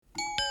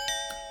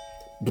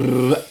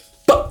What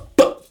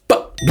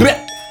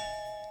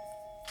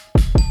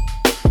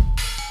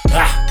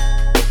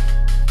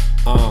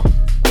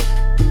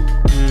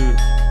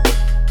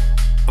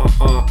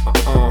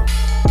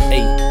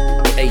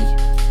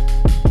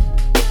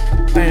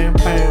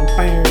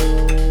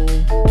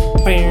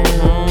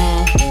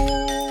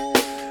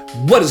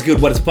is good?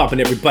 What is poppin',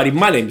 everybody?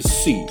 My name is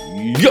C.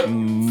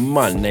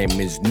 My name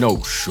is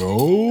No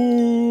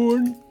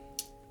Sean.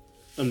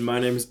 And my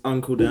name is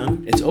Uncle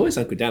Dan. It's always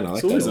Uncle Dan. I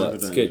like that a lot.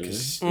 It's good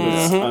because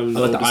I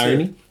like the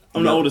irony. Here.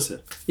 I'm the oldest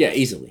here. Yeah,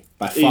 easily.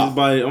 By far.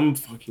 I'm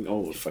fucking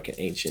old. Fucking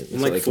ancient. I'm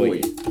like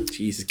 40.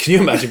 Jesus. Can you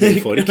imagine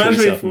being 40? Kill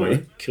yourself,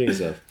 man. Kill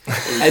yourself.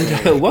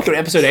 And welcome to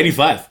episode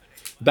 85.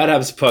 Bad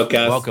Habits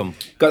Podcast. Welcome.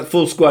 Got the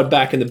full squad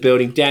back in the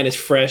building. Dan is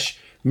fresh.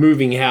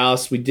 Moving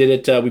house. We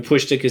did it. We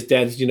pushed it because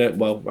Dan's,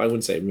 well, I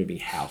wouldn't say moving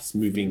house.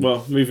 Moving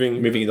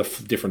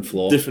the different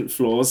floor. Different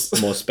floors.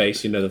 More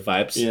space, the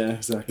vibes. Yeah,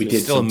 exactly. We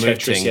did Still some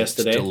Tetris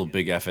yesterday. Still a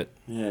big effort.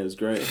 Yeah, it was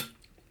great.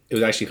 It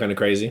was actually kind of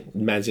crazy.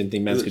 Mans didn't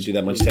think Mans could do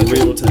that much Tetris.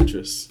 Real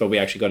Tetris. But we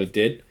actually got it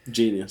did.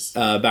 Genius.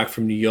 Back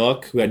from New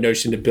York. We had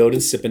Notion in the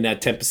building, sipping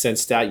that 10%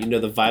 stout. You know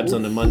the vibes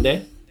on the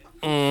Monday.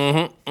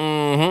 Well,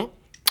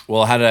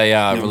 I had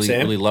a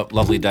really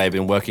lovely day.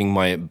 Been working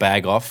my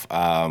bag off.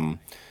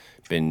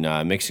 Been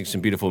mixing some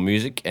beautiful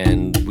music,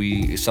 and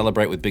we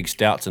celebrate with big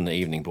stouts in the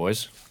evening,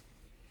 boys.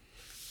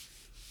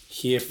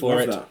 Here for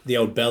Love it. that. The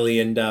old belly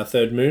and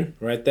third moon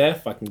right there.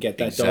 If I can get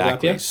that dog up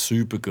Exactly. here.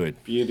 Super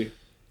good. Beauty.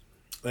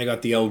 I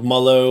got the old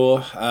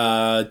Mullo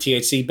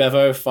THC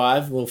Bevo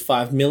 5, little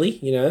 5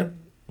 milli,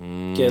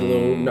 Get a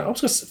little, no, I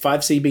was going to 5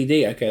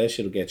 CBD. Okay, that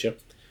shit'll get you.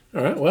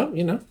 All right, well,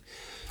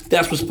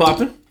 that's what's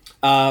popping.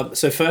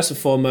 So first and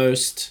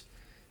foremost,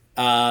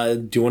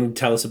 do you want to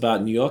tell us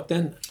about New York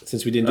then?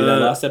 Since we didn't do that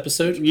last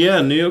episode?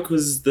 Yeah, New York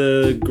was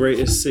the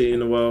greatest city in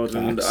the world,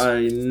 and Facts.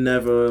 I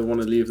never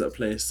want to leave that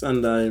place.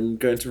 And I'm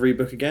going to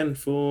rebook again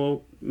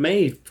for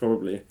May,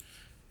 probably.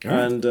 All right.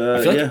 And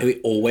I feel yeah, like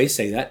we always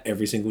say that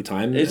every single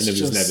time, It's and then we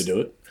just just- never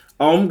do it.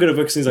 I'm going to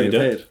book as soon as I You get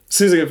do? paid. As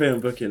soon as I get paid, I'm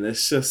booking.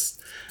 It's just,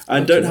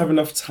 I don't have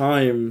enough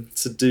time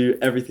to do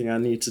everything I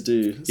need to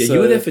do. Yeah, So you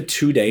were there for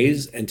 2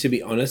 days, and to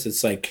be honest,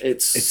 it's like...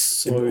 It's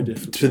so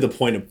difficult. To the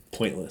point of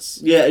pointless.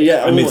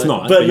 Yeah. I mean, it's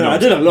not, But but no, I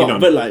did a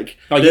lot. But like,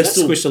 Oh, you there's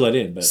squished a lot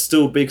in, but...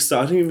 still big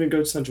stuff. I didn't even go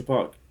to Central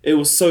Park. It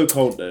was so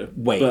cold though.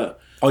 Wait.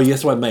 But Oh,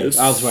 that's what I made. it was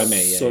That's what I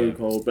made, yeah. so yeah.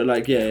 cold. But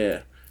like,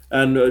 yeah.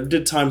 And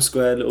did Times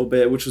Square a little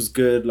bit, which was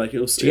good. Like,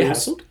 it was. Do you it get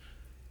was, hassled?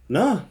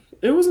 Nah,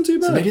 it wasn't too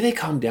bad. So maybe they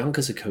calmed down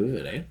because of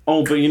COVID, eh?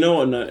 Oh, but you know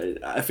what? No,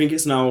 I think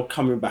it's now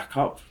coming back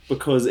up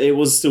because it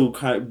was still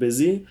quite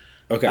busy.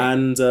 Okay.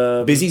 And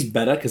Busy's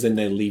better because then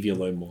they leave you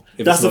alone more.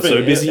 If that's it's the not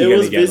thing. so busy, it you're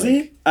was gonna get, busy,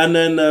 like- and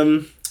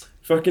then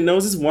fucking there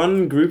was this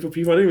one group of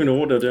people. I don't even know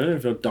what they were doing. I don't know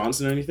if they were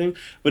dancing or anything.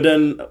 But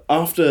then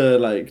after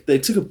they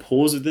took a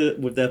pause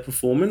with their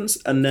performance,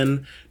 and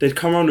then they'd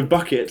come around with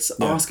buckets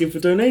asking for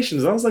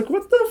donations. I was like,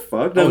 what the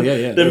fuck? Then, Oh,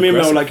 yeah. Then me and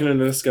Mel were Aggressive. like,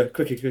 no, let's go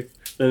quick.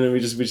 And then we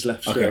just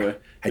left straight away.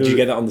 Did you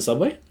get that on the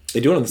subway? They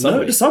do it on the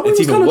subway. the subway it's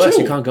was even kinda worse.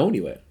 chill. You can't go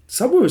anywhere.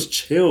 Subway was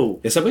chill.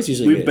 The subway's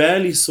usually We good.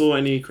 barely saw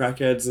any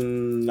crackheads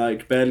and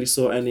barely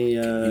saw any.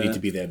 You need to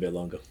be there a bit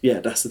longer.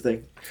 Yeah, that's the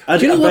thing. I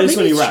you know what? barely saw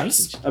Maybe any it's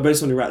rats. changed. I barely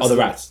saw any rats. Oh, the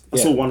rats. I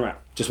Yeah. saw one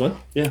rat. Just one?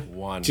 Yeah.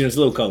 One. It's a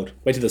little cold.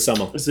 Wait till the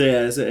summer. So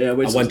yeah.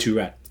 Wait, A 1-2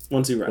 rat.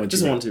 1-2 rat.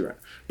 Just a rat. 1-2 rat.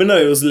 But no,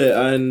 it was lit,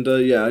 and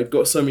I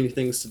got so many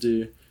things to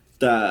do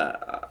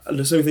that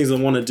there's so many things I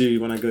want to do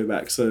when I go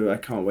back. So I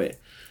can't wait.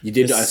 You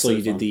did. It's I saw so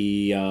you did fun.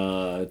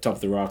 the Top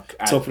of the Rock.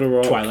 At Top of the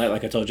Rock. Twilight,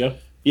 like I told you,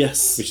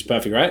 Yes, which is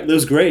perfect, right? it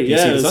was great. You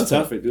see Yeah, the it was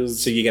sunset. perfect. It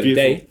was So you get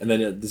beautiful. a day, and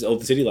then all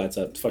the city lights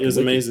up. It's fucking It was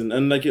wicked. amazing,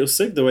 and it was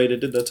sick the way they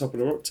did the Top of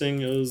the Rock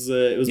thing. It was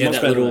Yeah, much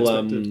that better little than I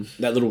expected.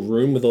 that little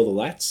room with all the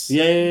lights.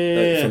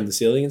 Yeah. From the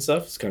ceiling and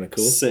stuff. It's kind of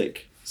cool.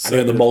 Sick. I know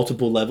the good.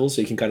 multiple levels,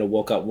 so you can kind of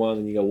walk up one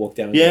and you go walk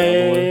down. Yeah, the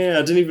other one.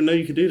 I didn't even know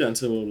you could do that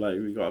until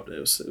we got up there.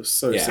 It was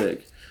so Yeah.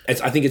 sick.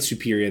 I think it's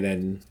superior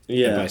than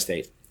Yeah. Empire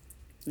State.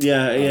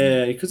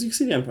 Yeah, because you can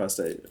see the Empire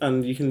State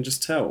and you can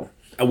just tell.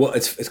 Well,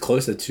 it's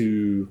closer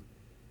to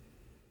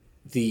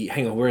the.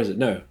 Hang on, where is it?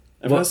 No.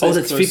 Empire Well, State's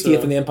it's closer-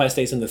 50th and the Empire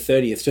State's on the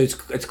 30th, so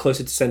it's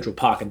closer to Central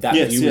Park, and that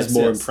Yes, view is yes,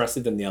 more yes.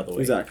 impressive than the other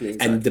way. Exactly.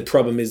 And the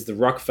problem is the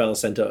Rockefeller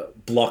Center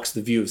blocks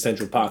the view of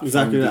Central Park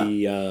Exactly from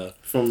the.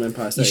 From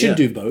Empire You State. should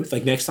do both.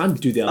 Like next time,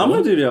 do the other I'm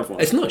one. gonna do the other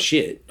one. It's not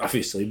shit,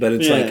 obviously, but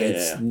it's Yeah, like yeah,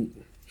 it's. yeah.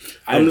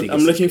 I don't I'm think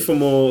it's looking good. for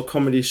more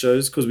comedy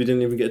shows because we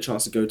didn't even get a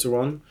chance to go to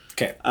one.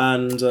 Okay.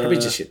 And Probably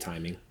just shit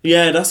timing.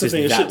 yeah, that's the Just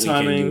thing. It's that shit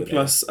weekend you timing. were there.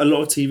 Plus, a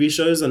lot of TV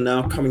shows are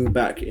now coming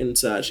back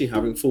into actually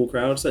having full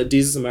crowds. Like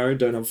Jesus and Mary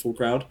don't have a full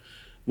crowd.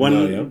 When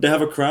No, yeah. they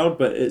have a crowd,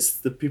 but it's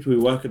the people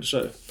who work at the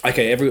show.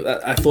 Okay,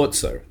 I thought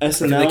so. I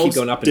think SNL they keep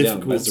going up and down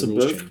difficult as the to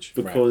rules book change.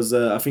 Right. because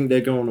I think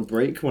they're going on a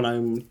break when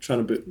I'm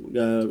trying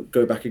to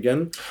go back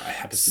again. It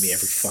happens to me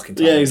every fucking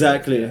time. Yeah,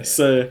 exactly. Yeah.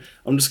 So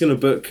I'm just gonna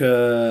book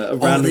a Oh,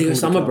 random they go comedy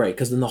summer club. break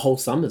because then the whole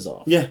summer's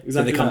off. Yeah, So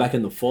exactly. they come that. back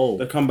in the fall.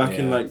 They come back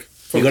in Yeah. like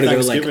You from got to go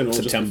Thanksgiving or like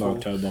just September,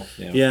 before. October.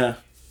 Yeah. Yeah,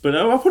 but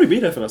I'll probably be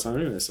there for that time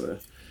anyway. So,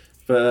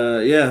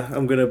 but yeah,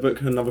 I'm gonna book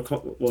try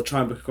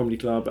and book a comedy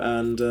club,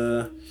 and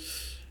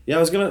Yeah,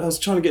 I was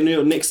trying to get New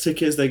York Knicks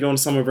tickets. They go on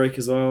summer break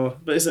as well,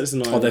 but it's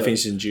annoying. Oh, they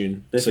finished in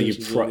June. So you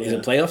is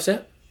it playoffs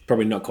yet?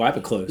 Probably not quite,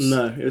 but close.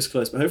 No, it was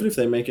close. But hopefully, if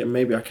they make it,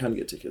 maybe I can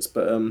get tickets.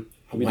 But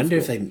I wonder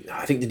if they.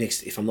 I think the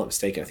Knicks, if I'm not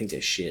mistaken, I think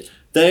they're shit.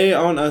 They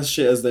aren't as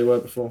shit as they were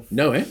before.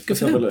 No, eh? Good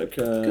for them. Have a look.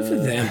 Good for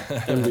them.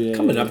 NBA,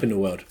 coming up in the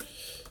world.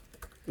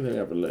 Let me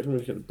have a look. Let me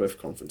look at both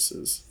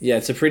conferences. Yeah,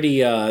 it's a pretty.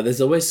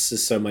 There's always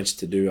just so much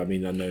to do. I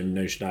mean, I know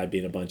Notion and I have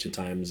been a bunch of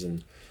times,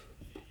 and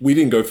we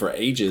didn't go for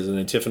ages. And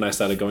then Tiff and I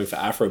started going for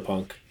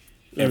Afropunk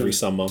every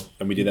summer,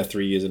 and we did that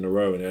 3 years in a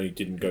row, and it only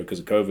didn't go because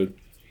of COVID.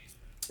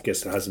 I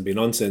guess it hasn't been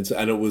on since,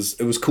 and it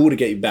was cool to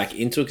get you back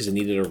into it because I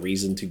needed a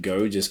reason to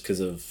go just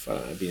because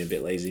of being a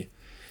bit lazy.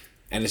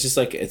 And it's just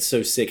like, it's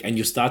so sick. And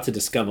you start to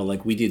discover,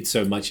 like, we did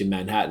so much in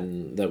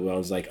Manhattan that I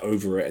was like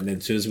over it. And then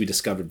as soon as we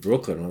discovered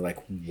Brooklyn, we're like,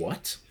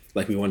 what?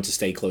 Like, we wanted to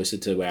stay closer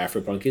to where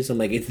Afropunk is. I'm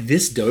like, it's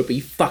this dope. Are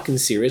you fucking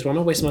serious? Why am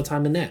I wasting my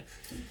time in there?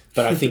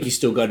 But I think you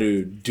still got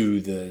to do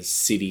the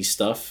city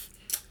stuff.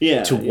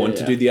 Yeah. To want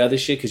to do the other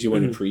shit because you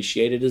won't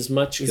appreciate it as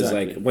much. Because,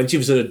 like, once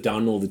you've sort of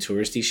done all the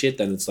touristy shit,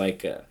 then it's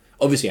like,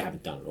 obviously I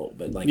haven't done it all,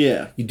 but, like,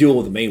 you do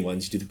all the main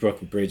ones. You do the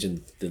Brooklyn Bridge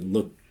and the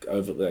look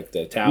over, like,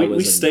 the towers.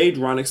 We stayed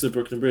right next to the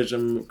Brooklyn Bridge,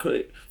 and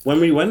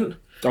when we went,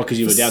 because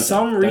you were down. For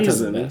some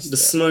reason, the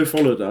snow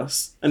followed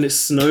us, and it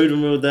snowed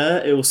when we were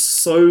there. It was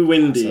so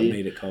windy. So it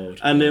made it cold.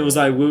 And it was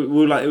like, we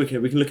were like, okay,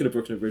 we can look at the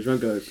Brooklyn Bridge, we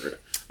won't go over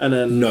it. And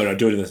then... No,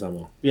 do it in the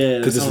summer. Yeah.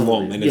 Because it's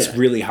long, and it's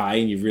really high,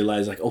 and you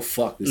realize, like, oh,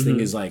 fuck, this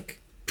thing is,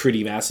 like,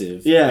 pretty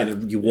massive. Yeah.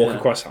 And you walk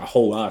across a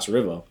whole ass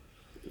river.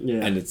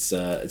 Yeah. And it's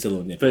a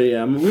little nippy. But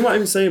yeah, we might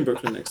even stay in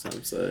Brooklyn next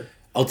time, so...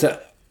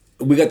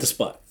 We got the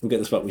spot.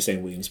 We stay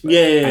in Williamsburg.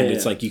 Yeah. And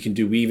it's like, you can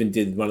do... We even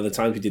did... One of the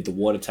times we did the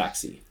water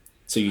taxi.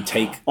 So you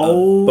take a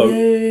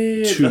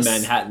boat to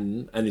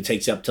Manhattan, and it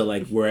takes you up to,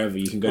 like, wherever.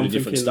 You can go to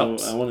different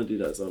stops. I want to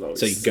do that. So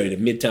you can go to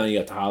Midtown, you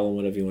got to Harlem,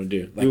 whatever you want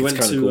to do. Like, we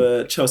went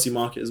to Chelsea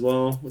Market as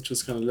well, which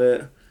was kind of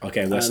lit.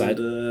 Okay, west side?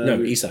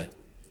 No, east side.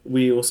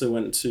 We also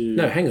went to...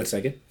 No, hang on a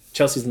second.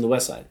 Chelsea's on the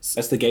west side.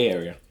 That's the gay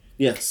area.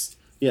 Yes.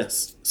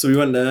 So we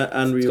went there,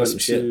 and we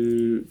went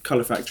to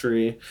Colour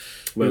Factory.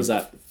 Where was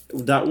that?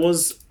 That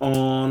was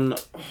on...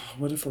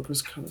 where the fuck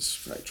was Colour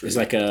Factory? It's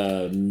like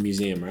a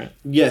museum, right?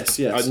 Yes.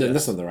 No,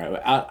 that's not the right way.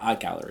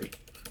 Art gallery.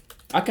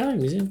 Art gallery,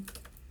 museum?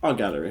 Art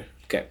gallery.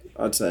 Okay.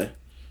 I'd say.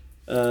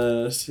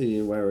 Let's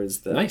see, where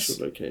is the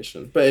actual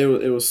location? But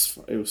it was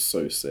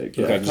so sick.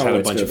 Okay, just had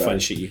a bunch of fun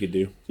shit you could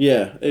do.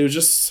 Yeah, it was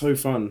just so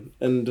fun.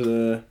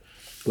 And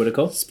what it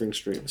called? Spring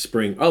Street.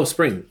 Spring. Oh,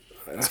 Spring.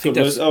 I think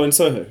that's... in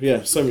Soho.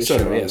 Yeah, so many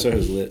Soho, yeah,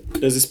 Soho's lit.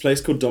 There's this place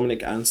called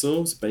Dominic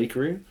Ansell's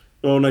Bakery.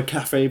 Or no,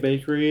 cafe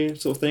bakery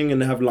sort of thing,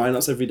 and they have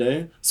lineups every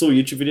day. Saw a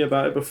YouTube video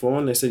about it before,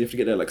 and they said you have to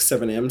get there like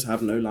 7 a.m. to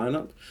have no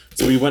lineup.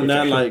 So we went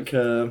there like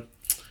I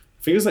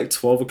think it was like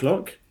 12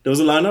 o'clock. There was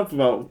a lineup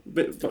about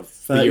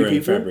 30 people.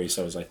 In February,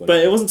 so it was like. Whatever.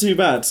 But it wasn't too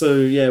bad. So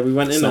yeah, we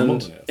went in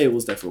and it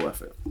was definitely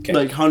worth it. Okay.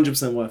 Like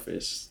 100% worth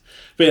it.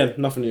 But yeah,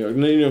 nothing New York.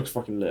 New York's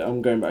fucking lit.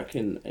 I'm going back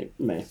in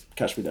May.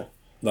 Catch me there.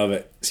 Love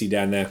it. See you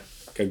down there.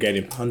 Go get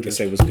him. 100.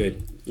 Say it was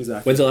good.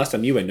 Exactly. When's the last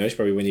time you went? No, it's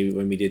probably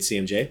when we did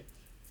CMJ.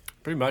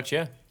 Pretty much,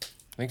 yeah.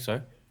 I think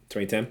so.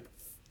 2010?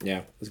 Yeah,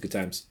 it was good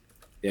times.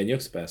 Yeah, New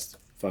York's the best.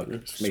 Fuck.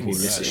 Make me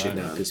miss this shit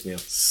now. Piss me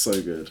off.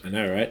 So good. I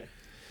know, right?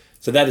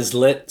 So that is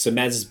lit. So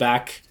Mads is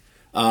back.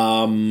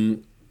 I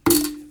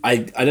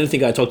don't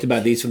think I talked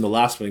about these from the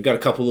last one. Got a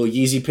couple little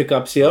Yeezy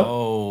pickups here.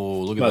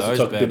 Oh, look at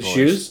those bad boys.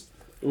 Shoes.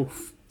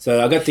 Oof.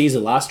 So I got these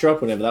at last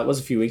drop, whenever that was,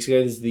 a few weeks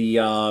ago. This is the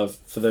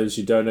for those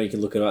who don't know, you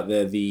can look it up.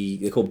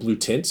 They're called Blue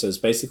Tint. So it's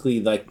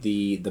basically like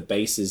the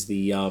base is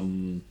the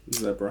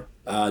Zebra.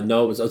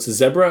 No, it's a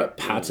zebra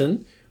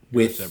pattern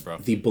with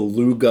the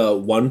Beluga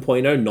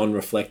 1.0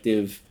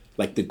 non-reflective,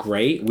 like the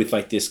gray with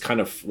like this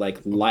kind of like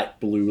light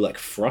blue, like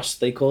frost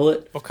they call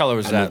it. What color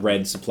is that? The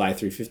red Supply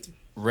 350.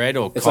 Red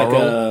or it's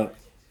coral? Like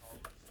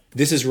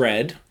this is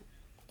red.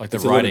 Like the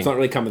writing. It's not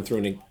really coming through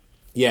in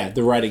yeah,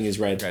 the writing is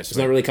red. Okay, it's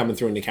not really coming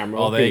through in the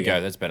camera. Oh, there you go.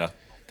 That's better.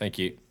 Thank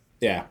you.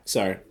 Yeah,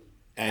 sorry.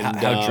 And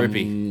how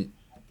drippy.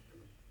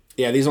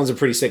 Yeah, these ones are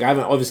pretty sick.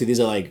 Obviously these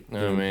are like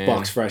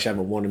box fresh. I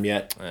haven't worn them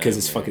yet because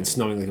it's fucking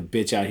snowing like a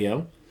bitch out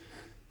here.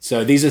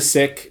 So these are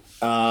sick.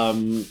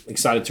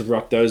 Excited to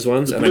rock those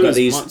ones. And I got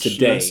these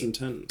today. Less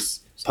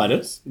intense.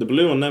 Pardon? The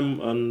blue on them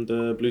and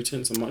the blue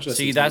tints are much less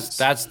intense.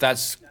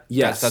 That's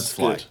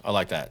fly. Good. I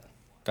like that.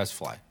 That's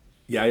fly.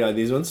 Yeah,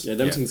 these ones. Yeah,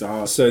 them things are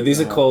hard. So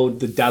these are called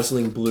the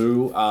Dazzling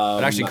Blue.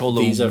 I'd actually call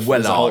them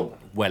Wellard.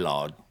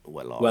 Wellard.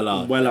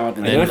 Wellard. I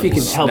don't know if you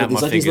can tell, but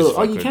there's like these little.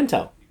 Oh, you can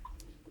tell.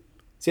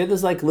 See how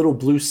there's like little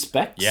blue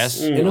specks?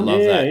 Yes, I love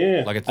that.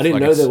 Yeah. Like I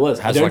didn't know there was.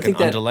 Has I don't like think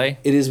an underlay.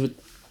 It is with.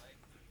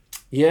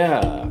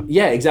 Yeah,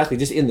 exactly.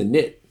 Just in the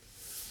knit.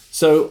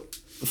 So,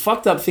 the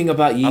fucked up thing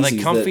about Yeezys. Are they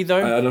comfy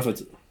though? I don't know if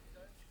it's.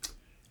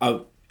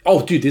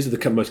 Oh, dude, these are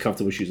the most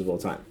comfortable shoes of all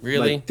time.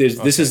 Really? Like,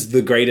 this is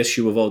the greatest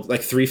shoe of all.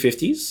 Like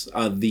 350s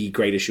are the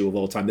greatest shoe of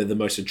all time. They're the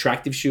most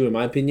attractive shoe in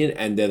my opinion,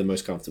 and they're the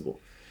most comfortable.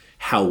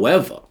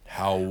 However,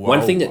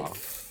 one thing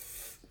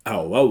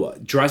that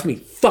drives me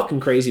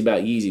fucking crazy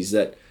about Yeezys is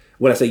that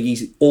when I say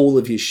Yeezy, all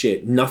of his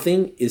shit,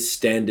 nothing is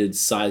standard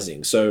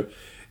sizing. So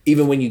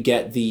even when you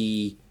get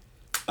the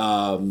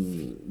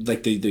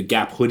like the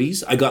Gap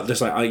hoodies, I got this.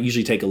 Like, I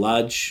usually take a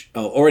large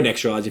or an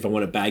extra large if I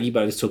want it baggy,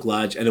 but I just took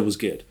large and it was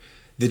good.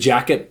 The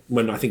jacket,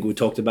 when I think we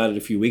talked about it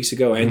a few weeks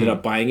ago, I ended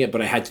up buying it, but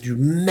I had to do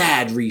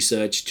mad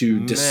research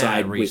to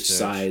decide which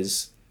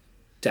size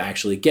to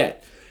actually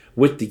get.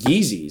 With the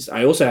Yeezys,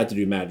 I also had to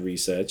do mad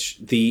research.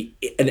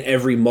 And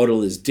every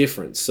model is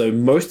different, so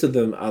most of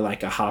them are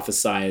like a half a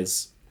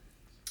size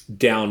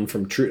down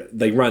from true.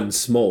 They run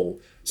small,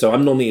 so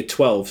I'm normally a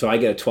 12, so I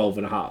get a 12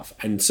 and a half.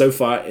 And so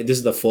far, this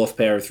is the fourth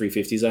pair of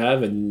 350s I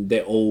have, and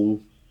they're all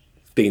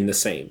being the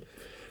same.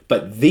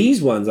 But these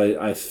ones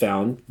I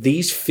found,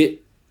 these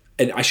fit,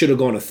 and I should have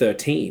gone a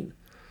 13.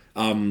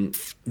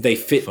 They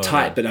fit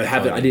tight, but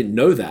I didn't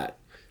know that,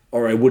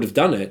 or I would have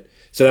done it.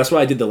 So that's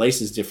why I did the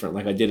laces different.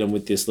 Like I did them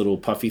with this little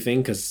puffy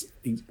thing because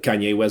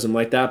Kanye wears them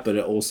like that. But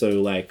it also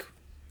like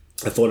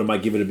I thought I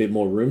might give it a bit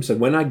more room. So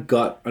when I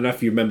don't know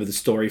if you remember the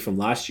story from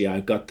last year, I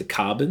got the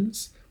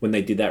carbons when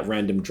they did that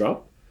random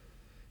drop.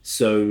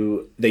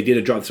 So they did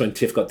a drop. That's when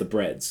Tiff got the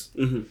breads.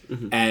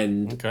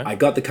 And I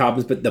got the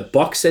carbons, but the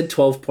box said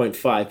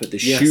 12.5, but the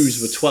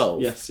shoes were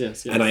 12.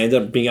 Yes. And I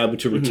ended up being able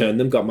to return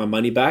them, got my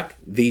money back.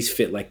 These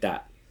fit like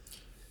that.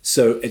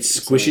 So it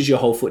squishes your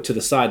whole foot to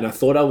the side. And I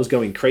thought I was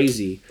going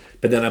crazy,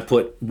 but then I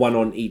put one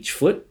on each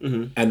foot,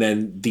 and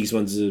then these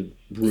ones are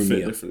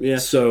roomier. Yeah.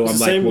 So it's I'm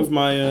the like, same with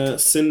my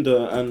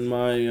Cinder and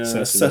my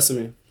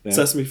Sesame. Yeah.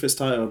 Sesame fits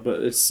tighter,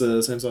 but it's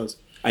the same size.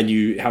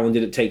 And how long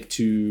did it take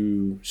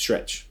to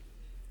stretch?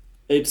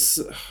 It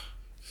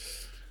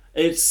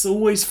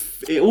always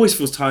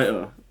feels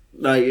tighter.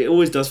 Like it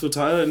always does feel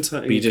tighter.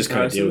 But you just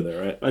kind of deal with it,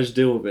 right? I just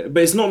deal with it,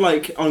 but it's not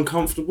like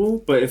uncomfortable.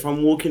 But if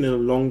I'm walking in a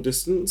long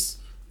distance,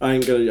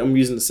 I'm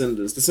using the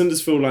Cinders. The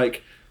Cinders feel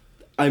like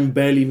I'm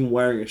barely even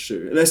wearing a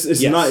shoe. It's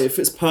nice. It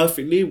fits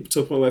perfectly to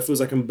a point where it feels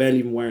like I'm barely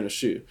even wearing a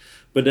shoe.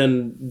 But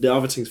then the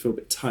other things feel a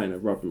bit tight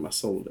and rubbing my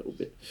soul a little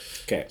bit.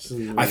 Okay.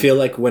 I feel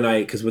like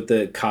because with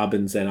the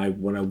carbons,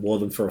 then when I wore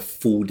them for a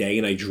full day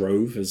and I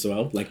drove as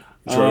well, and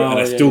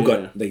I still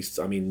got they.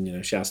 I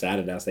mean, shouts to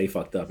Adidas, they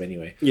fucked up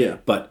anyway. Yeah.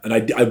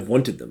 And I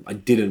wanted them. I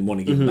didn't want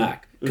to give them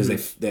back because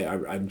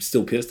I'm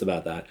still pissed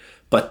about that.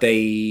 But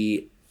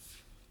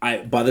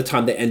by the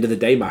time the end of the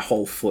day, my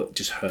whole foot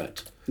just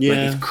hurt. Yeah.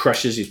 Like it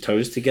crushes your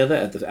toes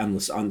together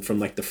from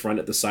like the front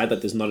at the side,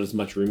 that there's not as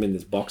much room in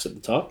this box at the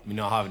top. You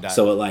know how that.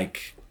 So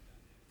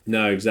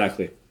no,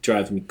 exactly.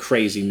 Drives me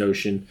crazy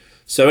notion.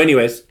 So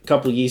anyways, a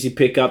couple of Yeezy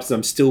pickups.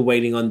 I'm still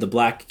waiting on the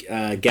black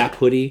Gap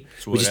hoodie,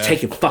 which is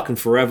taking fucking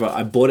forever.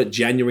 I bought it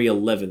January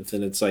 11th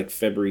and it's like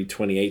February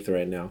 28th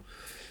right now.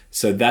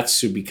 So that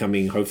should be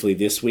coming hopefully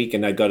this week.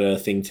 And I got a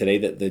thing today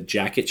that the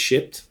jacket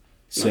shipped.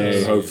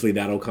 So hopefully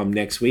that'll come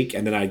next week.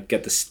 And then I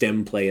get the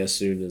stem player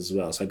soon as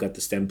well. So I got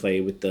the stem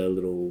player with the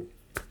little,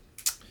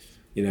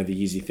 the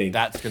Yeezy thing.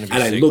 That's going to be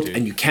sick, sick, I looked, dude.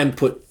 and you can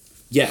put,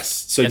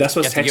 so that's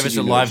what's texting you. Give us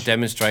a live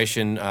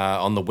demonstration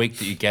on the week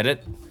that you get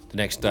it, the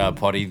next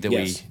potty that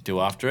we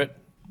do after it.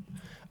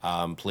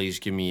 Please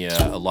give me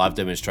a live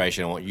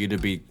demonstration. I want you to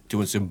be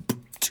doing some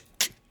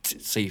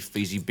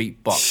C-Feezy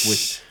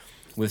beatbox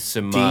with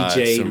some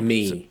DJ some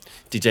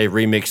DJ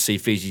remix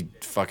C-Feezy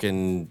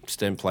fucking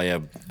stem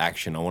player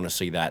action. I want to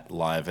see that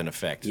live in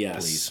effect,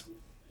 please.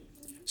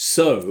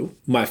 So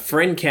my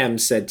friend Cam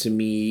said to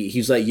me,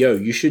 he's like, yo,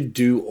 you should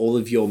do all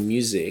of your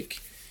music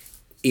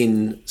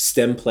in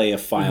stem player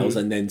files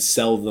and then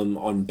sell them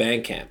on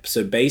Bandcamp.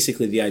 So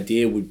basically the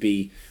idea would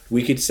be,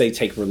 we could say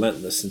take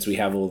Relentless, since we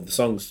have all the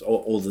songs,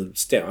 all the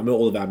stem. I mean,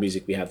 all of our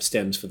music, we have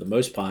stems for the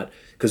most part,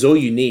 because all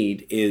you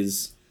need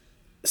is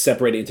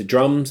separate it into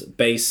drums,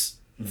 bass,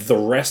 the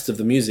rest of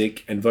the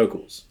music, and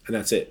vocals, and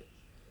that's it.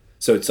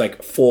 So it's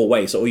like 4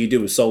 ways. So all you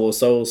do is solo,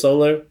 solo,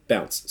 solo,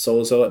 bounce,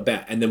 solo, solo,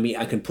 bounce, and then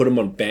I can put them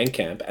on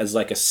Bandcamp as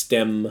like a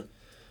stem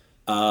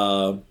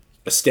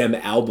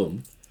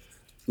album.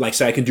 Like,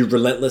 so I can do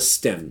Relentless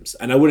stems,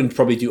 and I wouldn't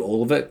probably do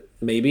all of it,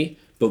 maybe,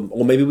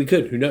 or maybe we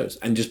could, who knows?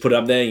 And just put it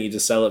up there, and you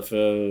just sell it for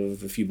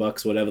a few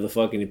bucks, whatever the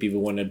fuck. And if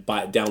people want to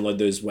download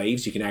those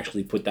waves, you can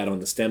actually put that on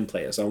the stem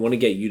player. So I want to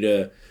get you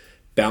to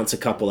bounce a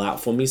couple out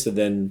for me, so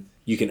then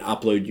you can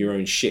upload your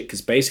own shit.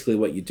 Because basically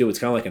what you do, it's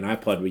kind of like an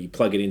iPod where you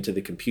plug it into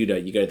the computer,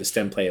 you go to the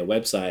stem player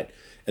website,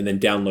 and then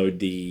download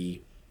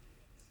the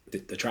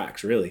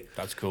tracks, really.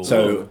 That's cool.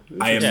 So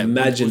I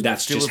imagine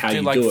that's just how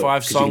you do it.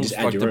 5 songs,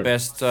 like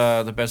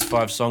the best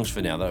 5 songs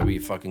for now. That would be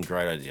a fucking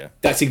great idea.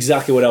 That's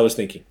exactly what I was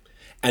thinking.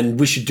 And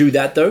we should do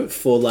that though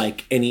for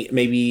like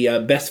maybe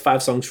best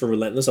 5 songs for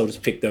Relentless. I'll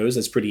just pick those.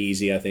 That's pretty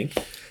easy, I think.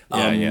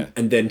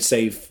 And then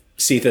see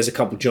if there's a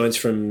couple joints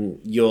from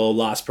your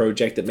last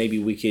project that maybe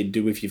we could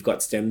do if you've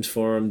got stems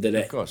for them that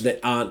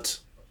are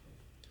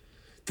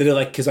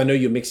like, because I know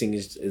your mixing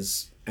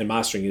is and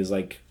mastering is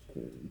like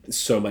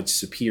so much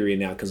superior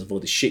now because of all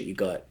the shit you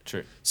got.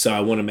 True. So I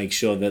want to make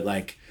sure that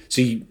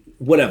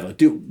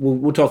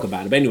we'll talk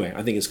about it. But anyway,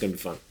 I think it's going to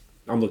be fun.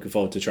 I'm looking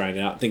forward to trying it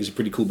out. I think it's a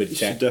pretty cool bit of You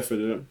should tech.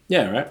 definitely do it.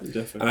 Yeah, right.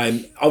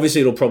 Definitely.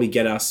 Obviously, it'll probably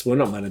get us. Well,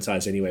 not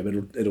monetized anyway, but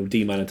it'll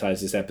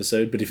demonetize this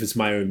episode. But if it's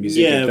my own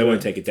music, they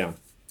won't take it down.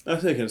 I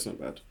think it's not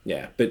bad.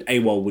 Yeah, but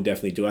AWOL will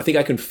definitely do it. I think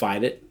I can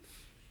fight it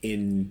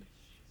in.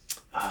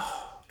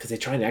 Because they're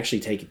trying to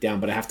actually take it down,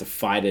 but I have to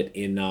fight it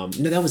in. No,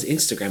 that was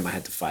Instagram. I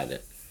had to fight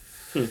it.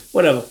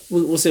 Whatever.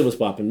 We'll see what's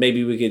popping.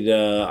 Maybe we could.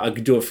 I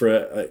could do it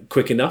for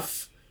quick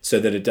enough so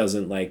that it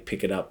doesn't like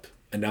pick it up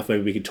enough.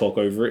 Maybe we could talk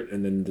over it,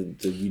 and then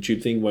the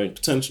YouTube thing won't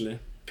Potentially.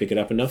 pick it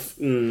up enough.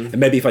 And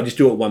maybe if I just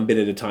do it one bit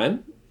at a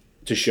time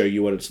to show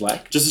you what it's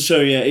like. Just to show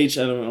you each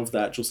element of the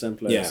actual stem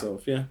player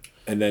itself. Yeah.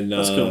 And then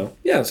That's cool.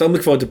 Yeah, so I'm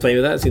looking forward to playing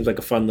with that. It seems like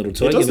a fun little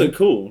toy. It does look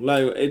cool.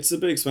 Like, it's a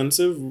bit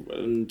expensive,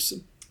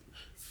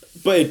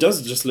 but it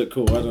does just look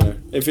cool. I don't know.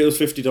 If it was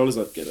 $50,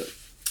 I'd get it.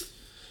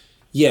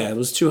 Yeah, it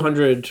was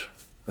 200.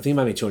 I think it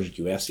might be 200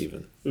 US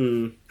even.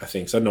 I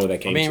think so. I don't know what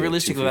that came. I mean, to,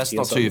 realistically, that's 250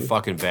 not or too something.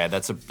 fucking bad.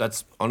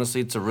 That's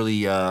honestly, it's a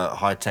really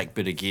high tech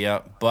bit of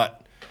gear.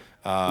 But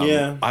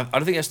Yeah. I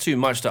don't think that's too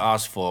much to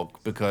ask for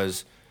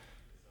because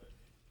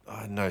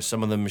I don't know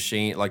some of the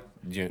machine like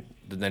the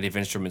Native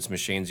Instruments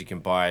machines you can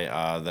buy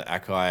the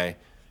Akai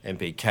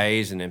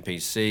MPKs and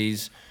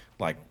MPCs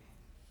like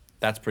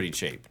that's pretty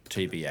cheap.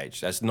 TBH,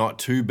 that's not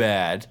too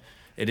bad.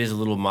 It is a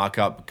little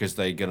markup because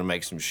they're gonna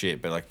make some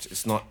shit, but like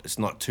it's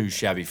not too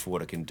shabby for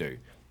what it can do.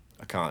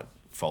 I can't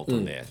fault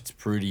them there. It's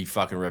pretty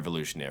fucking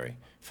revolutionary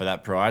for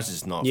that price.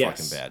 It's not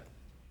fucking bad.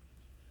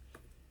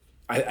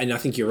 And I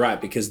think you're right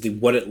because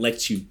what it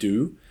lets you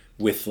do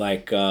with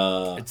like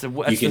It's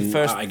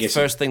the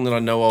first thing that I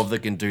know of that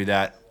can do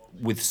that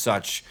with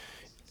such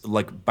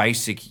like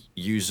basic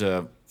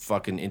user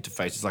fucking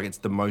interface. It's like it's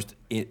the most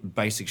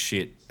basic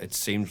shit. It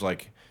seems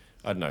like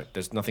I don't know.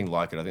 There's nothing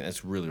like it. I think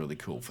that's really really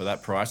cool for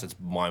that price. It's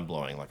mind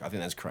blowing. Like I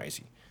think that's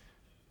crazy.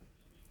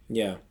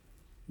 Yeah.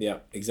 Yeah,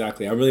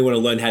 exactly. I really want to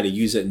learn how to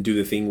use it and do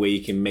the thing where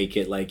you can make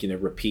it like,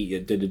 repeat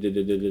it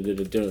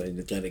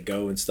and let it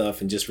go and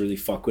stuff and just really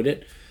fuck with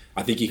it.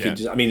 I think you could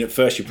just, I mean, at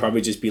first you'd probably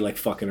just be like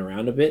fucking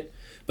around a bit,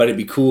 but it'd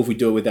be cool if we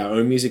do it with our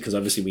own music because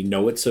obviously we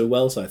know it so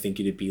well. So I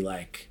think it'd be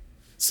like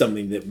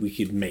something that we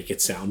could make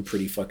it sound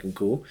pretty fucking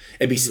cool.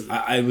 It'd be,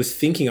 I was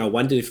thinking, I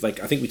wondered if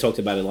like, I think we talked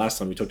about it last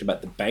time. We talked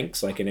about the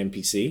banks, like an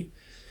MPC.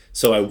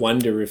 So I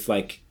wonder if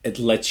like it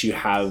lets you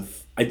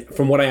have,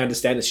 from what I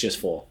understand, it's just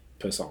 4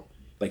 per song.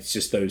 Like it's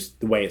just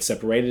the way it's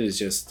separated is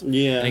just And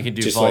it can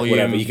do just volume. like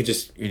whatever. You can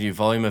just do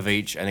volume of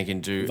each, and it can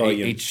do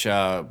Volume.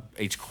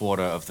 each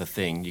quarter of the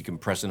thing. You can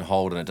press and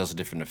hold, and it does a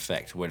different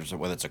effect. Whether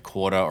it's a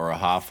quarter or a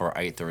half or an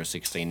eighth or a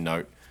 16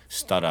 note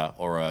stutter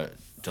or a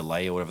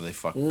delay or whatever they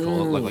fucking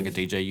call it, like a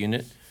DJ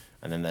unit.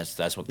 And then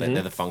that's what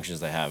they're the functions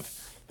they have.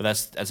 But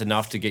that's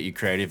enough to get you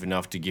creative,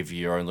 enough to give you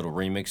your own little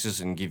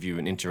remixes and give you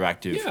an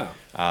interactive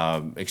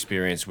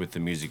experience with the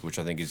music, which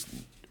I think is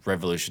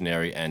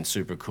revolutionary and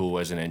super cool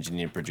as an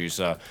engineer,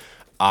 producer,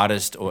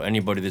 artist, or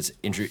anybody that's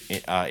interested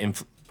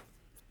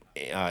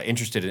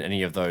in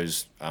any of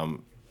those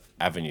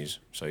avenues.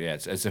 So yeah,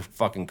 it's a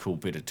fucking cool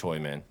bit of toy,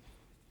 man.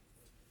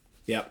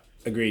 Yep,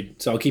 agreed.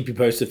 So I'll keep you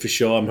posted for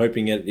sure. I'm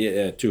hoping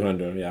it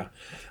 200. Yeah,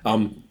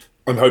 I'm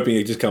hoping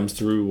it just comes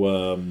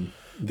through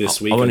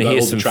this week. I want to I've got hear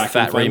all the some track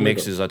fat info.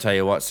 remixes. I tell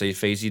you what,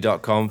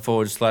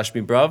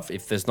 cfeezy.com/me bruv.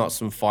 If there's not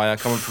some fire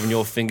coming from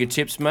your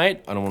fingertips, mate,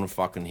 I don't want to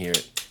fucking hear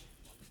it.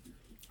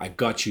 I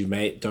got you,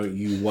 mate. Don't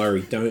you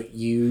worry. Don't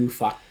you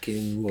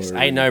fucking worry.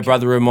 Ain't no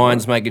brother of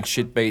mine's making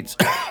shit beats.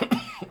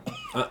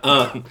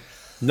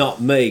 Not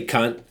me,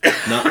 cunt.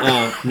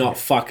 Nuh-uh. Not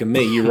fucking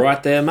me. You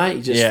right there, mate?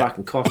 You just Yeah.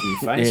 fucking coughing your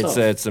face off.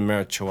 It's a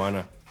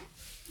marijuana.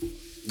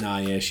 Nah,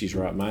 yeah, she's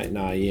right, mate.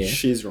 Nah, yeah.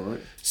 She's right.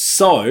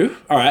 So,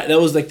 all right,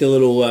 that was like the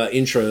little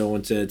intro I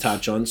wanted to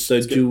touch on. So,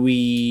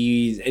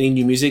 any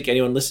new music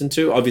anyone listen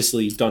to?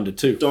 Obviously, Donda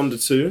 2.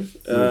 Donda 2.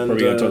 We're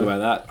probably going to talk about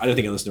that. I don't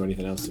think I listen to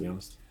anything else, to be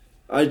honest.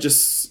 I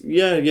just...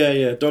 Yeah.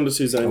 Donda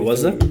 2's only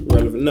was there?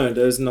 relevant. No,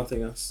 there's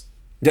nothing else.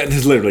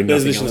 There's literally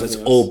nothing literally else. It's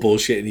nothing all else.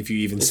 bullshit. And if you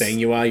even saying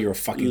you are, you're a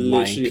fucking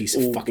lying Literally piece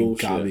of all fucking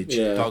bullshit. garbage.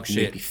 Yeah. Dog You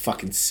make shit. me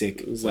fucking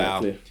sick.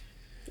 Exactly. Wow.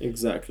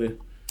 Exactly.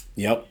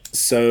 Yep.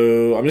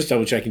 So I'm just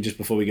double checking just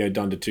before we go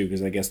Donda 2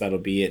 because I guess that'll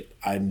be it.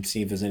 I'm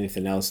seeing if there's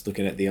anything else.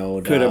 Looking at the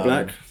old Kodak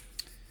Black.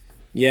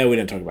 Yeah, we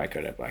don't talk about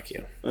Kodak Black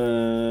here.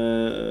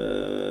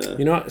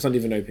 You know what? It's not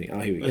even opening.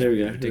 Oh, here we go. Here we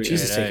go. Dude, Here we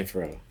Jesus, go. taking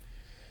forever.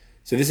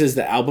 So this is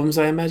the albums,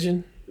 I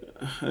imagine.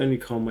 Only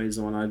Conway's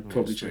the one I'd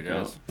probably check sweet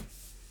out. ass.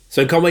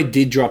 So Conway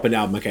did drop an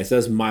album. Okay, so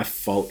that's my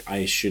fault.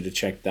 I should have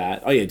checked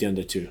that. Oh yeah,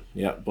 Donda 2.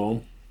 Yep,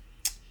 boom.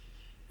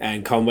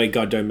 And Conway,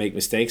 God Don't Make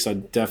Mistakes.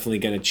 I'm definitely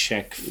going to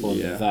check for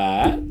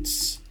that.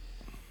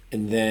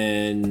 And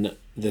then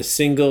the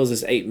singles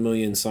is 8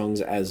 million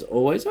songs as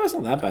always. Oh, it's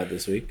not that bad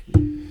this week.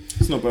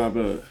 It's not bad,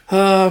 but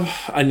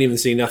I didn't even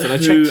see nothing. I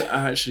who checked.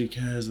 actually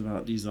cares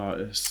about these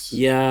artists?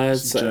 Yeah,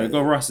 It's it's, a joke.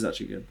 Oh, Russ is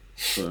actually good.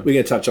 So. we're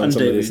going to touch on And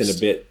some of this in Davies.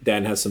 a bit.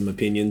 Dan has some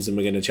opinions and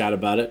we're going to chat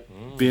about it.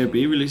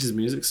 B.O.B. releases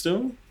music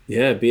still?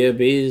 Yeah,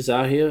 B.O.B. is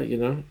out here, you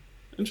know.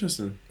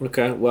 Interesting.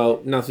 Okay,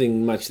 well,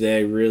 nothing much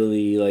there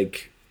really,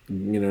 like,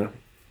 you know,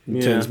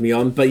 Yeah. turns me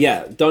on. But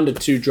yeah, Donda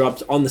 2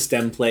 dropped on the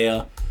stem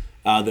player.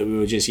 that we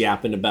were just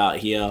yapping about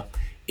here.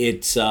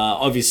 It's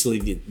obviously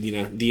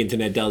the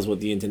internet does what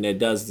the internet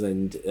does,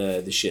 and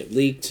the shit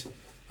leaked.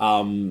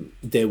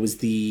 There was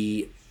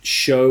the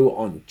show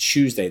on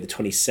Tuesday, the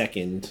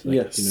 22nd.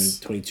 Yes.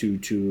 22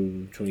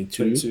 to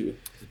 22. 22.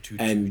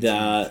 And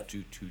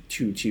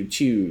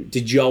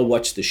did y'all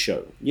watch the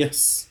show?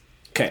 Yes.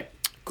 Okay.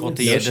 Caught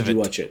the end Did of you it.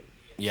 watch it?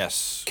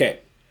 Yes. Okay.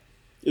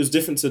 It was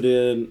different to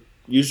the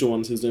usual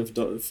ones he was doing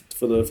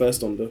for the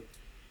first Donda.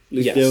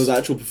 Yes. There was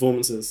actual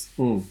performances.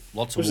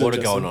 Lots Which of is water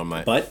interesting. going on,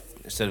 mate. But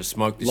Instead of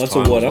smoke this Lots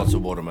time, of water. lots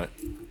of water, mate.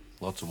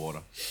 Lots of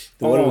water.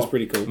 the water was Oh.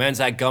 pretty cool. Man's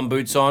had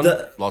gumboots on.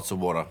 Lots of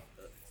water.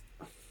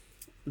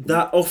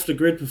 That off the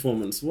grid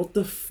performance. What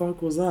the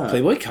fuck was that?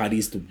 Playboy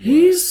Cardi's the worst.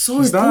 He's so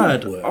He's the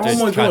bad. worst. Oh This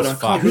my god, cunt's I can't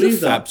fucked.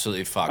 believe that.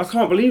 Absolutely I fucked.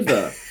 can't believe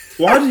that.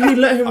 Why did he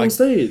let him on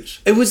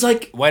stage? It was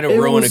like, Way to It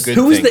ruin was- a good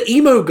who was thing. the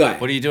emo guy?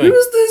 What are you Who doing?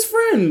 was his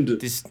friend?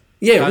 This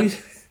Yeah, cunt we,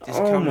 just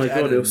Oh comes my out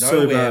God, of it was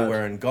so nowhere bad.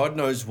 wearing God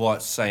knows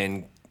what,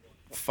 saying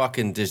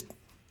fucking just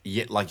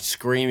yet like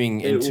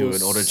screaming It into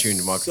was an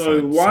auto-tuned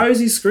microphone. So why is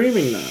he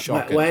screaming that?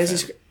 Shocking, why is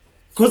he? fam.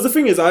 Because the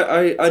thing is,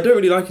 I don't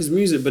really like his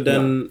music, but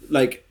then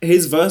like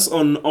his verse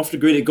on Off the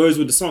Grid, it goes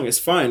with the song. It's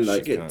fine.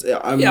 Like I'm Yeah,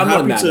 I'm not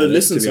happy mad to at it,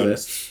 listen to be to it.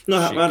 honest.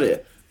 Not Shit mad at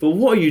it. But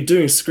what are you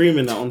doing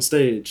screaming that on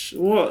stage?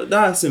 What?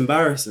 That's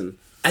embarrassing.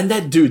 And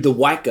that dude, the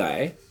white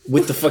guy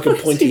with the fucking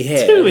pointy he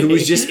hair, doing? who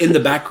was just in the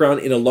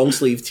background in a long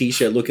sleeve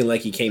t-shirt, looking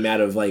like he came out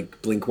of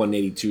like Blink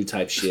 182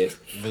 type shit.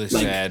 Really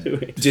Like, sad.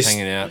 just Just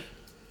hanging out.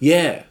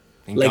 Yeah,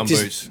 In like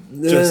gumboots.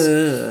 just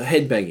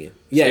headbanging.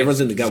 Yeah, everyone's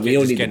in the gun. We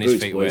all just need the getting his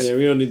boots, feet boys. wet. Yeah,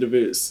 we all need the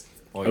boots.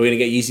 Are we gonna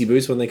get Yeezy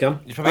boots when they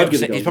come? He's probably I'd get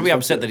upset, the he's probably gumboots,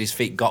 upset fuck that it. his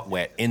feet got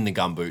wet in the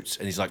gumboots,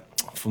 and he's like,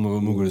 I'm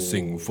not going to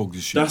sing. Fuck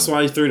this shit. That's man."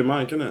 why he threw the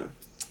mic, innit?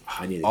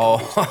 I need. Oh,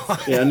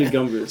 Yeah, I need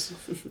gumboots.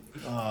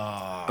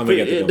 I'm But gonna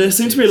get the there gumboots.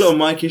 seems to be a lot of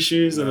mic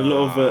issues and a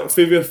lot of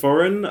Fivio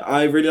Foreign.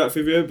 I really like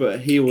Fivio,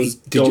 but he was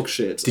dog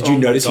shit. Did you Oh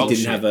my notice he God. didn't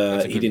shit. have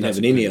That's a good- he didn't have that's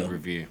an a good in-ear?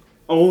 review.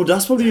 Oh,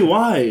 that's probably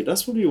why.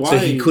 That's probably why. So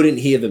he couldn't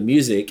hear the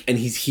music, and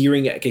he's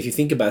hearing it. If you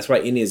think about it, that's why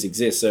in-ears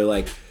exist. So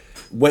like,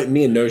 what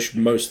me and Nosh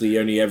mostly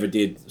only ever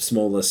did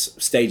smaller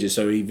stages.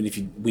 So even if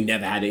we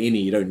never had an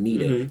in-ear, you don't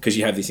need it because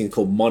you have these things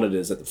called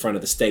monitors at the front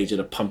of the stage that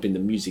are pumping the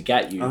music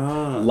at you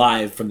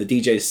live from the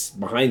DJs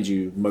behind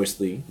you.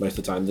 Most of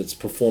the time, that's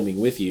performing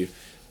with you,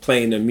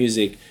 playing the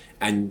music,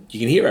 and you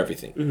can hear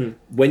everything.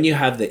 When you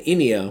have the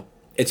in-ear,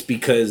 it's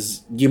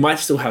because you might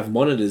still have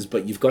monitors,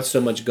 but you've got so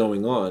much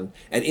going on.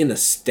 And in a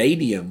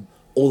stadium,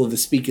 all of the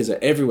speakers are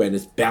everywhere and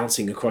it's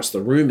bouncing across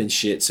the room and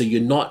shit. So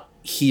you're not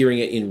hearing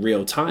it in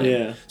real time.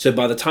 Yeah. So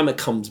by the time it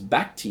comes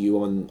back to you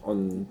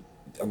on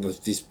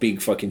this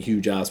big fucking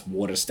huge ass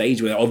water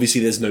stage where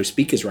obviously there's no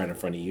speakers right in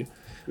front of you,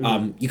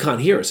 you can't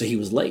hear it. So he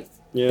was late.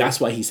 Yeah. That's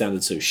why he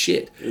sounded so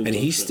shit. And he's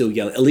bullshit. still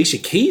yelling. Alicia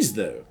Keys,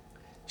 though,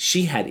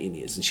 she had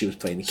in-ears and she was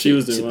playing the keys. She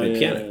was doing playing well,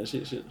 piano. yeah.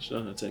 She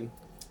done her thing.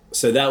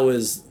 So that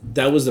was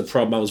the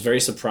problem. I was very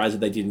surprised that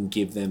they didn't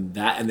give them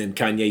that. And then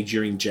Kanye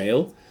during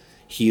jail,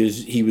 he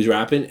was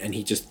rapping and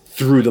he just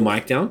threw the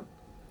mic down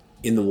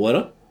in the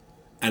water.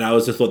 And I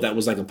always just thought that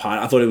was like a part.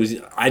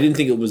 I didn't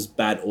think it was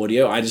bad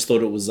audio. I just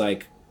thought it was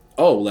like,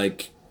 oh,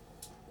 like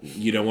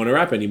you don't want to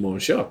rap anymore,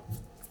 sure.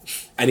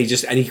 And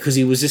because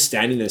he was just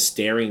standing there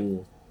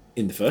staring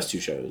in the first two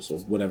shows or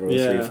whatever, or 3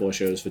 or 4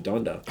 shows for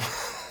Donda.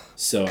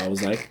 So I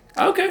was like,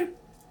 okay,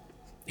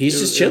 he's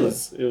just chilling.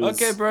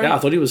 Okay, bro. Yeah, I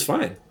thought he was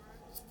fine.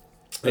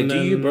 Like, And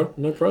do you, then- bro?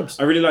 No probs.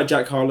 I really like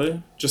Jack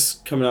Harlow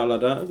just coming out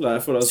like that. Like I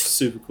thought that was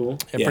super cool.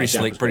 Yeah, Yeah, pretty Jack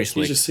slick, was pretty great.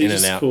 slick. He's in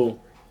just and out.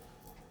 cool.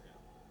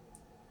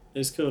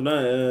 It's cool.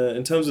 No,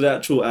 in terms of the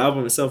actual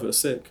album itself, it was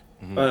sick.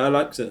 I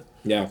liked it.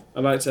 Yeah,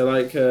 I liked it. I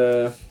like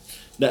the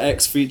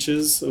X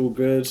features, all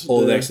good.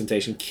 all the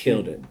accentation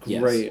killed it.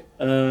 Great.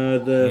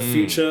 The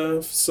Future,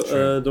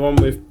 the one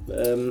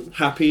with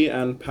Happy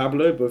and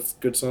Pablo, both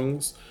good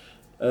songs.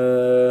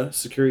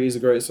 Security is a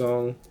great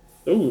song.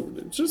 Oh,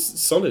 just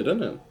solid,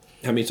 isn't it?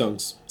 How many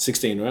songs?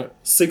 16, right?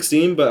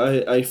 16,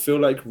 but I feel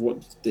like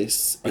what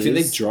this I is, think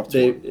they dropped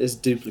one. is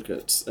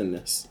duplicates in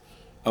this.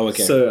 Oh,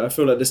 okay. So I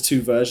feel like there's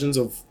 2 versions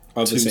of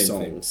Of the 2 same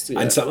songs. thing.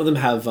 Yeah. And some of them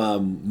have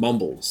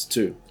mumbles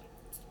too.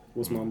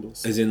 What's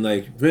mumbles? As in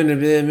like, like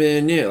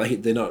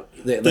they're not.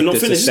 They're not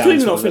finished. It's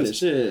clearly not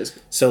finished. Yeah, it's-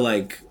 So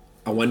like,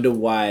 I wonder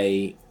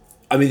why.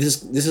 I mean,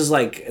 this is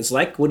like it's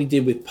like what he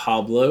did with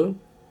Pablo,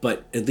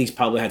 but at least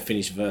Pablo had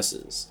finished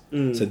verses.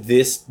 So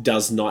this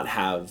does not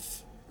have.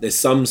 There's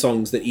some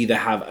songs that either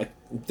have a.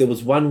 There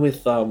was one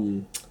with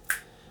someone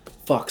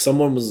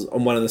was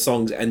on one of the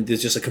songs and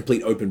there's just a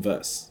complete open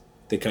verse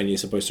that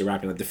Kanye's supposed to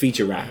rap in. Like the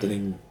feature rapped, and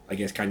then I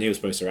guess Kanye was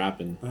supposed to rap,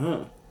 and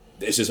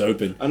it's just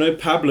open. I know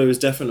Pablo is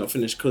definitely not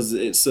finished because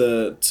it's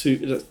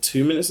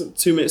 2 minutes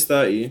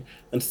 30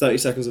 and 30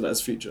 seconds of that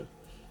is Future.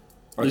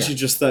 Okay. Literally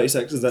just 30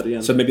 seconds at the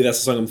end. So maybe that's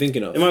the song I'm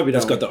thinking of. It might be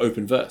That's that got one. the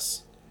open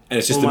verse, and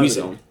it's just Or the might be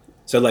music. that one.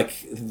 So like,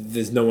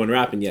 there's no one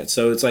rapping yet.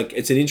 So it's like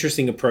it's an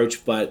interesting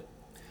approach, but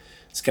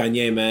it's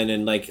Kanye, man,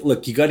 and like,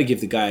 look, you got to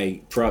give the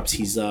guy props.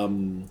 He's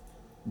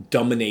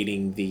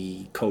dominating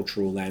the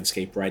cultural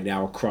landscape right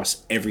now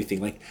across everything.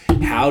 Like,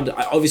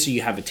 obviously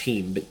you have a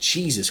team, but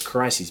Jesus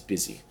Christ, he's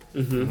busy.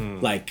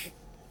 Like,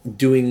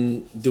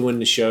 doing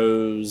the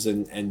shows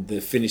and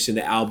the finishing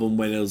the album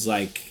when it was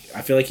like,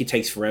 I feel like he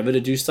takes forever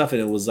to do stuff,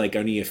 and it was like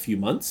only a few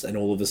months, and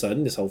all of a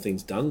sudden this whole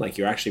thing's done. Like,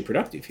 you're actually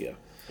productive here.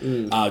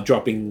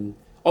 Dropping,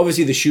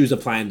 obviously the shoes are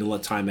planned a lot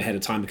of time ahead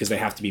of time because they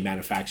have to be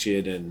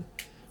manufactured and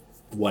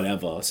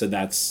whatever, so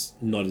that's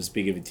not as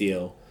big of a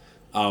deal.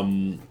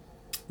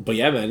 But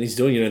yeah, man, he's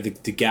doing,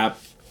 the Gap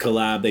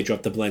collab. They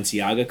dropped the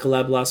Balenciaga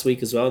collab last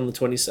week as well on the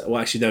 22nd.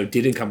 Well, actually, no, it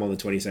didn't come on the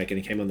 22nd.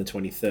 It came on the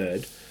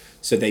 23rd.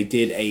 So they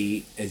did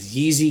a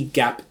Yeezy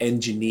Gap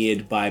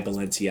engineered by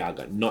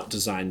Balenciaga, not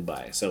designed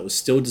by. So it was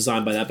still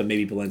designed by that, but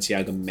maybe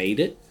Balenciaga made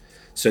it.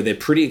 So they're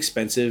pretty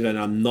expensive, and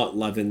I'm not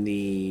loving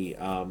the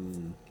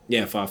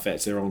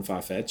Farfetch, their own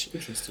Farfetch.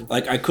 Interesting.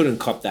 Like, I couldn't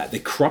cop that. They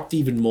cropped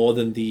even more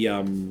than the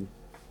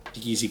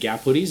Yeezy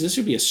Gap hoodies. This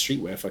should be a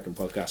streetwear fucking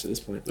podcast at this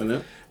point. I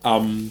know.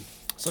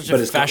 Such a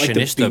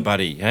fashionista,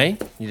 buddy, hey?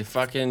 You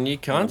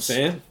can't.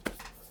 Saying,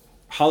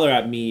 holler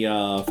at me,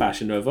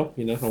 Fashion Nova.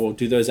 I will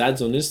do those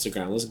ads on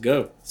Instagram. Let's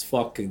go. Let's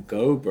fucking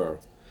go, bro.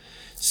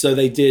 So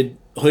they did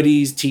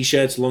hoodies,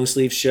 t-shirts, long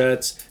sleeve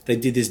shirts. They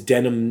did this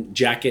denim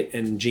jacket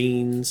and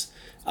jeans.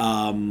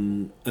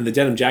 And the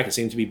denim jacket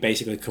seemed to be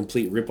basically a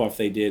complete rip-off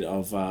they did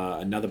of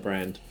another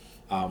brand.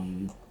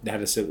 They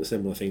had a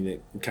similar thing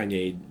that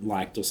Kanye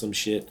liked or some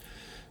shit.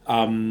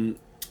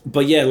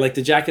 But yeah, like,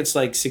 the jacket's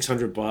like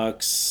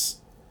 $600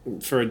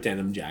 for a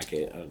denim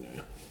jacket. I don't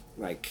know.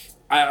 Like,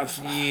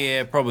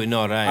 yeah, probably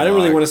not. I don't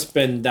really want to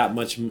spend that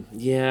much.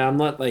 Yeah, I'm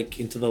not like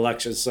into the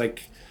luxuries.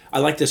 Like, I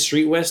like the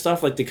streetwear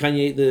stuff. Like the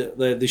Kanye,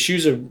 the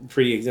shoes are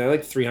pretty. They're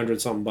like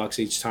 $300 something bucks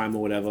each time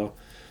or whatever,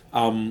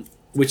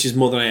 which is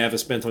more than I ever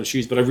spent on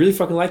shoes. But I really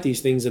fucking like these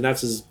things, and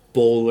that's as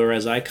baller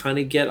as I kind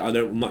of get.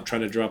 I'm not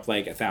trying to drop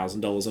like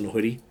 $1,000 on a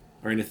hoodie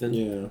or anything.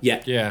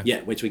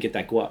 Yeah. Wait till we get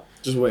that go up.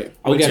 Just wait.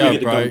 I'll get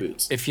the gum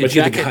boots. If your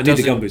jacket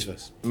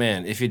doesn't,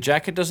 man, if your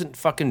jacket doesn't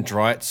fucking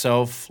dry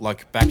itself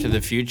like Back to the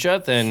Future,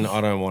 then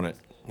I don't want it.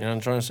 You know what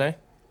I'm trying to say?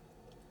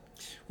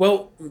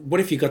 Well, what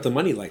if you got the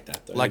money like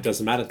that, though? Like, it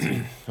doesn't matter to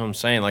me. I'm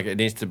saying, like, it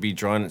needs to be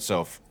drying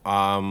itself.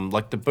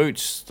 Like the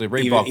boots, the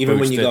Reebok even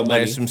boots when you that got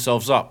lace money.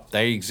 themselves up,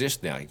 they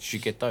exist now. You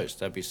should get those.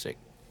 That'd be sick.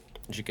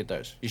 You should get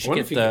those. You should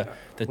get the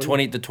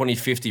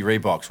 2050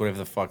 Reeboks, whatever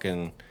the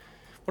fucking...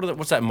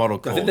 What's that model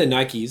called? I think they're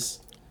Nikes.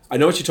 I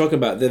know what you're talking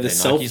about. They're the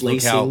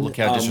self-lacing... Look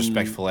how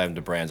disrespectful I am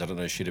to brands. I don't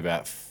know shit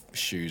about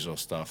shoes or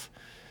stuff.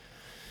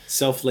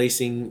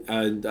 Self-lacing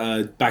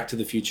Back to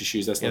the Future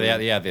shoes. That's they're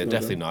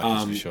definitely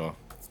Nikes for sure.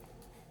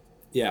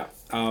 Yeah.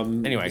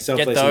 Anyway,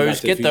 get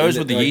those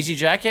with the Yeezy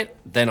jacket.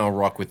 Then I'll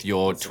rock with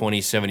your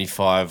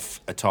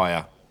 2075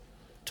 attire.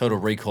 Total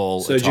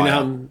Recall attire. So do you know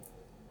how...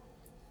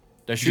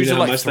 Their shoes are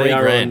like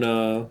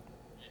 $3,000.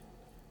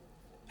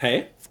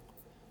 Hey?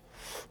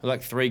 They're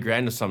like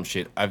 $3,000 or some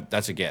shit.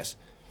 That's a guess.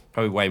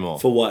 Probably way more.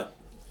 For what?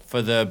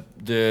 For the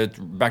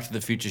Back to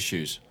the Future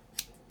shoes.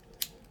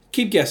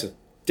 Keep guessing.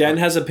 Dan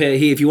has a pair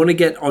here. If you want to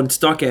get on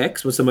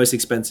StockX, what's the most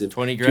expensive?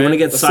 20 grand. If you want to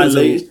get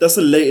size... That's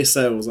the latest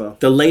sales, though.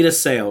 The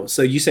latest sale.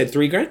 So you said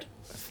 $3,000?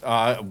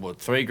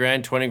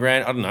 $3,000,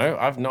 $20,000. I don't know.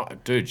 I've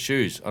not... Dude,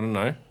 shoes. I don't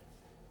know.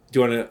 Do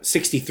you want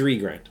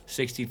 $63,000?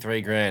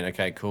 $63,000.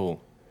 Okay,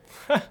 cool.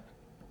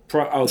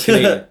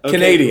 Canadian. Okay,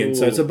 Canadian, cool.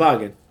 so it's a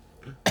bargain.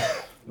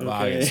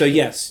 Bargain. So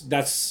yes,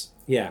 that's...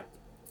 Yeah.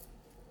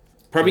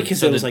 Probably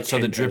because it was like... So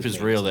the drip is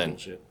real then?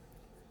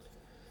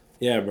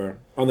 Yeah, bro.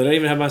 Oh, they don't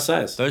even have my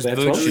size. Those That's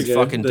boots should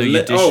fucking do the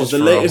your dishes the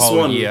for latest a whole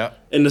one year.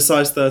 in the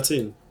size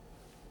 13.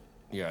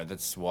 Yeah,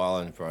 that's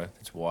wildin', bro.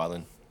 That's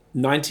wildin'.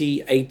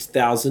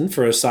 98,000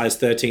 for a size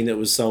 13 that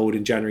was sold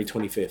in January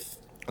 25th.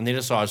 I need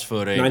a size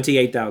 14.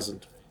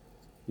 98,000.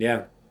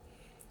 Yeah.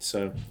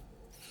 So.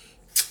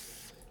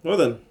 Well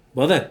then.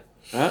 All right,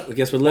 I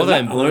guess we'll let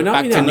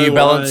back to New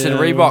Balance and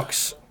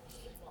Reeboks.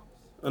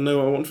 I know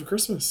what I want for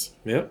Christmas.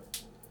 Yep.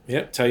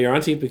 Tell your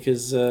auntie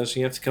because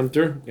she has to come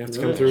through. You have to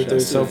come through with the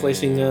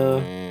self-lacing.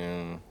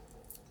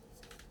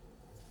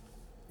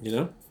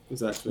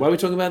 Exactly. Why are we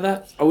talking about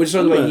that? Oh, we're just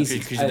talking about Yeezy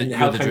Because and you're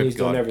how the drip Kanye's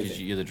doing god.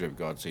 everything. You're the drip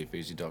god.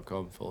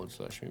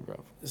 cfeezy.com/me,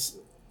 bro.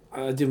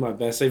 I do my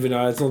best, even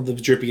though it's not the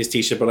drippiest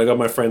t-shirt, but I got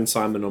my friend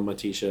Simon on my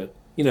t-shirt.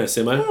 You know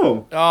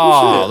Simo.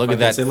 Oh, look at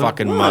that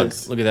fucking mug.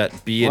 Nice. Look at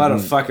that beard What a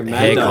and fucking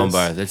hair madness.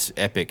 combo. That's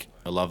epic.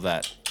 I love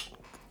that.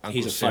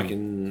 He's a Sim.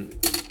 fucking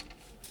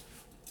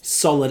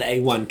solid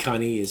A1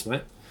 Kanye is,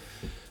 mate.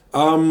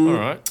 All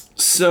right.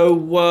 So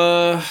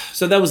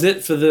that was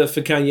it for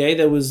Kanye.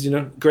 There was,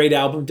 great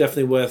album,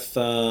 definitely worth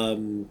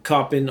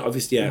copping.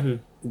 Obviously, yeah.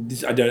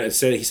 Mm-hmm. I don't know. He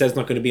said it's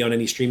not going to be on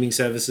any streaming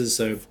services,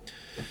 so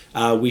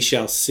we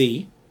shall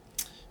see.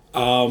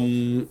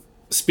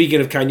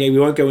 Speaking of Kanye, we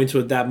won't go into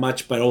it that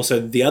much, but also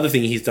the other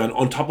thing he's done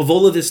on top of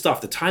all of this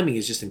stuff, the timing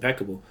is just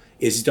impeccable.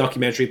 Is his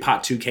documentary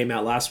Part 2 came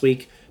out last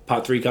week.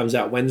 Part 3 comes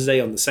out Wednesday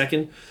on the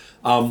 2nd.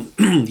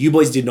 You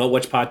boys did not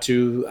watch Part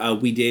 2.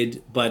 We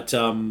did, but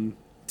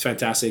it's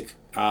fantastic.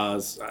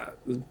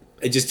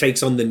 It just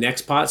takes on the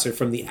next part. So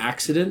from the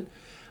accident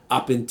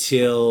up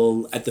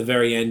until at the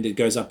very end. It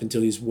goes up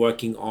until he's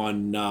working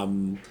on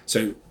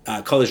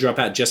College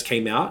Dropout just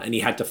came out, and he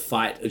had to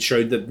fight. It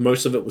showed that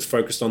most of it was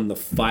focused on the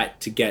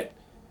fight to get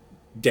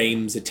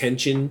Dame's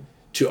attention,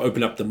 to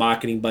open up the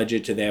marketing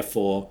budget, to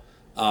therefore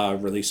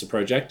release the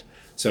project.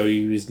 So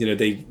he was,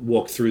 they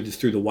walked through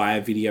the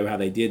Wire video how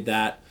they did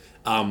that,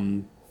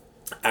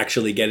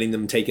 actually getting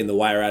them taking the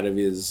wire out of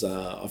his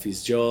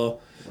jaw,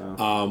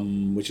 wow.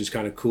 Which was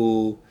kind of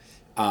cool.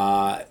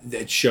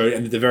 It showed,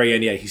 and at the very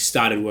end, he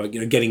started work,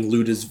 getting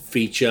Luda's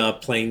feature,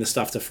 playing the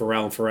stuff to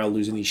Pharrell, and Pharrell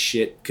losing his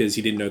shit because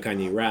he didn't know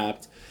Kanye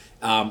rapped.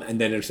 And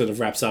then it sort of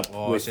wraps up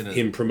with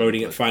him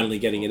promoting it, finally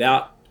getting it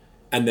out.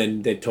 And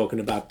then they're talking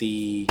about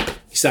he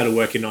started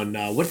working on,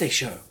 what did they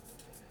show?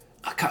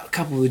 A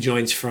couple of the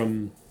joints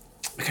from,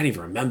 I can't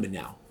even remember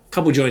now. A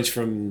couple of joints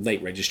from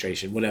Late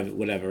Registration,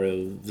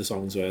 whatever the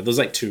songs were. There was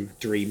like 2,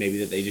 3 maybe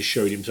that they just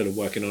showed him sort of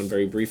working on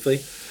very briefly.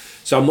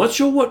 So I'm not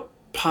sure what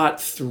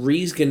part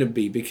 3 is going to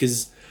be,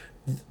 because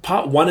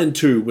part 1 and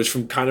 2 was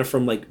from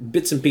like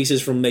bits and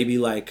pieces from maybe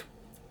like,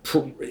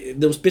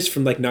 there was bits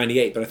from like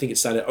 98, but I think it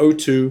started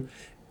 02,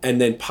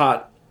 and then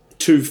part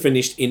 2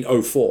 finished in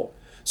 04.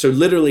 So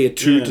literally a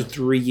 2 to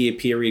 3 year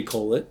period,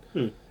 call it,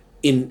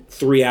 in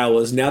 3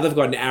 hours. Now they've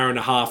got an hour and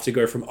a half to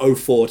go from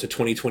 04 to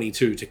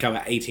 2022 to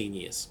cover 18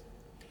 years.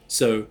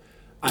 So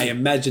I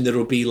imagine that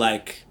it'll be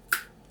like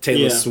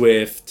Taylor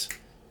Swift,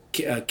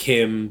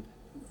 Kim,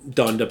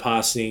 Donda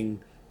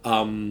passing,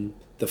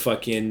 the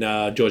fucking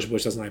George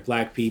Bush doesn't like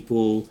black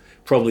people,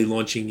 probably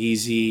launching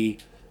Yeezy,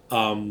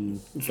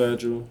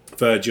 Virgil,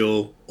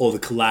 all the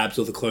collabs,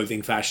 all the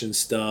clothing, fashion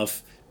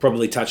stuff,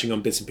 probably touching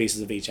on bits and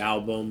pieces of each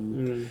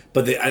album.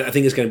 But I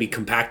think it's going to be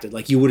compacted.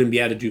 Like, you wouldn't be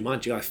able to do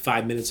much. You got like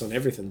 5 minutes on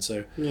everything.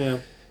 So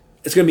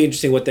it's going to be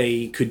interesting what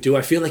they could do.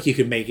 I feel like you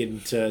could make it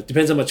into,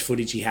 depends how much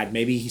footage he had.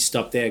 Maybe he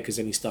stopped there because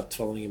then he stopped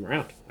following him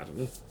around. I don't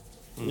know.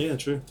 Yeah,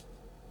 true.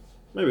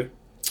 Maybe.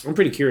 I'm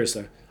pretty curious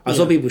though. I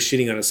saw people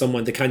shitting on it.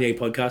 The Kanye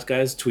podcast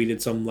guys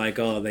tweeted something like,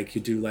 oh, they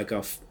could do like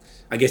I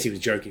guess he was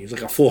joking. It was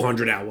like a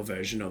 400-hour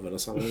version of it or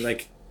something.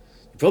 Like,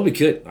 you probably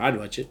could. I'd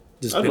watch it.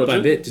 Just bit by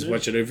bit. Just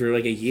watch it over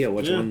like a year.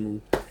 Watch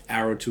 1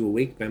 hour or 2 a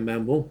week. Bam,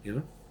 bam, boom.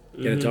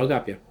 Get a dog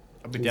up you.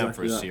 I'd be down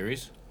for a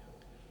series.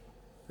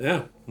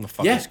 Yeah. I'm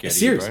fucking scared a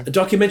series. of you, a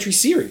documentary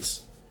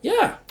series.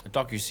 Yeah. A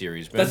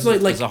docu-series, man. That's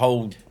like it's a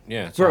whole,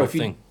 it's bro, a whole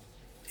thing.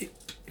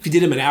 If you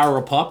did them an hour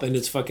a pop, and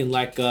it's fucking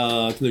like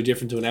no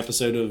different to an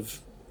episode of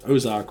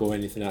Ozark or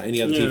anything,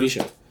 any other TV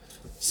show.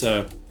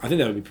 So I think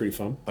that would be pretty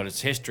fun. But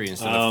it's history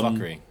instead of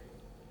fuckery.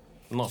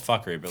 Not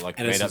fuckery, but like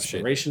and made it's up shit.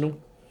 inspirational.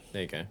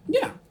 There you go.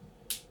 Yeah.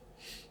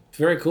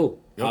 Very cool.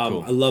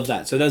 Cool. I love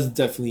that. So that's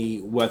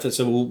definitely worth it.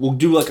 So we'll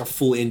do like a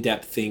full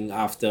in-depth thing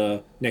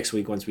after next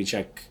week once we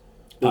check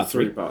part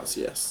 3 parts.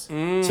 Yes.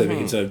 So we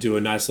can sort of do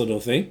a nice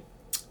little thing.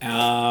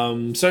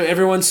 So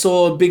everyone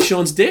saw Big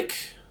Sean's dick.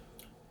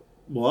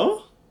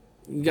 What?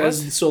 You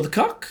guys saw the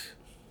cock?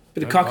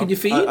 Bit of cock in your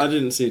feed? I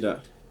didn't see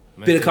that.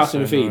 Bit of cock in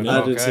your feed.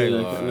 I didn't see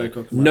no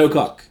cock. No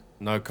cock.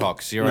 No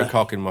cock. Zero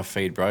cock in my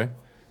feed, bro.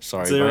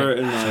 Sorry, Zero mate.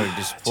 in So my...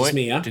 disappointed. Just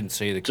me, huh? Didn't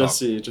see the cock.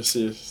 Just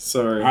you.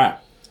 Sorry. All right.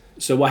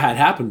 So what had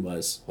happened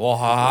was... so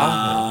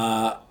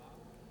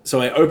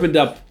I opened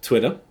up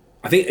Twitter.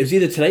 I think it was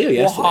either today or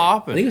yesterday. What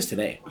happened? I think it was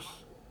today.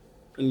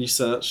 And you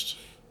searched?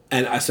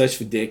 And I searched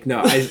for dick.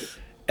 No,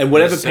 and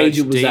whatever page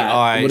it was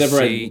at, whatever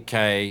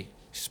D-I-C-K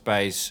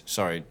space...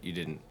 Sorry, you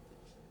didn't.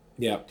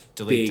 Yeah.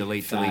 Delete.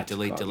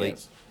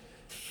 Yes.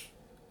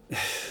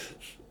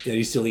 Yeah,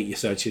 you still eat your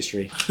search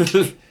history.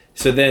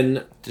 So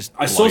then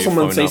I saw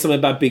someone say something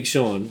about Big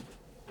Sean.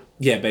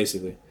 Yeah,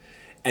 basically.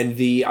 And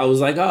I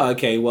was like, oh,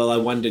 okay, well, I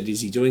wondered,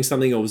 is he doing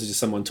something or was it just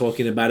someone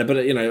talking about it? But,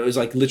 it was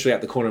like literally at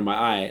the corner of my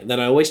eye. And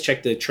then I always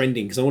check the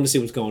trending because I want to see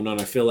what's going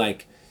on. I feel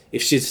like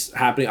if shit's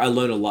happening, I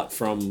learn a lot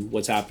from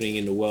what's happening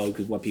in the world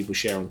because what people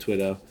share on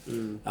Twitter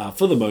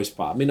for the most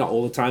part. I mean, not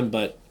all the time,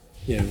 but,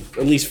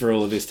 at least for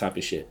all of this type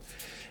of shit.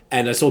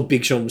 And I saw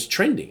Big Sean was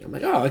trending. I'm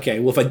like, oh, okay.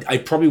 Well, if I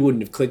probably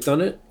wouldn't have clicked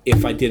on it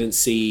if I didn't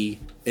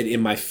see it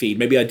in my feed.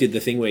 Maybe I did the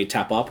thing where you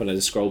tap up and I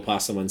just scroll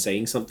past someone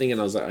saying something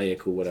and I was like, oh, yeah,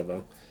 cool,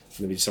 whatever.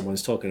 Maybe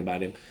someone's talking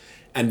about him.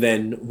 And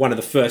then one of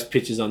the first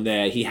pictures on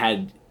there, he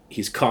had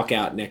his cock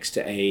out next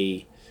to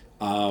a,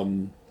 I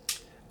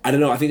don't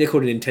know, I think they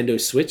called it a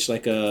Nintendo Switch,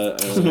 like a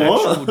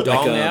actual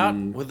dong out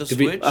with a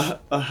Switch?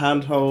 A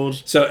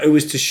handhold. So it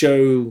was to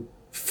show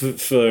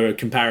for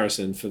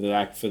comparison for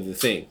the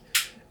thing.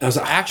 I was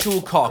like,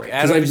 actual cock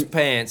out of his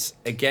pants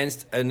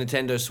against a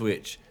Nintendo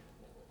Switch.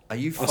 Are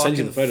you fucking... I'll send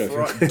you the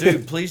photo.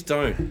 Dude, please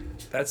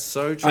don't. That's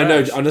so trash. I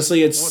know,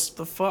 honestly, it's... What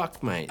the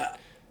fuck, mate?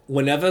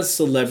 Whenever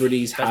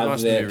celebrities have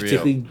their...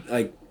 Particularly,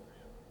 like...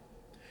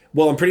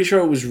 Well, I'm pretty sure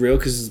it was real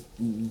because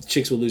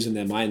chicks were losing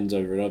their minds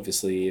over it,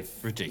 obviously.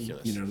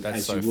 Ridiculous. as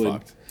That's so you would.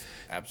 fucked.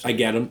 Absolutely. I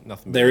get them.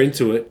 Nothing They're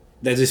into it.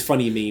 There's these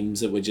funny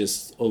memes that were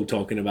just all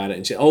talking about it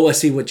and shit. Oh, I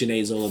see what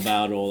Janae's all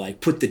about, or like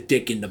put the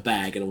dick in the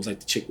bag, and it was like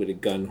the chick with a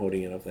gun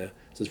holding it up there.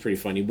 So it's pretty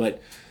funny.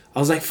 But I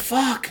was like,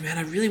 fuck, man,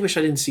 I really wish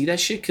I didn't see that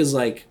shit because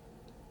like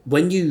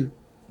when you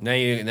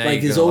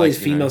Like there's always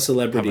female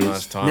celebrities.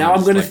 Nice Now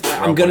I'm just, gonna like, I'm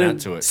rub one gonna out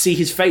to it. see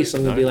his face.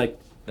 I'm gonna be like,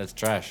 That's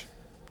trash.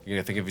 You're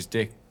gonna think of his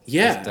dick.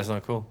 yeah, That's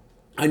not cool.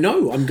 I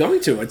know. I'm going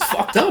to. It's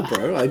fucked up,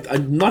 bro.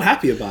 I'm not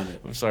happy about it.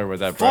 I'm sorry about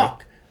that, bro.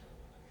 Fuck.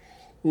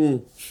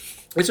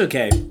 It's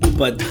okay,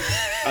 but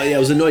yeah, I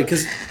was annoyed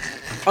because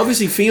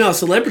obviously female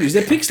celebrities,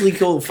 their pics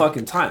leak all the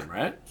fucking time,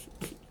 right?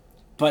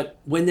 But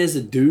when there's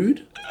a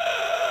dude,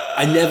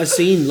 I never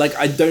seen like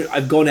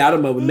I've gone out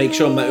of my way to make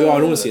sure I don't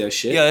want to see that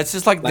shit. Yeah, it's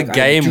just like the Like, I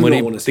game do when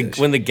not wanna see that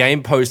when the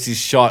game posts his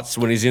shots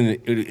when he's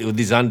in with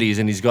his undies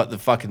and he's got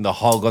the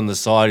hog on the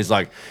side. He's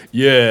like,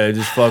 yeah,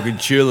 just fucking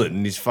chilling,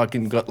 and he's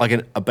fucking got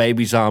like a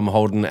baby's arm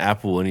holding an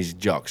apple and his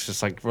jocks.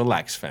 Just like,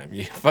 relax, fam.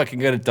 You fucking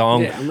got a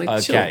dong. Yeah, I'm like,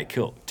 okay,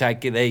 chill. cool.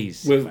 Take it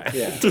easy.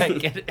 Yeah.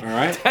 Take it. All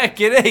right.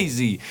 Take it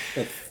easy.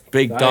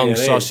 Big dong it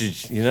is.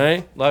 sausage, you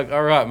know? Like,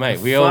 all right, mate.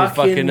 We all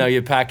Fucking- fucking know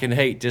you're packing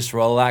heat. Just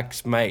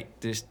relax, mate.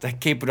 Just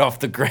keep it off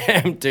the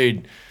gram,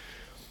 dude.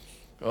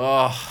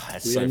 Oh,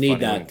 that's We so don't funny need when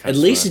that. it comes At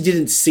least to you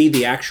didn't see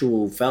the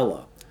actual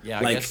fella. Yeah,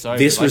 I like, guess so.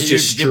 This Like, was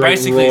just you straight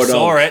basically raw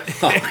saw dog. it.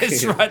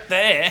 It's right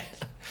there.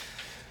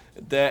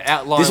 The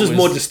outline. This was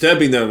more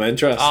disturbing though, man.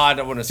 Trust. Oh, I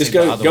don't want to see Just the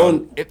go- other go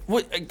one.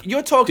 on-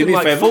 You're Do talking me a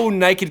like favour. full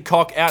naked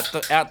cock out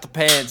the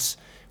pants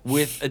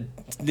with a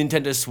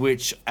Nintendo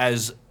Switch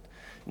as.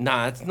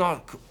 Nah, it's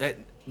not. That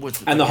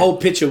was. And the whole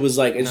picture was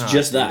like, it's Nah,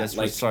 just dude, that. That's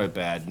Like, so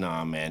bad.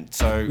 Nah, man.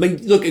 So. I mean,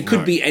 look, it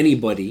could No. be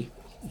anybody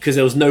because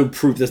there was no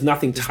proof. There's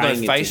nothing There's tying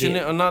no it face to in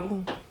him. it or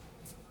nothing.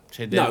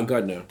 So No, then-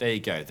 God no. There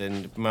you go.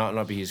 Then it might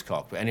not be his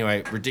cock. But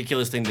anyway,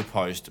 ridiculous thing to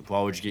post.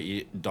 Why would you get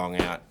your dong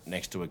out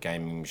next to a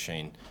gaming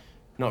machine?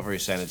 Not very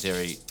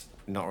sanitary.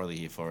 Not really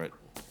here for it.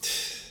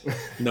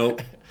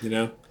 Nope. You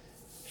know.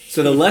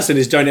 So the lesson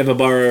is don't ever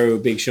borrow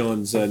Big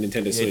Sean's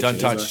Nintendo Yeah, Switch. don't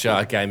It's touch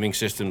like- gaming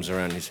systems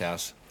around his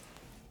house.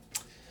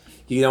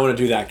 You don't want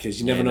to do that because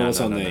you never Yeah, know no, what's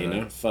no, on no, there. no, You no.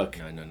 know. Fuck.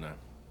 No.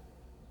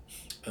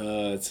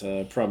 It's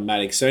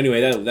problematic. So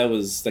anyway, that kind of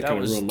was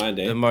ruined my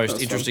day. the most That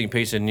was interesting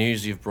piece of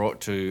news you've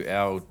brought to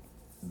our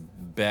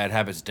bad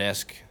habits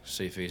desk,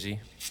 Easy.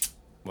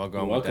 Well You're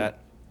gone with welcome. that.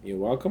 You're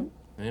welcome.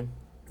 Yeah.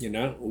 You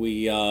know,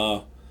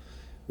 we're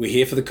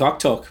here for the cock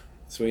talk.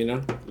 So you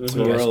know, that's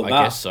what we're all I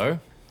about. guess so.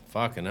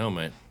 Fucking hell,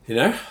 mate. You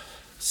know?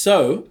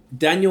 So,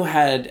 Daniel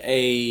had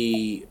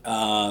a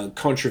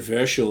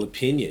controversial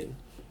opinion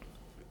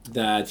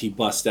that he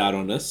bust out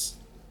on us.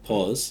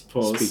 Pause.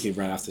 Pause. Speaking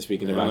right after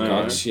speaking Yeah, about I know,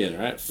 cocks. right? Shit,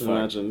 right? Fuck.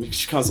 Imagine. You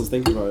can't stop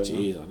thinking about it.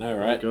 Jeez, I know,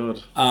 right?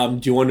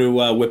 God. Do you want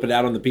to whip it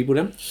out on the people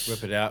then?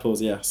 Whip it out.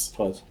 Pause, yes.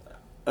 Pause.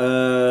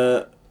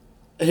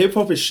 Hip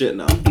hop is shit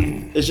now.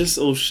 It's just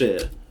all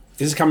shit.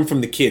 This is coming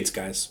from the kids,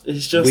 guys.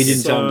 It's just We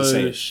didn't tell them to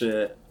say so it.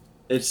 shit.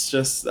 It's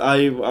just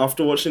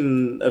after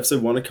watching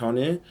episode 1 of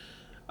Kanye,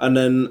 and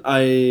then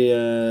I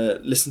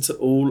listened to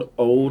all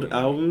old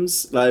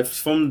albums. Like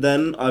from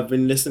then, I've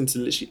been listening to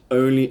literally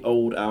only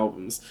old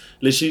albums.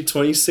 Literally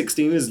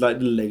 2016 is like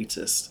the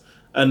latest.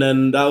 And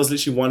then that was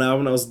literally one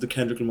album. That was the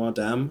Kendrick Lamar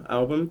Damn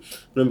album. And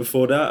then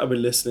before that, I've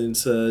been listening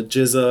to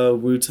GZA,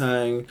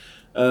 Wu-Tang,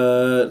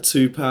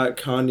 Tupac,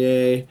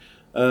 Kanye,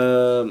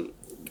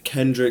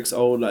 Kendrick's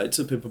old like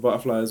To Pimp a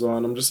Butterfly as well.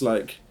 And I'm just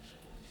like,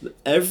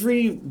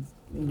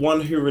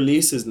 everyone who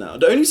releases now.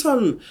 The only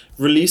time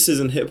releases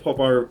in hip hop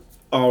are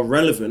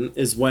relevant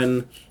is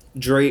when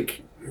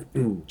Drake,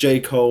 J.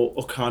 Cole,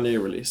 or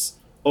Kanye release,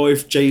 or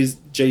if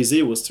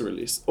Jay-Z was to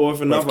release, or if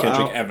Or if another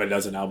Kendrick ever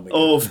does an album again.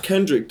 or if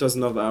Kendrick does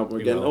another album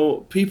again, will.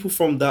 or people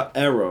from that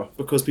era,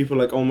 because people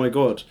are like, oh my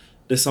god,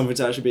 there's something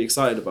to actually be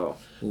excited about.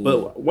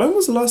 But when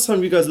was the last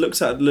time you guys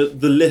looked at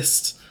the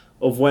list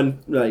of when,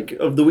 like,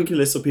 of the weekly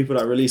list of people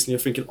that released, and you're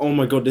thinking, oh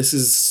my god, this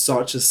is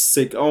such a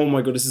sick, oh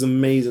my god, this is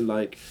amazing,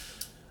 like.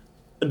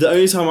 The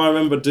only time I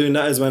remember doing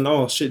that is when,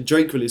 oh shit,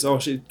 Drake released, oh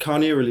shit,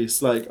 Kanye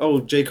released, like,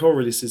 oh, J. Cole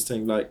released his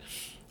thing. Like,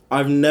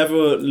 I've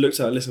never looked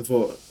at a list and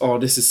thought, oh,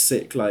 this is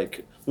sick,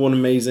 like, what an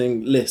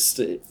amazing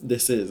list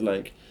this is.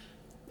 Like,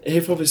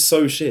 hip hop is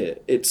so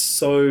shit. It's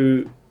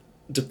so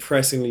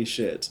depressingly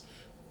shit.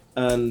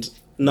 And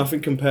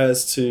nothing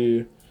compares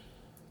to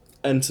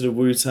Enter the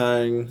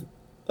Wu-Tang,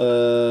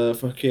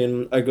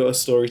 fucking I Got a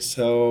Story to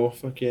Tell,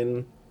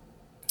 fucking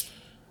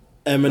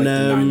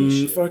Eminem, 90s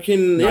shit. fucking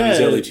 90s,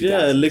 early yeah,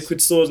 2000s.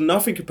 Liquid Swords.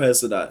 Nothing compares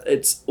to that.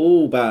 It's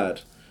all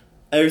bad.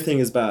 Everything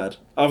is bad,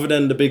 other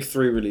than the big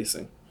three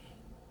releasing,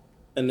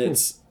 and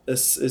it's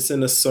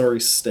in a sorry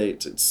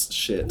state. It's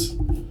shit.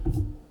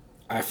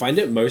 I find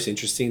it most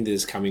interesting that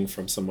it's coming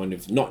from someone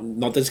of not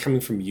that it's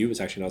coming from you.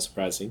 It's actually not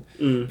surprising,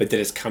 but that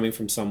it's coming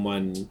from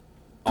someone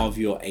of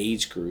your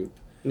age group.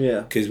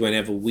 Yeah, Because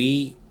whenever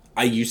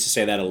I used to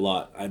say that a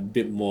lot. I'm a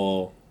bit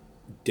more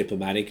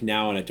diplomatic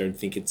now, and I don't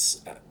think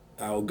it's.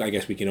 I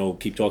guess we can all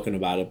keep talking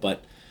about it,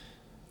 but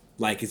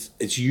like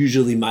it's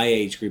usually my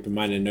age group and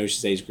mine and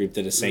Nosh's age group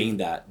that are saying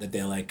that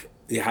they're like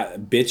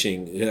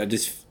bitching. I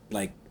just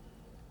like,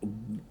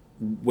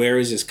 where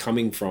is this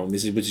coming from?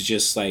 Is it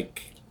just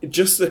like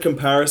just the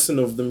comparison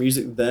of the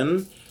music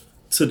then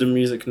to the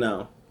music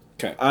now.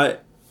 okay?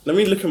 Let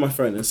me look at my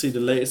phone and see the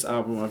latest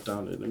album I've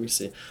downloaded. Let me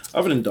see.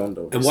 Other than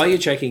Dondo. And while you're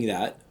checking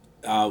that,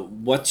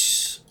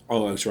 what's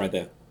it's right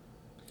there.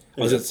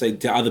 I was going to say,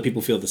 do other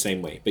people feel the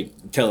same way?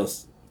 But tell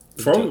us.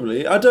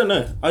 Probably. I don't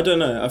know.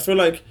 I feel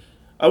like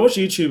I watch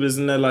YouTubers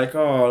and they're like,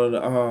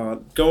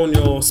 go on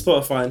your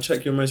Spotify and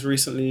check your most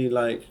recently,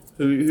 like,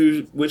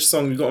 which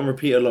song you got on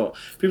repeat a lot.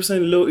 People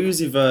saying Lil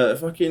Uzi Vert,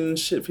 fucking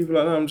shit, people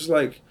like that. I'm just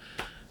like,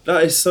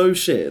 that is so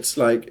shit.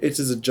 Like, it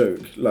is a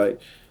joke. Like,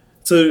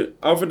 so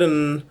other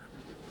than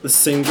the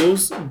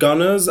singles,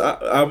 Gunna's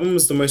album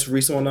was the most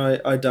recent one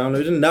I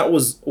downloaded, and that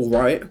was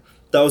alright.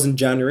 That was in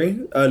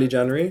January, early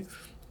January.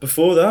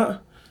 Before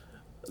that,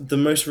 the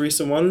most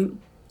recent one,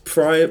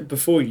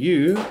 before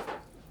you,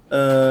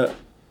 the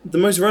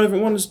most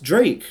relevant one was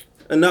Drake,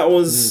 and that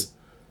was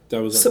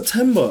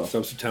September. That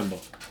was September.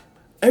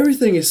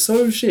 Everything is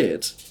so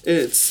shit.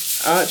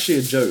 It's actually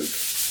a joke.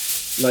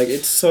 Like,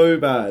 it's so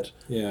bad.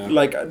 Yeah.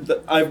 Like,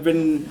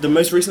 the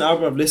most recent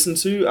album I've listened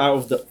to out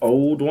of the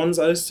old ones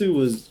I listened to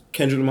was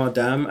Kendrick Lamar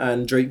Damn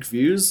and Drake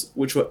Views,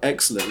 which were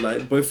excellent.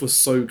 Like, both were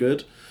so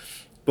good.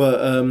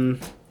 But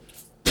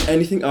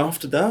anything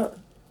after that,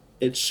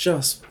 it's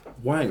just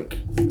wank.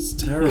 It's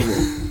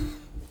terrible.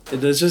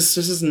 There's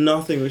just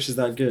nothing which is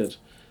that good.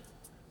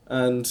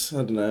 And I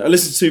don't know. I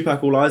listened to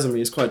Tupac All Eyes on Me.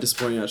 It's quite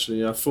disappointing,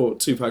 actually. I thought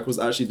Tupac was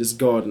actually this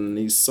god and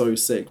he's so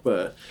sick,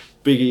 but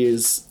Biggie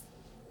is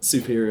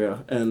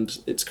superior, and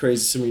it's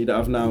crazy to me that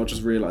I've now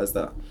just realised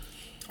that.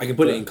 I can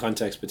put it in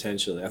context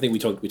potentially. I think we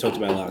talked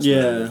about it last night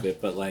a little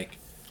bit, but like,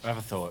 I have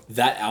a thought.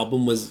 That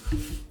album was.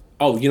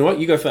 Oh, you know what?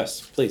 You go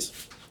first,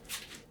 please.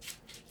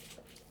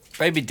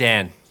 Baby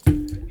Dan.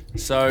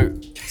 So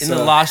in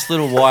the last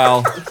little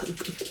while,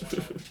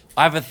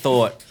 I have a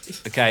thought.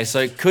 Okay,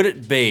 so could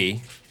it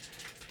be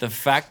the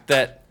fact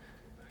that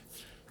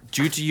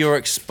due to your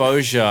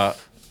exposure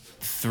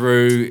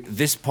through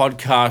this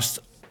podcast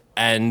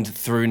and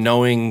through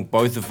knowing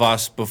both of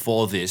us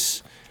before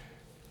this,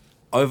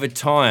 over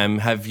time,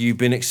 have you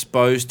been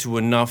exposed to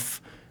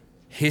enough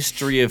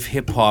history of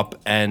hip-hop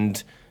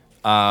and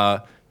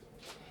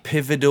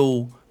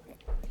pivotal,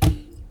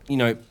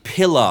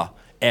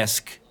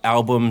 pillar-esque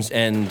albums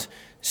and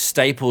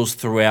staples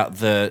throughout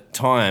the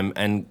time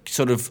and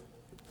sort of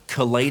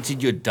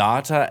collated your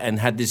data and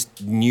had this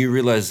new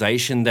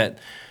realization that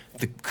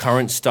the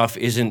current stuff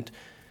isn't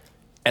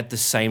at the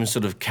same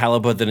sort of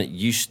caliber than it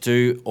used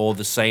to, or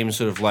the same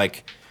sort of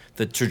like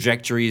the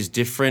trajectory is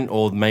different,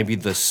 or maybe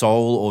the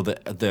soul or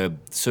the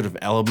sort of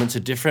elements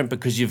are different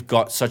because you've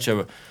got such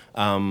a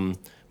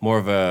more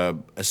of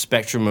a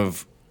spectrum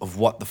of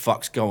what the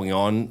fuck's going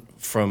on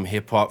from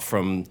hip hop,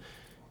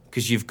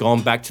 because you've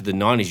gone back to the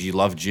 90s. You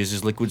love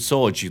Jizz's Liquid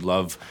Swords, you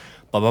love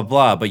blah blah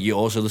blah, but you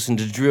also listen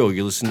to drill,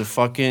 you listen to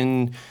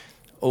fucking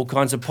all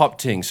kinds of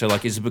pop things. So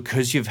like, is it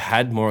because you've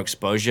had more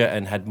exposure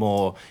and had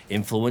more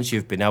influence,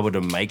 you've been able to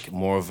make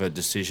more of a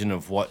decision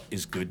of what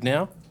is good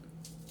now?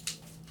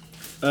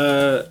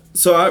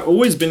 So I've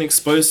always been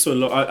exposed to a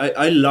lot.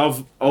 I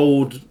love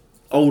old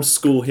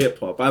school hip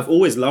hop. I've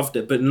always loved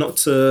it, but not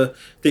to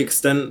the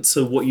extent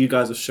to what you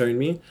guys have shown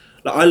me.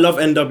 Like, I love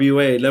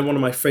NWA. They're one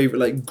of my favorite,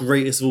 like,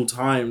 greatest of all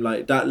time.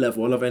 Like, that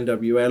level. I love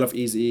NWA. I love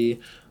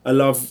Eazy-E. I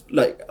love,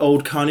 like,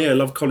 old Kanye. I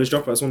love College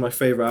Dropout. It's one of my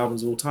favorite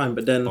albums of all time.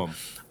 But then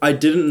I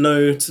didn't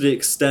know to the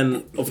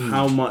extent of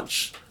how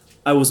much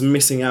I was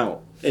missing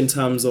out in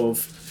terms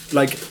of,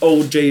 like,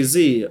 old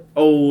Jay-Z,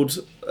 old,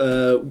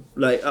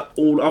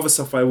 all other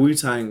stuff by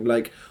Wu-Tang,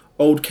 like,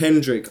 old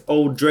Kendrick,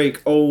 old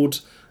Drake,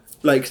 old,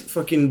 like,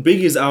 fucking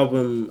Biggie's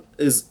album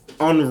is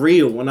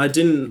unreal. And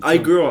I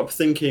grew up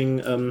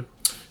thinking,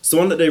 it's the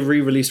one that they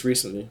re-released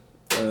recently.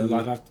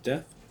 Life After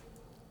Death?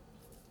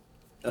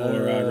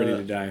 Or Ready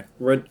to Die?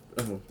 The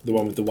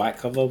one with the white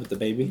cover with the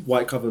baby?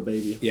 White cover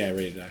baby. Yeah,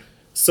 Ready to Die.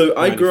 So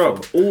I grew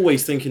up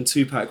always thinking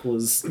Tupac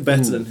was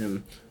better than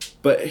him.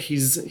 But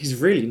he's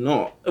really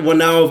not. Well,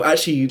 now I've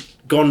actually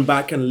gone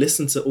back and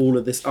listened to all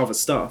of this other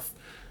stuff.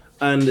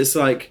 And it's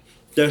like,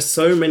 there's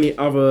so many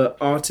other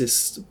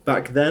artists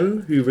back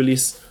then who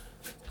released,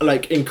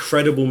 like,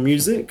 incredible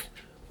music.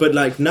 But,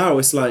 like, now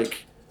it's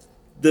like,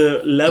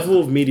 the level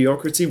of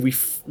mediocrity we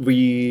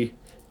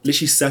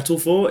literally settle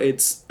for,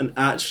 it's an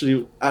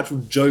actual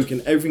joke,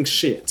 and everything's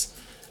shit.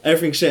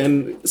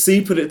 And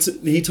C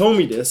he told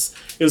me this.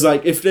 It was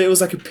like, if it was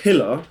like a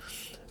pillar,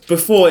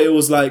 before it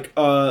was like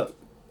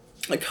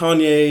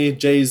Kanye,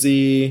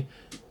 Jay-Z,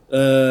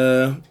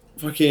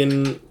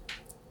 fucking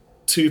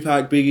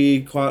Tupac,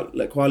 Biggie,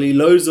 Kweli,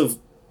 loads of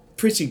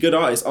pretty good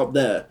artists up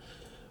there.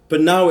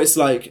 But now it's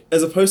like,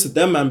 as opposed to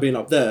them man being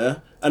up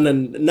there, and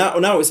then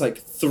now it's like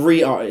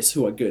 3 artists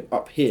who are good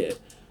up here,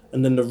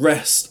 and then the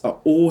rest are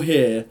all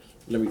here.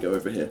 Let me go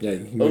over here. Yeah,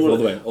 you can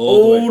move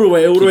all the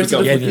way to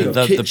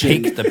the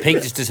kitchen. The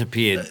peak just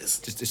disappeared.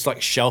 It's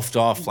like shelved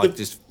off, like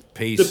this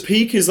piece. The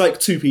peak is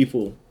like 2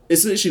 people.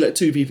 It's literally like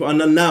 2 people,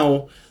 and then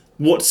now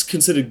what's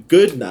considered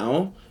good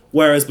now,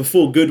 whereas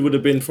before good would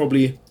have been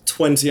probably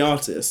 20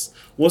 artists.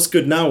 What's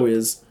good now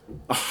is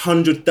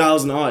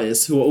 100,000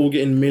 artists who are all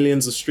getting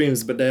millions of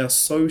streams, but they are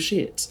so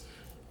shit.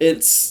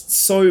 It's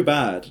so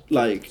bad.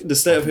 Like, the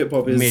state of hip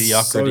hop is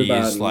mediocrity so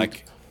bad. Is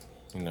like,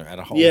 at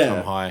a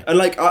all-time high. And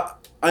like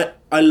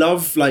I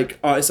love like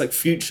artists like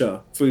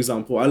Future, for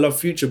example. I love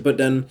Future, but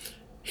then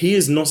he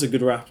is not a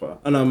good rapper,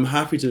 and I'm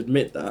happy to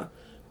admit that.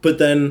 But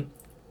then,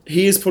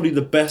 he is probably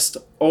the best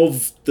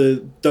of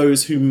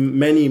those who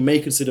many may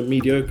consider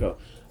mediocre.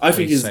 I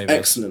think he's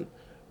excellent.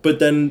 But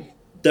then,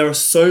 there are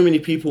so many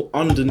people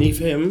underneath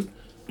him.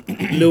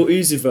 Lil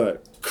Uzi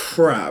Vert,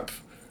 crap.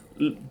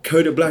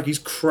 Kodak Black, he's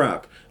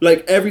crap.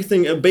 Like,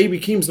 everything, Baby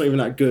Keem's not even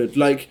that good.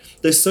 Like,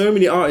 there's so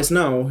many artists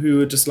now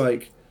who are just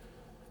like,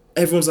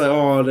 everyone's like,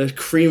 oh, they're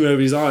creaming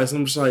over his eyes. And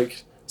I'm just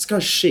like, this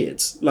guy's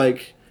shit.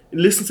 Like,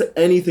 listen to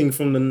anything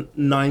from the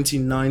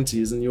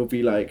 1990s and you'll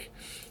be like,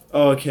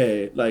 oh,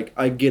 okay, like,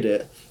 I get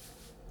it.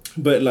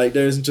 But, like,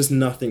 there's just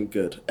nothing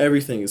good.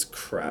 Everything is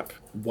crap.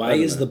 Why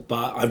is the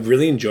bar... I'm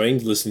really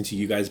enjoying listening to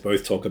you guys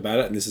both talk about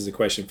it, and this is a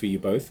question for you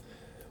both.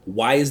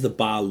 Why is the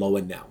bar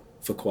lower now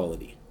for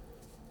quality?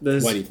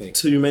 There's Why do you think?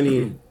 too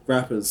many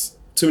rappers.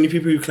 Too many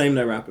people who claim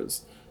they're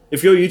rappers.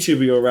 If you're a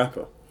YouTuber, you're a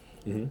rapper.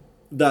 Mm-hmm.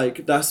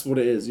 Like, that's what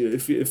it is.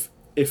 If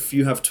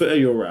you have Twitter,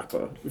 you're a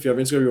rapper. If you have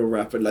Instagram, you're a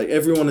rapper. Like,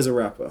 everyone is a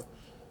rapper.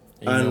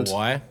 And you know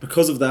why?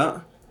 Because of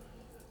that...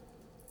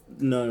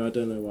 No, I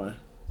don't know why.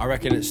 I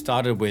reckon it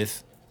started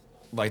with,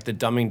 like, the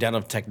dumbing down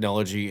of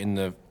technology in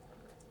the,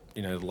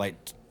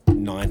 late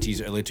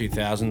 90s, early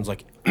 2000s.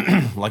 Like,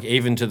 like,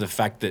 even to the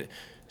fact that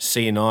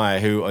C and I,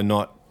 who are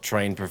not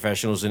trained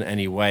professionals in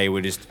any way,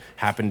 we just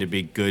happen to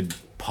be good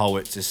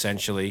poets,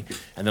 essentially.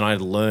 And then I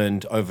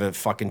learned over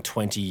fucking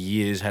 20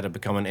 years how to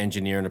become an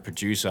engineer and a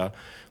producer.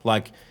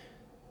 Like,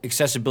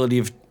 accessibility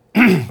of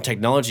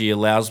technology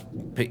allows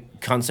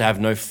cunts to have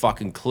no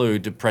fucking clue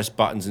to press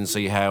buttons and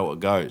see how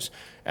it goes.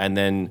 And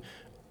then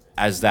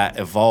as that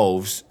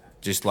evolves,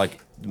 just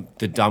like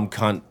the dumb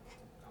cunt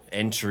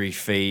entry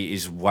fee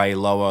is way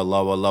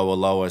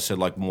lower. So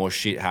like more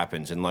shit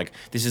happens. And like,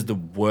 this is the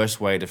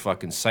worst way to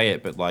fucking say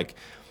it, but like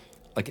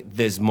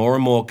there's more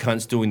and more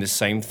cunts doing the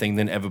same thing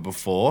than ever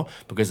before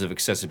because of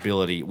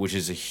accessibility, which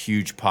is a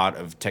huge part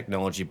of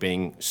technology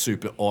being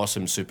super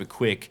awesome, super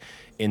quick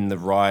in the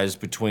rise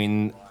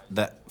between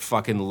the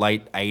fucking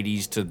late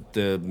 80s to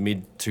the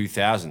mid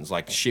 2000s.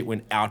 Like, shit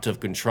went out of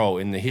control.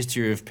 In the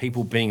history of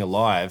people being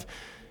alive,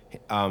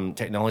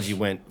 technology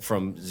went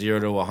from 0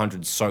 to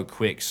 100 so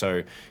quick.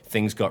 So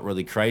things got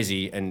really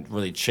crazy and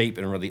really cheap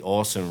and really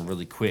awesome and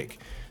really quick.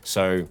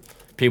 So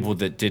people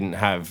that didn't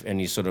have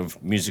any sort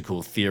of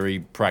musical theory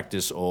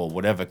practice or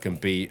whatever can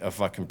be a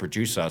fucking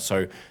producer.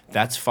 So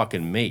that's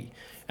fucking me.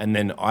 And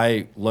then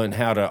I learned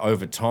how to,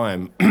 over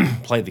time,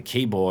 play the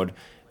keyboard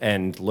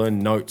and learn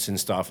notes and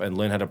stuff and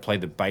learn how to play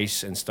the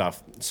bass and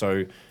stuff.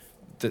 So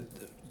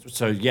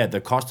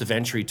the cost of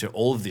entry to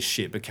all of this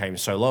shit became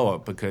so lower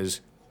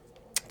because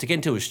to get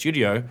into a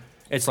studio,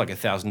 it's like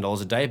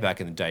 $1,000 a day back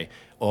in the day,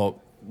 or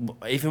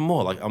even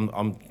more. Like,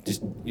 I'm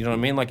just, you know what I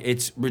mean? Like,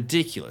 it's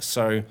ridiculous.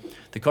 So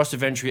the cost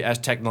of entry as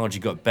technology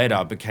got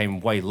better became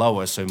way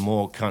lower, so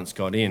more cunts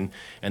got in,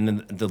 and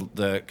then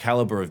the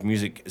caliber of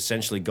music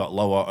essentially got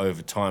lower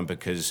over time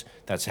because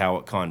that's how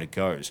it kind of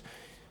goes.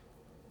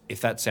 If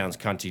that sounds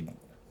cunty,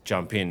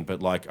 jump in,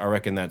 but like, I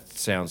reckon that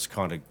sounds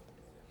kind of,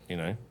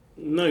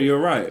 No, you're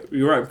right.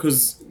 You're right,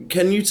 because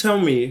can you tell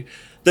me,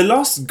 the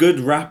last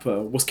good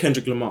rapper was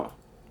Kendrick Lamar.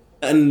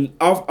 And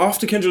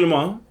after Kendrick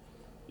Lamar,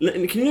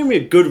 can you name me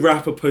a good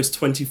rapper post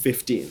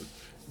 2015?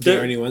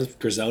 The only ones,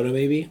 Griselda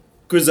maybe?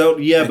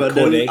 Griselda, yeah, and but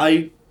Corday.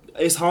 then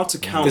it's hard to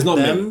count them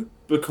many.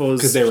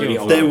 because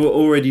they were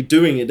already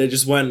doing it. They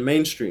just weren't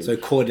mainstream. So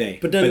Corday,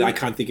 but I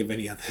can't think of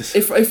any others.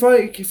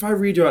 If I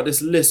read you out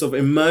this list of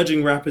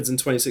emerging rappers in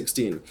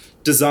 2016,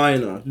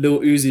 Designer, Lil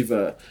Uzi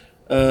Vert,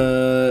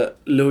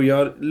 Lil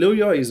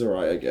Yachty's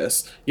alright, I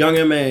guess. Young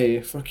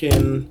M.A,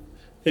 fucking,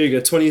 here you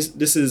go.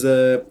 This is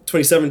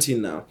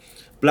 2017 now.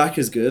 Black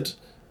is good.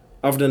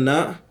 Other than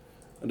that,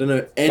 I don't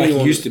know anyone.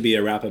 Black used to be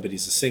a rapper, but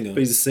he's a singer. But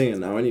he's a singer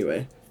now,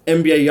 anyway.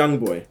 NBA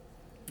Youngboy,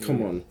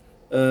 come on.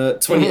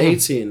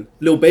 2018,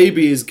 Lil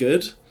Baby is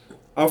good.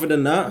 Other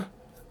than that,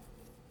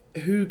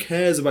 who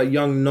cares about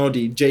Young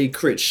Noddy, Jay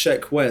Critch,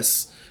 Sheck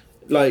West?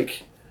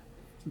 Like,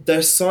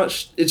 it's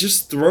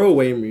just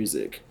throwaway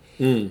music.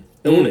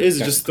 All it is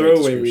just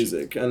throwaway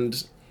music.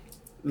 And,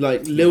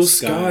 like, Lil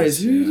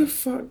Skies,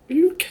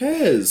 who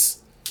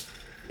cares?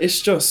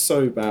 It's just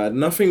so bad.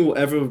 Nothing will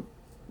ever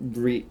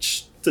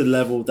reach the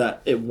level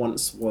that it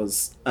once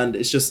was, and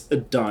it's just a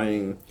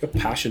dying. Your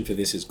passion for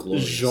this is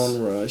glorious.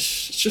 Genre.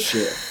 It's just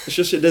shit. It's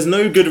just shit. There's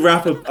no good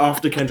rapper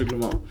after Kendrick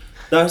Lamar.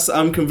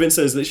 I'm convinced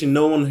there's literally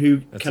no one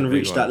who can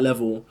reach that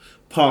level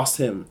past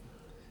him.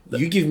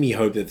 You give me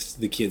hope that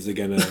the kids are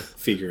gonna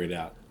figure it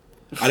out.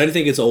 I don't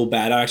think it's all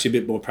bad. I'm actually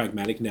a bit more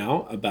pragmatic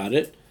now about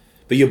it.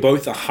 But you're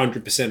both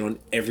 100% on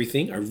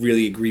everything. I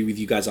really agree with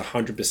you guys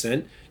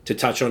 100%. To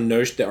touch on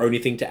Nosh, the only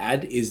thing to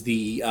add is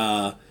the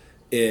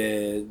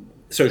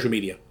social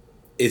media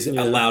is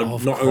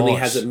allowed. Not only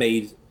has it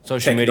made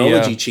social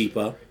technology media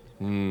cheaper,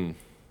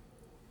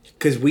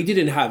 because we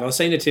didn't have. I was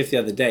saying to Tiff the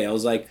other day. I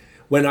was like,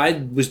 when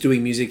I was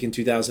doing music in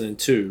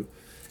 2002,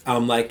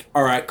 I'm like,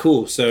 all right,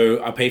 cool.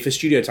 So I pay for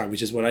studio time,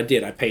 which is what I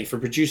did. I paid for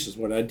producers,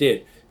 what I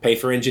did. Pay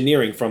for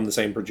engineering from the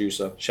same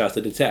producer. Shout out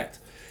to Detect.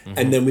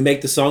 And then we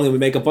make the song and we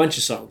make a bunch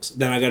of songs.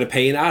 Then I got to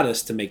pay an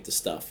artist to make the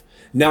stuff.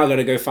 Now I got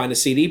to go find a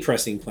CD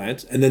pressing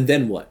plant, and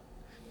then what?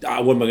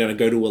 What am I going to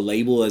go to a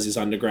label as this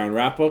underground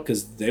rapper?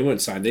 Because they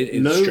weren't signed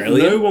in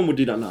Australia. No one would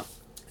do that now.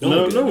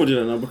 No one would do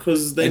that now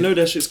because they know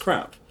their shit's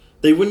crap.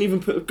 They wouldn't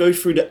even go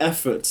through the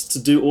efforts to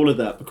do all of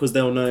that because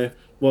they'll know,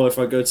 well, if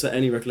I go to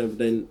any record label,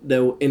 then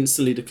they'll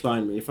instantly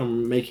decline me if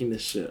I'm making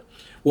this shit.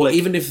 Well,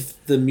 even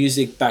if the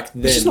music back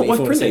then, just not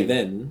worth printing.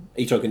 Then,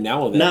 are you talking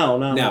now or then?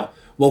 Now.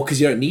 Well,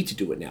 because you don't need to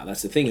do it now.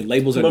 That's the thing. And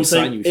labels only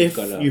sign you if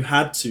you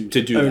had to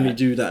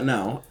do that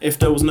now. If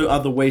there was no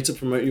other way to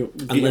promote your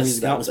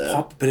music out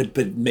there.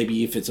 But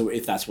maybe if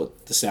that's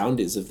what the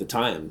sound is of the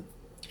time.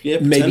 Yeah,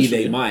 maybe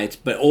they might.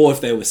 Or if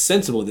they were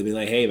sensible, they'd be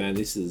like, hey, man,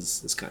 this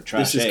is kind of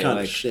trash. This is kind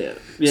of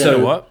shit. Yeah.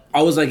 So what?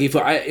 I was like, if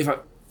I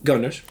go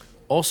on, Nosh.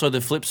 Also,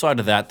 the flip side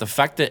of that, the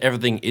fact that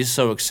everything is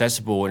so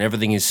accessible and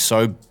everything is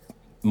so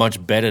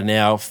much better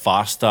now,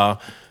 faster,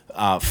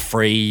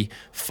 free,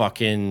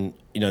 fucking,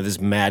 there's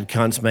mad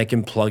cunts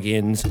making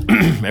plugins.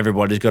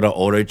 Everybody's got an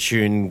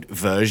auto-tune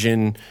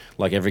version,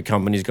 like every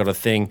company's got a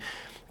thing.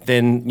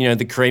 Then,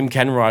 the cream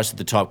can rise to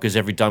the top because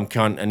every dumb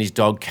cunt and his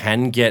dog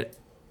can get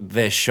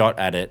their shot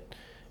at it.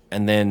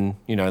 And then,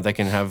 they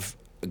can have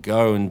a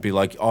go and be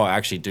like, oh, I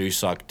actually do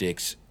suck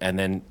dicks. And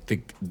then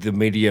the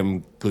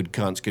medium good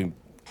cunts can,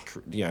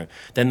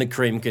 then the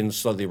cream can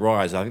slowly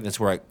rise. I think that's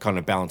where it kind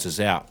of balances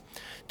out.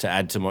 To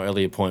add to my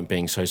earlier point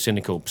being so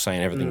cynical,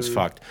 saying everything's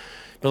fucked.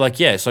 But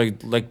so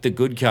the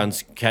good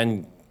cunts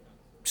can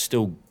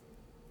still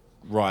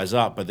rise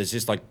up, but there's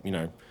just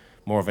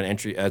more of an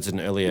entry, as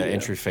an earlier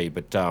entry fee.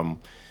 But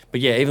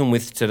yeah, even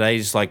with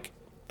today's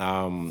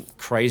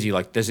crazy,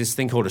 there's this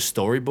thing called a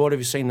storyboard. Have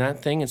you seen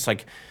that thing? It's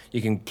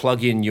you can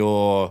plug in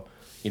your,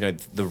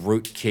 the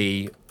root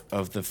key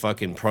of the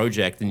fucking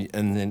project,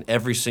 and then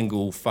every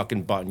single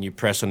fucking button you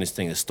press on this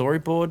thing, a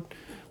storyboard.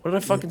 What did I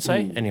fucking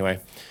say?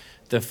 Anyway.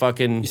 You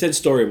said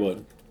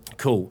storyboard.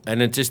 Cool.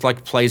 And it just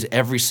plays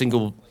every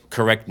single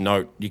correct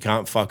note. You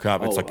can't fuck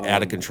up. It's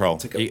out of control.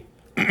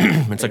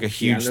 It's like a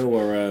huge.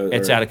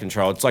 It's out of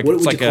control. It's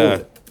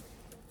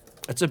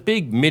it's a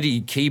big MIDI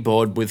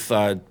keyboard with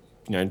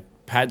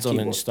pads on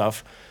it and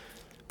stuff.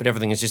 But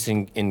everything is just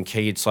in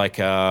key. It's like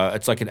an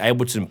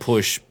Ableton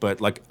push,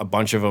 but a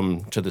bunch of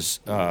them to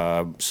this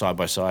side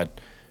by side.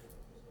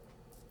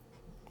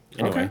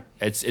 Anyway,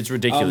 it's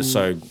ridiculous.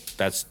 So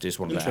that's just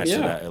wanted to add to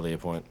that earlier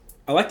point.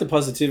 I like the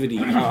positivity.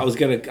 I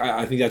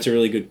think that's a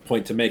really good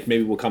point to make.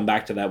 Maybe we'll come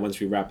back to that once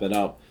we wrap it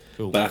up.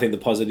 Cool. But I think the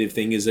positive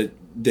thing is that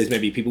there's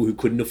maybe people who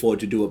couldn't afford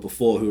to do it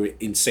before who are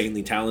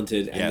insanely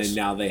talented, and then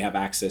now they have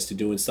access to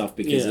doing stuff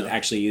because it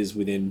actually is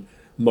within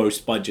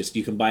most budgets.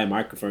 You can buy a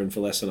microphone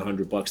for less than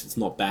 $100. It's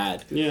not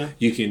bad. Yeah.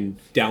 You can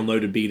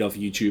download a beat off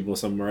YouTube or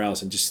somewhere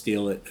else and just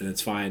steal it, and it's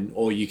fine.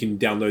 Or you can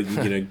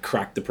download,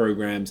 crack the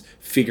programs,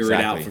 figure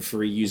it out for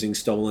free using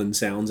stolen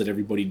sounds that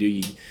everybody do.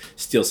 You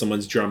steal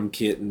someone's drum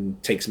kit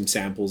and take some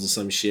samples of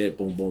some shit,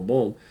 boom, boom,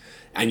 boom,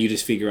 and you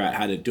just figure out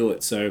how to do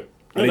it. So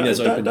I think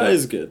that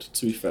is good.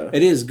 To be fair,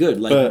 it is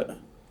good.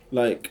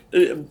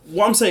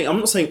 What I'm saying, I'm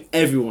not saying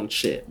everyone's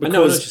shit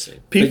because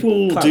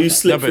people do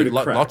slip through the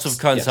cracks. Lots of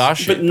cunts are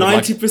shit. But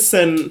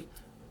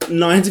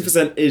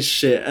 90% is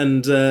shit,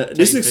 and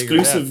this is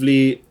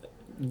exclusively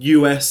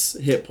US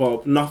hip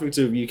hop. Nothing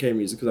to do with UK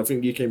music because I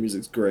think UK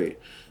music's great,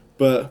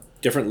 but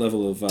different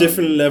level of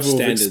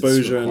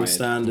exposure required. And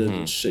standard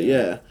and shit.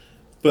 Yeah,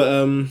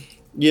 but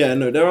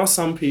there are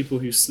some people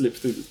who slip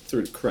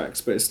through the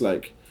cracks, but it's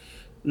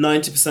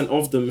 90%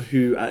 of them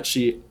who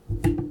actually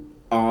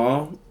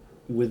are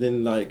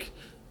within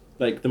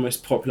the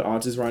most popular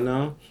artists right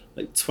now,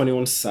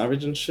 21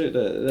 Savage and shit.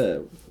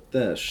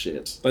 They're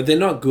shit. But they're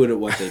not good at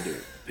what they do,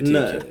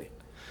 particularly.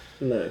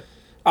 No.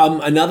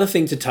 Another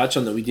thing to touch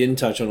on that we didn't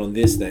touch on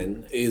this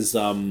then is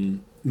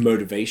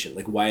motivation.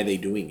 Why are they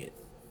doing it?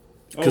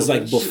 Because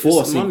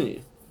before,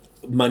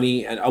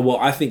 money, and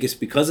I think it's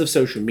because of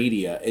social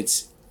media.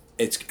 It's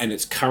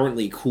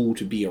currently cool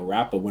to be a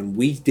rapper. When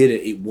we did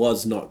it, it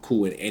was not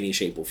cool in any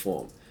shape or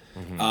form.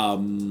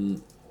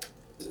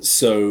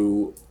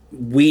 So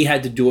we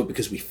had to do it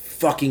because we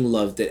fucking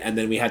loved it, and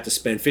then we had to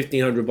spend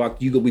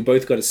 $1,500. We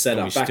both got a set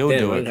up back then. We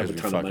didn't have a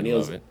ton of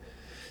money.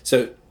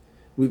 So,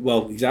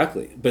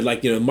 exactly. But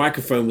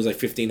microphone was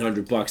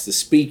 $1,500. The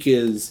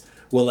speakers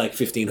were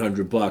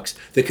 $1,500.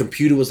 The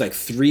computer was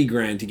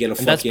 $3,000 to get a and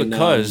fucking.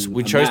 That's because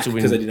we chose Mac to win.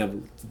 Because I didn't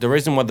have. The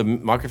reason why the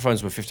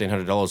microphones were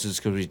 $1,500 is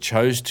because we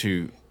chose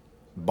to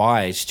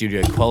buy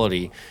studio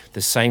quality,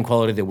 the same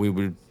quality that we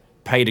would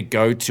pay to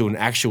go to an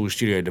actual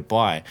studio to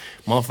buy.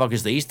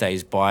 Motherfuckers these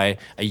days buy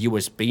a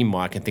USB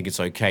mic and think it's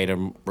okay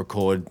to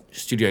record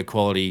studio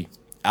quality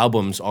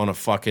albums on a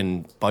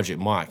fucking budget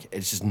mic.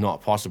 It's just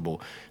not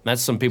possible. And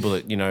that's some people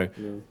that,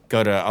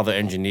 go to other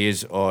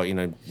engineers or,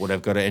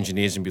 whatever, go to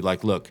engineers and be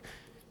like, look,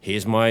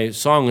 here's my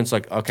song. And it's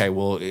okay,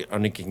 well, it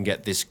only can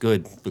get this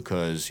good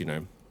because,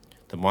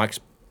 the mic's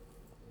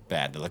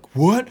bad. They're like,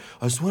 what?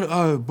 I swear,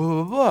 blah,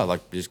 blah, blah.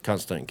 These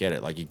cunts don't get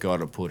it. You got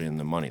to put in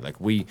the money.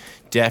 We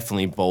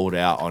definitely balled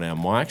out on our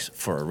mics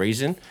for a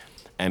reason.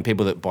 And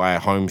people that buy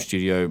home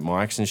studio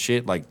mics and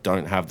shit,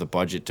 don't have the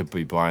budget to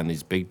be buying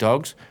these big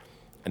dogs.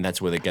 and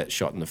that's where they get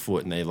shot in the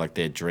foot, and they like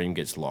their dream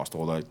gets lost,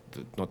 or like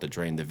not the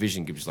dream, the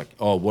vision gives like,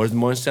 oh, why does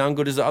mine sound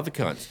good as the other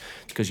cunts?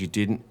 Because you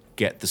didn't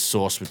get the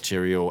source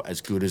material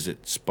as good as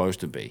it's supposed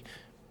to be,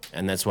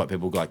 and that's why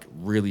people like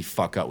really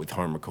fuck up with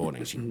home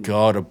recordings. You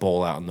gotta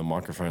ball out on the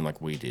microphone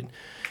like we did,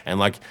 and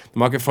like the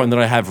microphone that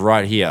I have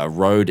right here, a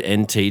Rode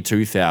NT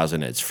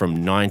 2000. It's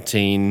from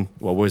 19.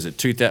 What was it?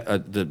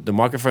 The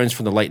microphone's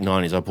from the late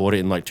 90s. I bought it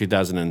in like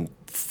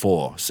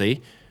 2004.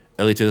 See,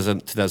 early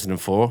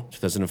 2004,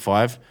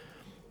 2005.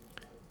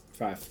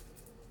 5.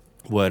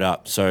 Word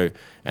up. So,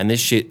 and this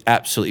shit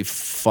absolutely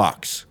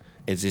fucks.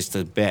 It's just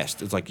the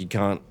best. It's like you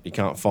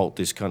can't fault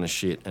this kind of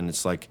shit, and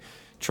it's like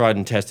tried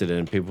and tested,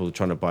 and people are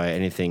trying to buy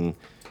anything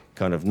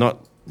kind of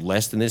not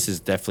less than this. Is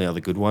definitely other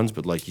good ones,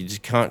 but like you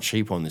just can't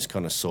cheap on this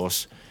kind of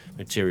source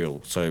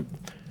material. So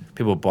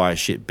people buy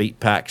shit beat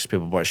packs,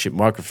 people buy shit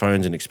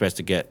microphones, and expect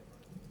to get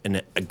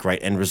a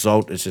great end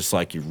result. It's just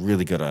like you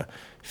really gotta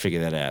figure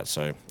that out.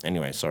 So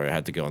anyway, sorry, I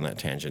had to go on that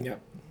tangent. Yeah.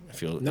 I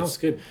feel no, it's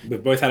good.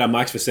 We've both had our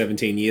mics for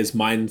 17 years.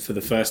 Mine, for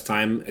the first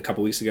time a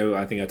couple of weeks ago,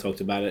 I think I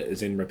talked about it,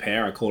 is in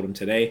repair. I called him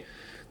today.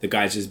 The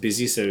guy's just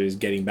busy, so he's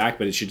getting back,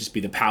 but it should just be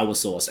the power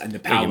source, and the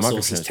power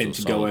sources tend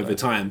to go over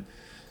time.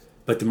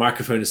 But the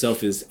microphone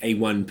itself is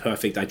A1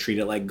 perfect. I treat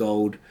it like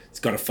gold. It's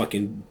got a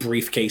fucking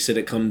briefcase that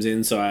it comes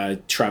in, so I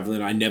travel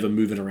and I never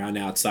move it around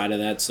outside of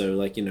that. So,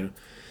 like, you know,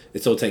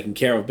 it's all taken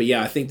care of. But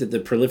yeah, I think that the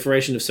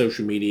proliferation of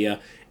social media,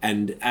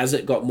 and as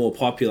it got more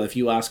popular, if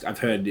you ask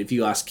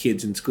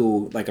kids in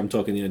school, like I'm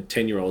talking,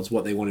 10-year-olds,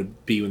 what they want to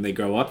be when they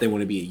grow up, they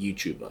want to be a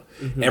YouTuber.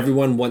 Mm-hmm.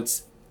 Everyone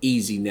wants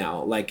easy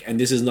now. Like, and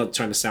this is not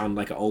trying to sound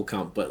like an old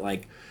cunt, but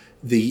like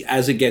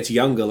as it gets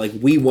younger, like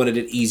we wanted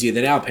it easier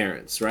than our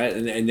parents, right?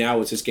 And now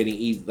it's just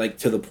getting like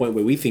to the point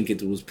where we think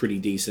it was pretty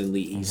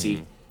decently easy.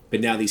 Mm-hmm. But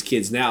now these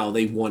kids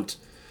they want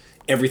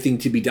everything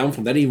to be done for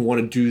them. They don't even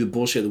want to do the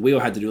bullshit that we all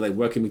had to do, like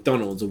work at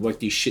McDonald's or work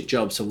these shit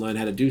jobs to learn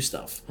how to do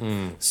stuff.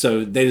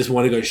 So they just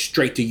want to go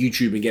straight to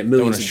YouTube and get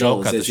millions of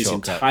dollars. There's this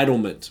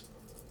entitlement.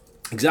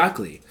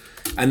 Exactly.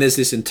 And there's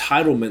this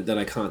entitlement that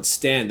I can't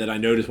stand, that I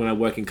notice when I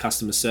work in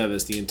customer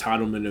service, the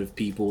entitlement of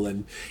people,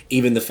 and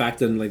even the fact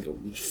that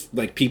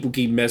like people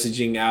keep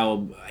messaging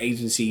our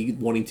agency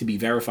wanting to be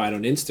verified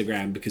on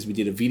Instagram because we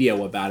did a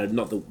video about it.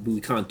 Not that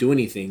we can't do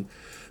anything,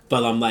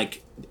 but I'm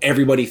like,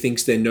 everybody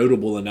thinks they're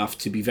notable enough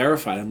to be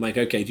verified. I'm like,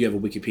 okay, do you have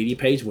a Wikipedia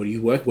page? Where do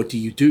you work? What do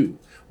you do?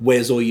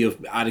 Where's all your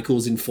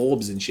articles in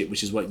Forbes and shit,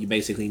 which is what you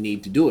basically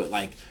need to do it.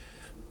 Like,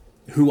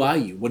 who are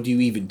you? What do you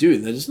even do?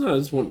 And I just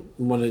want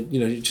to,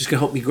 you're just going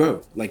to help me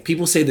grow. Like,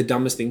 people say the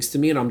dumbest things to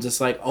me, and I'm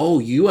just like, oh,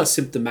 you are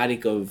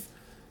symptomatic of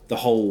the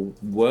whole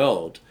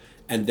world.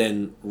 And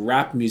then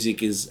rap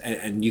music is,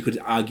 and you could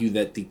argue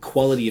that the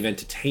quality of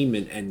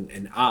entertainment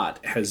and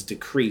art has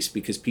decreased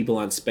because people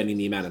aren't spending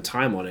the amount of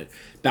time on it.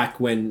 Back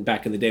in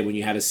the day when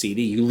you had a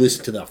CD, you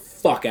listened to the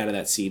fuck out of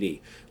that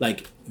CD.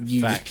 Like,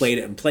 you just played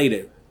it and played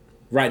it.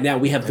 Right now,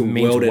 we have the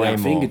world at our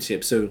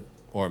fingertips. So,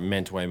 or it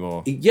meant way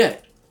more. Yeah.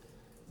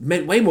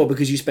 Meant way more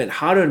because you spent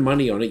hard-earned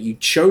money on it. You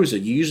chose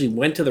it. You usually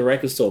went to the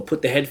record store,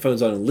 put the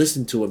headphones on, and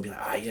listened to it, and be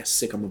like, yes,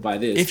 sick, I'm going to buy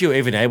this. If you're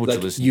even able to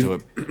listen to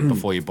it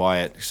before you buy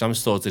it. Some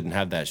stores didn't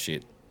have that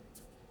shit.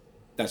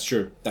 That's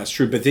true.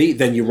 But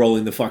then you're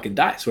rolling the fucking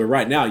dice. Where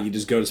right now, you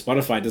just go to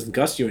Spotify, it doesn't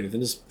cost you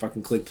anything, just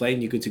fucking click play,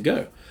 and you're good to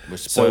go.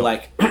 So,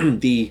 like,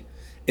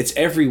 it's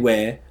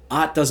everywhere.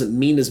 Art doesn't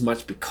mean as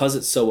much because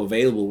it's so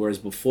available, whereas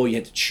before you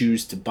had to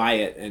choose to buy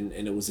it, and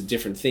it was a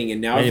different thing.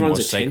 And now everyone's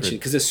attention,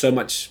 because there's so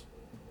much...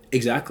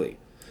 Exactly.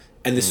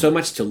 And there's so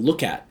much to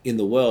look at in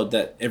the world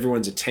that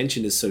everyone's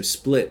attention is so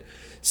split.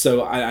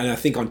 So I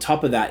think on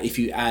top of that, if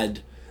you add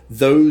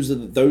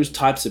those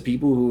types of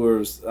people who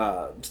are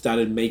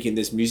started making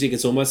this music,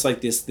 it's almost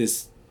like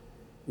this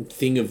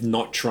thing of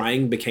not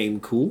trying became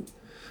cool.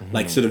 Mm-hmm.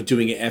 Like sort of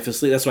doing it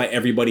effortlessly. That's why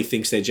everybody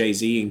thinks they're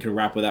Jay-Z and can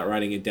rap without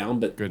writing it down,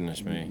 but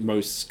goodness me,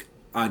 most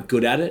aren't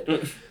good at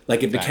it.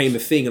 Like, it became a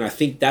thing, and I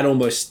think that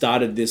almost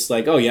started this,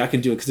 like, oh yeah, I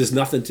can do it because there's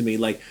nothing to me.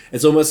 Like,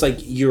 it's almost like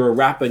you're a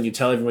rapper and you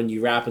tell everyone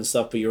you rap and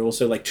stuff, but you're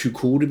also like too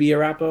cool to be a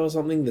rapper or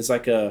something. There's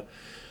like a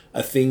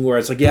thing where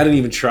it's like, yeah, I didn't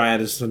even try. I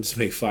just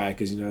make fire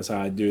because that's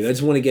how I do it. I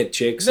just want to get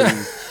chicks and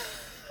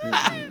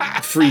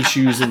free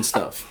shoes and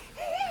stuff.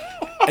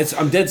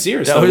 I'm dead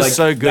serious. That was like,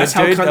 so good. That's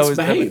how cunts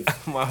behave.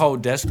 My whole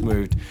desk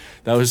moved.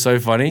 That was so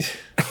funny.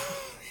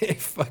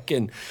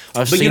 Fucking, I've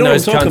but seen you know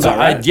those cunts. About,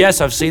 right?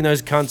 Yes, I've seen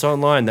those cunts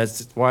online.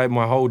 That's why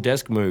my whole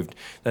desk moved.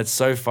 That's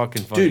so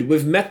fucking funny. Dude,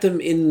 we've met them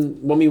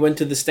when we went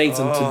to the States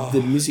and to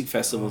the music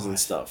festivals and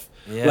stuff.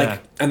 Yeah.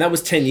 Like, and that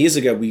was 10 years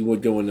ago. We were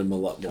going to them a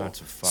lot more.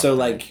 So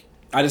like,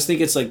 I just think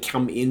it's like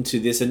come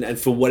into this, and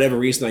for whatever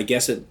reason, I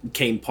guess it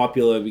became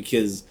popular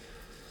because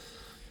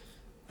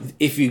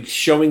if you're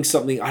showing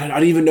something, I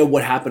don't even know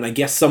what happened. I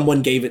guess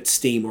someone gave it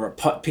steam, or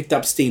it picked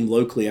up steam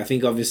locally. I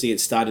think obviously it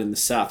started in the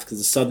South because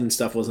the Southern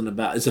stuff it's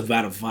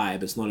about a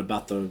vibe. It's not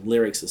about the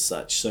lyrics as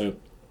such. So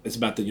it's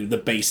about the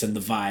bass and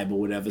the vibe or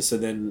whatever. So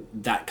then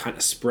that kind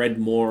of spread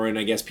more, and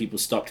I guess people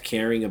stopped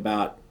caring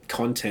about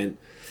content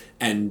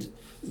and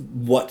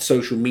what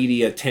social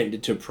media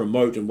tended to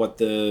promote and what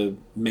the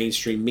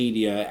mainstream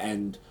media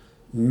and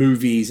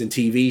movies and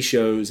TV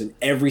shows and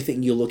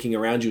everything you're looking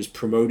around you is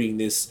promoting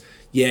this.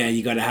 Yeah,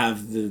 you got to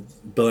have the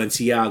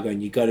Balenciaga,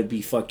 and you got to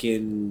be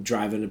fucking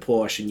driving a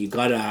Porsche, and you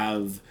got to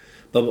have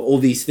all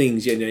these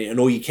things, you know, and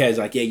all you care is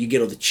like, yeah, you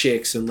get all the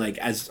chicks, and like,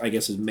 as I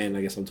guess as men,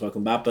 I guess I'm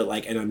talking about, but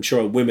like, and I'm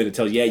sure women to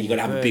tell you, yeah, you got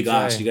to have a big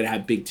ass, you got to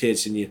have big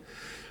tits, and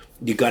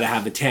you got to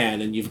have a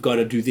tan, and you've got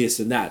to do this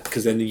and that,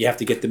 because then you have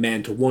to get the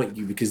man to want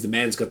you, because the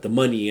man's got the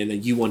money, and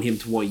then you want him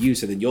to want you,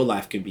 so then your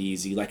life can be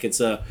easy. Like, it's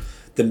the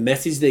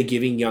message they're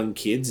giving young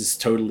kids is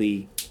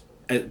totally,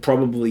 it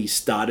probably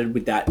started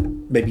with that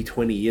maybe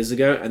 20 years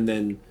ago, and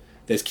then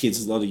there's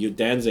kids a lot of your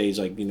Dan's age,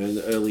 like, you know, in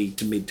the early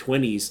to mid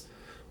 20s,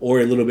 or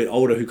a little bit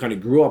older, who kind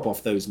of grew up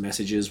off those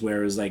messages,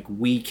 whereas like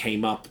we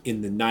came up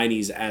in the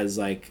 90s as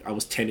like, I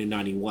was 10 in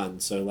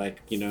 91, so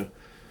like, you know,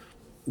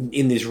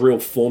 in this real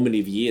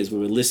formative years, we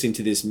were listening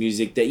to this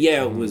music that,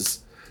 yeah, it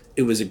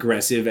was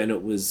aggressive, and there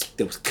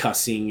was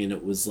cussing, and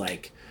it was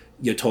like,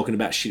 you're talking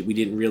about shit we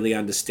didn't really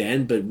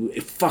understand, but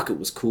it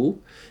was cool.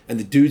 And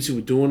the dudes who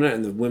were doing it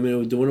and the women who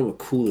were doing it were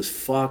cool as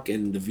fuck,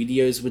 and the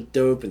videos were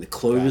dope, and the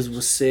clothes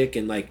were sick,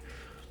 and like,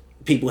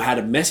 people had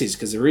a message,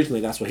 because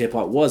originally that's what hip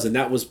hop was, and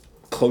that was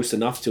close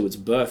enough to its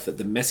birth that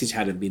the message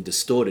hadn't been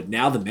distorted.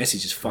 Now the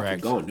message is fucking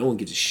gone. No one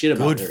gives a shit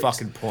about lyrics. Good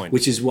fucking point.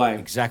 Which is why...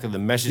 Exactly. The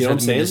message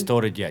hasn't been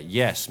distorted yet.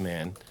 Yes,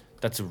 man.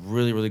 That's a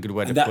really, really good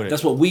way to put it.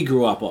 That's what we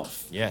grew up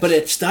off. Yes. But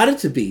it started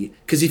to be...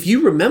 Because if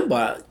you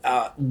remember,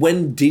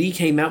 when Diddy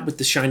came out with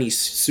the shiny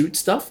suit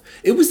stuff,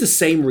 it was the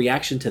same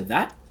reaction to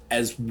that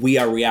as we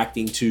are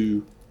reacting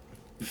to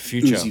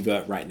Future. Uzi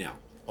Vert right now.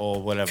 Or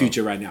whatever.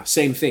 Future right now.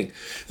 Same thing.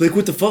 Like,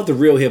 what the fuck? The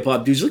real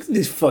hip-hop dudes, look at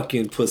this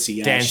fucking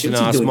pussy ass dancing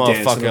ass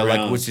motherfucker.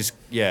 Like, what's this?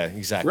 Yeah,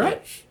 exactly.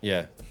 Right?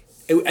 Yeah.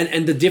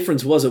 And the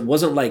difference was, it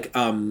wasn't like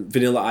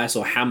Vanilla Ice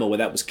or Hammer, where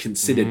that was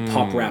considered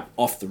pop rap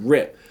off the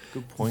rip.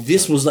 Good point.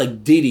 This was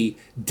like Diddy.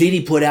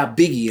 Diddy put out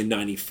Biggie in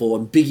 '94,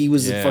 and Biggie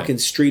was the fucking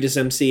streetest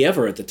MC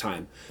ever at the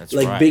time. That's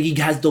like, right. Biggie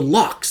has the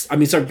locks. I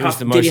mean, sorry, he was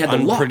the Diddy most had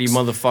the unpretty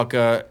locks.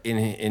 motherfucker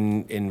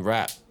in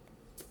rap,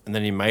 and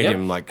then he made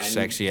him like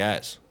sexy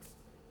ass.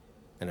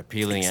 An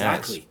appealing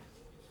exactly.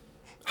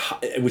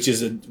 Which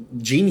is a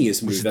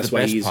genius move. That's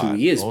why he is who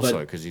he is. Also,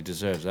 because he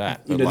deserves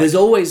that. You know, there's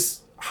always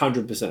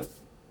 100%.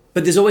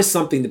 But there's always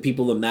something that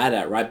people are mad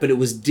at, right? But it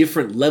was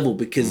different level,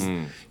 because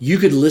you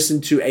could listen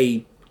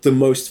to the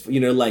most, you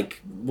know,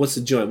 like, what's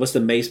the joint? What's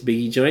the Mace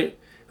Biggie joint?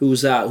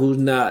 Who's tell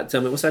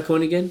me, what's that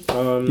coin again?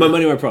 My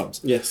Money, My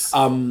Problems. Yes.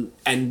 And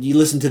you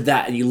listen to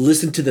that, and you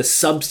listen to the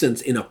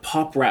substance in a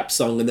pop rap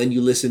song, and then you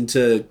listen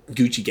to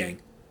Gucci Gang.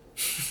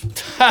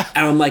 And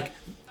I'm like,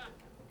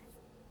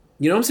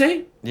 you know what I'm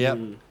saying? Yep.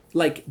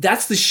 Like,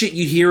 that's the shit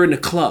you'd hear in a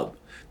club.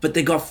 But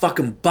they got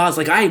fucking bars.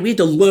 Like, we had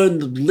to learn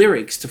the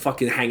lyrics to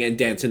fucking hang and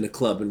dance in the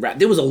club and rap.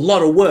 There was a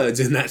lot of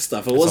words in that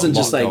stuff. It wasn't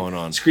just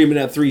like screaming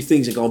out three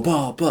things and going,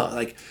 bah, bah.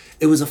 Like,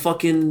 it was a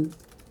fucking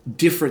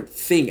different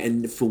thing.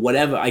 And for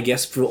whatever, I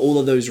guess, for all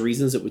of those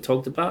reasons that we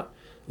talked about,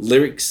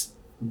 lyrics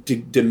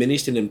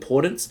diminished in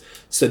importance.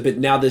 So, but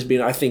now there's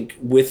been, I think,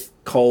 with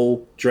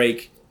Cole,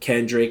 Drake,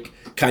 Kendrick,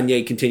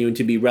 Kanye continuing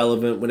to be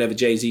relevant. Whenever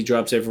Jay-Z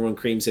drops, everyone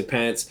creams their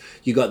pants.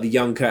 You got the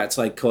young cats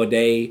like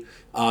Cordae.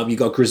 You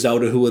got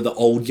Griselda, who are the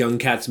old young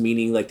cats,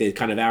 meaning like they're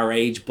kind of our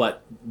age,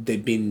 but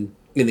they've been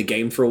in the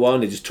game for a while,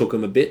 and it just took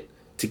them a bit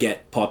to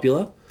get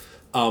popular.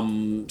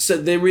 So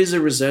there is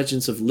a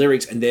resurgence of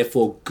lyrics, and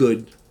therefore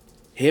good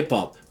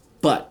hip-hop.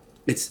 But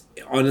it's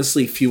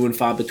honestly few and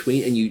far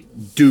between, and you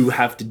do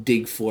have to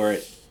dig for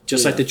it.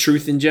 Just like the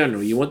truth in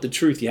general. You want the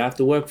truth, you have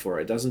to work for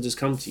it. It doesn't just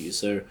come to you.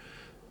 So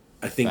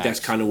I think that's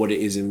kind of what it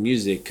is in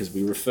music, because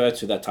we refer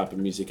to that type of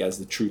music as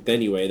the truth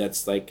anyway.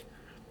 That's like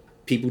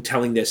people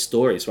telling their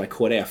stories. So I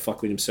Cordae, I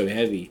fuck with him so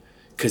heavy,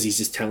 because he's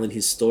just telling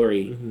his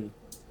story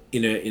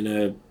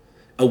in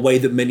a way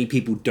that many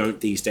people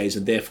don't these days,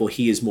 and therefore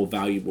he is more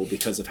valuable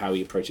because of how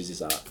he approaches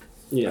his art.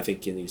 Yeah. I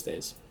think in these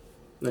days.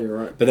 No, you're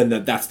right. But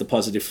then that's the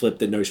positive flip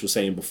that Nosh was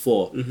saying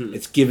before.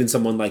 It's given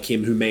someone like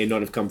him, who may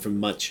not have come from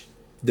much,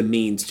 the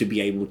means to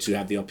be able to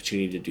have the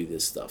opportunity to do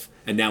this stuff.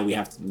 And now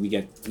we're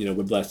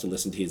blessed to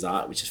listen to his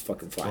art, which is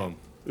fucking fine.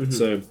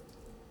 So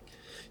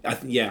I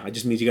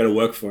just mean you got to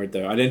work for it,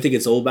 though. I don't think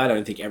it's all bad. I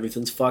don't think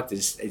everything's fucked.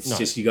 It's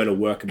just you got to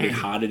work a bit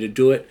harder to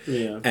do it.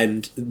 Yeah.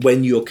 And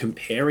when you're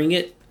comparing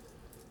it,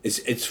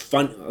 it's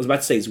fun. I was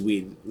about to say it's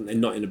weird, and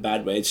not in a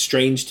bad way. It's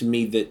strange to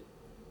me that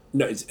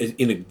it's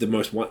in the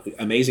most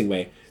amazing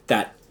way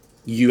that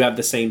you have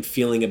the same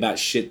feeling about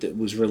shit that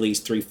was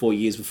released 3-4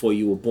 years before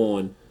you were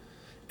born,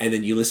 and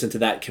then you listen to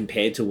that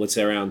compared to what's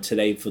around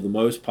today for the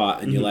most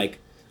part, and you're like,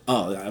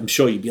 oh, I'm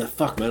sure you'd be like,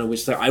 fuck, man, I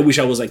wish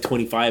I was like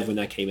 25 when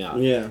that came out.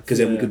 Yeah. Because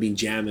then we could be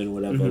jamming or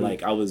whatever.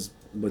 Like, I was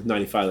with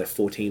 95, like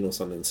 14 or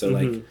something. So,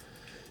 like,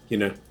 you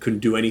know, couldn't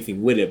do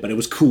anything with it. But it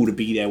was cool to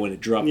be there when it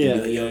dropped. Yeah,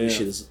 and be like, yo,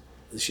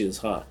 this shit is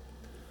hot.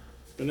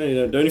 But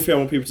no, the only thing I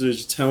want people to do is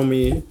just tell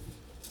me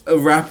a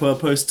rapper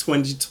post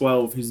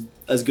 2012 who's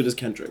as good as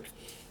Kendrick.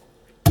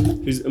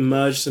 Who's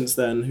emerged since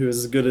then, who is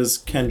as good as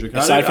Kendrick.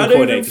 Aside from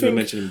Cordae, because we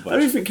mentioned him a bunch. I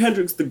don't think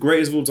Kendrick's the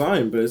greatest of all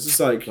time, but it's just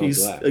like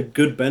he's a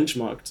good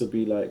benchmark to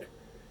be like,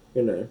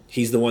 you know.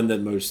 He's the one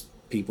that most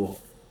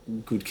people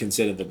could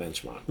consider the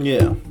benchmark.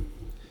 Yeah.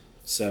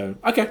 So,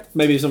 okay,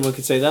 maybe someone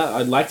could say that.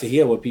 I'd like to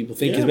hear what people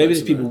think, because maybe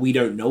there's people we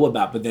don't know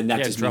about, but then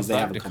that just means they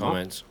haven't come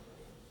up.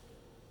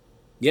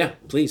 Yeah,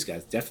 please,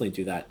 guys, definitely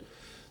do that.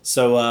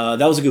 So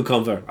that was a good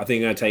convo. I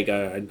think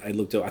I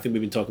looked at. I think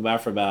we've been talking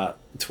about it for about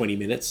 20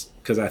 minutes,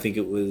 because I think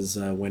it was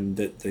when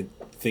the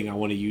thing I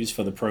want to use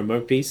for the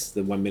promo piece,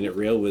 the 1 minute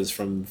reel, was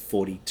from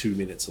 42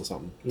 minutes or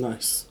something.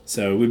 Nice.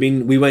 So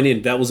we went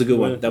in. That was a good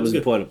one. That was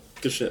important.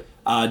 Good shit.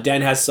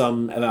 Dan has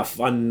some of our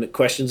fun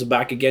questions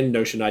back again.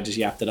 Notion I just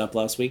yapped it up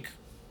last week.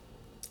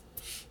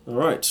 All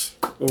right.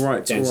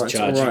 Dan's in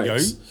charge. All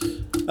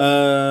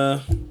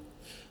right.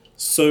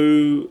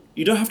 So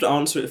you don't have to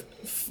answer it.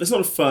 It's not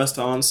a first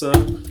answer.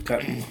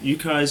 Okay. You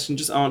guys can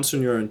just answer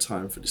in your own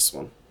time for this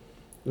one.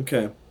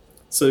 Okay.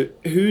 So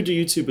who do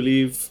you two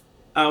believe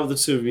out of the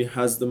two of you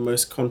has the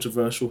most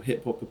controversial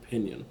hip hop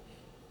opinion?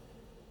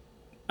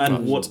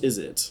 And what is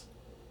it?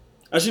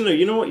 Actually, no.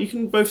 You know what? You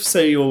can both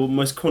say your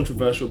most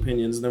controversial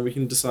opinions, and then we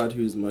can decide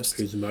who's the most.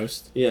 Who's the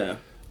most? Yeah.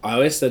 I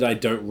always said I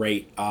don't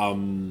rate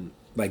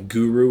like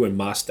Guru and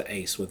Master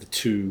Ace were the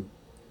two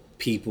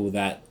people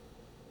that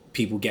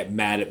people get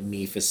mad at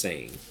me for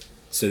saying.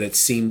 So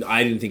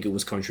I didn't think it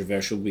was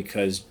controversial,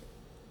 because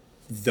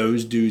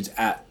those dudes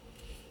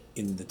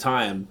in the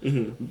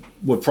time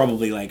were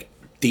probably like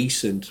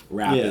decent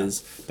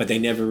rappers, but they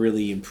never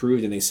really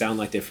improved, and they sound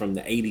like they're from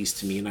the 80s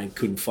to me, and I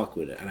couldn't fuck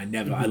with it. And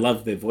I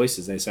love their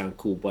voices, they sound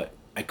cool, but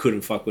I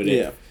couldn't fuck with it.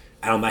 Yeah.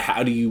 And I'm like,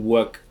 how do you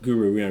work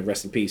Guru,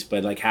 rest in peace,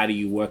 but like, how do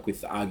you work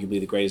with arguably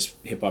the greatest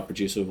hip-hop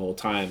producer of all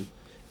time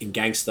in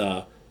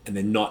Gangsta and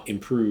then not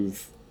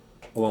improve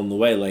along the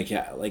way? Like,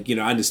 yeah, like, I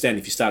understand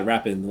if you start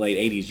rapping in the late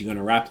 80s, you're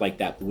gonna rap like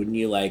that, but wouldn't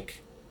you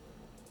like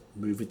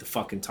move with the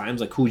fucking times?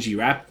 Like, Kool G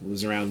Rap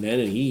was around then,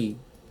 and he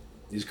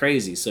is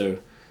crazy, so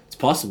it's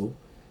possible.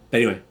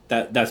 But anyway,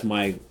 that's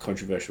my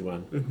controversial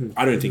one.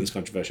 I don't think it's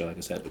controversial, like I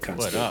said, but kind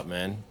of. What up,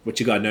 man? What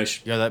you got,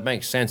 Nosh? Yeah, that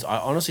makes sense. I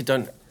honestly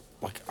don't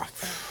like.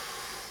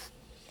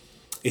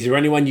 Is there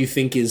anyone you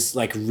think is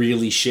like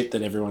really shit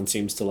that everyone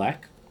seems to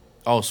lack?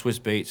 Oh, Swiss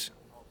Beats.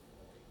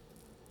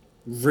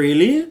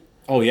 Really?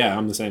 Oh yeah,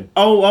 I'm the same.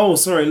 Oh,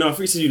 sorry. No, I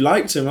thought you said you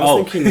liked him. I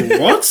was thinking,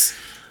 what?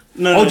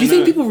 No. Do you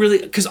think people really?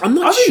 Because I'm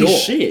not sure. I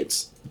think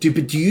shit.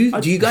 But do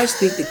you guys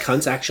think that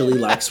cunts actually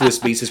like Swiss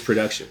Beats'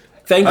 production?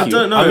 Thank you. I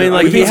don't know. I mean,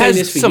 like, he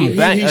has some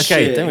bangers.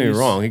 Okay, shit. don't get me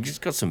wrong. He's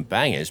got some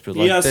bangers, but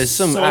like, there's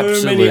some so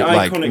absolute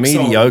like iconic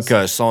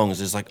mediocre songs.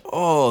 It's like,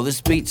 oh,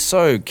 this beat's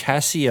so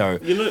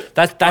Casio. You know,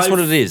 that's what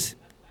it is.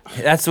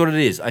 That's what it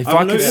is. If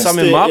I could sum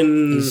him up,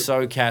 he's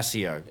so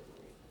Casio.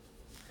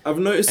 I've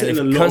noticed it in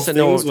a lot of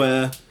things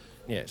where.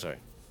 Yeah, sorry.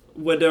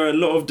 Where there are a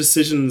lot of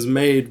decisions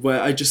made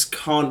where I just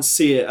can't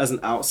see it as an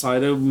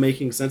outsider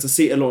making sense. I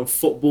see it a lot in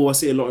football. I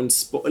see it a lot in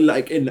sport,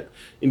 like in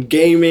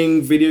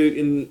gaming,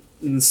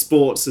 in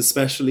sports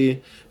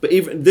especially. But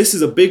even this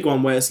is a big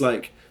one where it's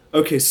like,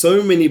 okay,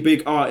 so many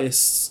big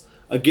artists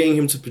are getting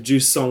him to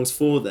produce songs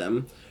for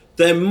them.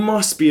 There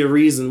must be a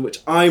reason which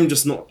I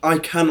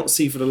cannot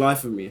see for the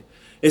life of me.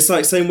 It's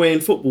like same way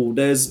in football.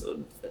 There's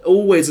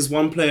always this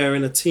one player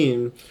in a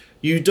team.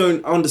 You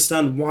don't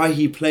understand why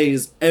he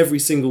plays every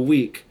single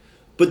week.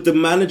 But the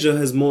manager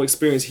has more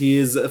experience. He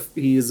is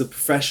a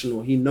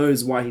professional. He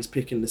knows why he's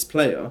picking this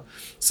player.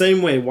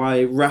 Same way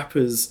why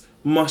rappers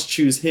must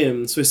choose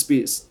him, Swiss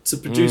Beats, to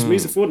produce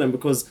music for them,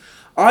 because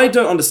I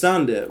don't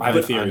understand it. I have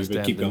a theory,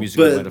 but keep going.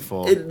 Musical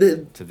metaphor to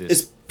this.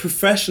 It's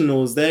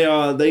professionals. They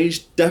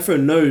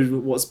definitely know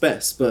what's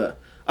best, but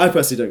I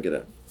personally don't get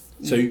it.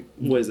 So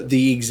what is it?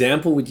 The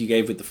example that you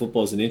gave with the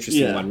football is an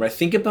interesting one, right?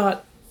 Think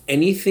about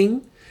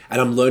anything. And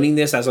I'm learning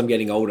this as I'm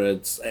getting older.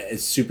 It's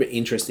super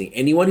interesting.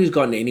 Anyone who's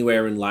gotten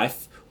anywhere in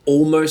life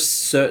almost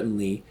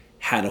certainly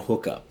had a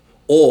hookup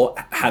or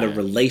had a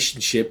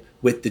relationship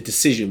with the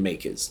decision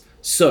makers.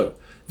 So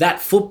that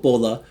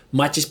footballer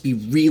might just be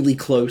really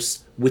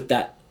close with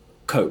that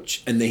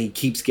coach, and then he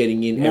keeps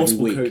getting in every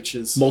week.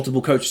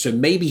 Multiple coaches. So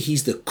maybe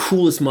he's the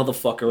coolest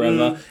motherfucker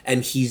ever,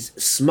 and he's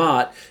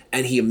smart,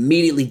 and he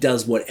immediately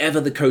does whatever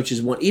the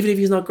coaches want, even if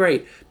he's not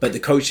great. But the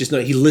coach just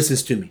he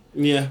listens to me.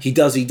 Yeah, he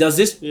does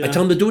this. Yeah. I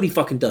tell him to do it, he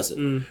fucking does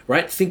it.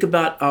 Right? Think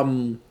about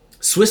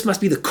Swiss must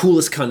be the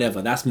coolest cunt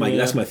ever. That's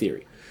my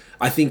theory.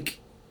 I think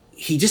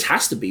he just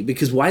has to be,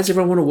 because why does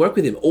everyone want to work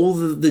with him? All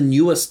the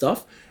newer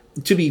stuff.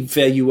 To be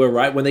fair, you were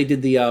right when they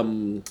did the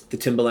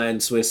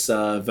Timberland Swiss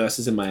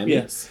verses in Miami.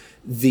 Yes.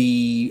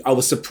 I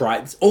was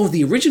surprised. Oh,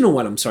 the original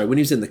one. I'm sorry. When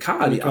he was in the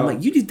car, I'm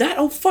like, you did that?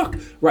 Oh fuck!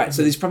 Right.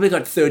 So he's probably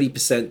got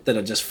 30% that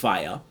are just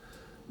fire.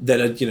 That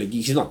are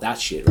he's not that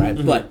shit, right?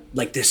 But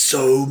like, there's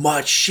so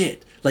much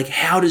shit. Like,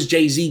 how does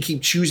Jay-Z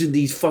keep choosing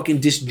these fucking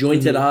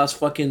disjointed ass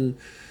fucking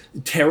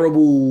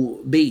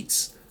terrible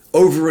beats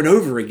over and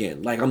over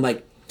again? Like, I'm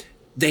like,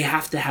 they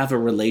have to have a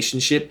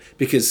relationship,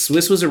 because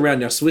Swiss was around.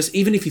 Now Swiss,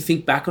 even if you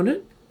think back on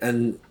it,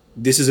 and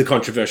this is a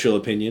controversial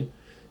opinion,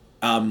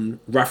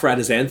 Rough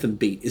Riders Anthem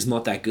beat is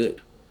not that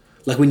good.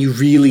 Like, when you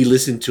really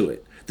listen to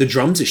it, the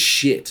drums are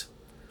shit,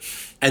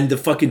 and the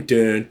fucking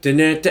dun, dun,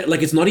 dun, dun,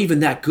 like, it's not even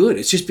that good.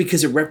 It's just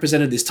because it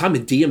represented this time,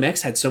 and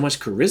DMX had so much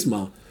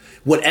charisma.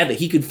 Whatever,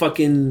 he could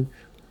fucking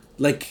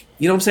Like,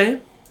 you know what I'm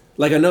saying?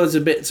 Like, I know it's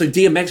a bit. So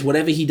DMX,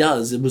 whatever he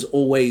does, it was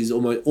always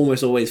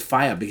almost always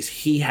fire because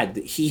he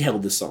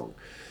held the song.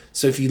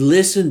 So if you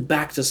listen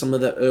back to some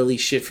of the early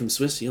shit from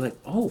Swiss, you're like,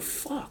 oh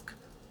fuck,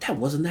 that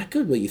wasn't that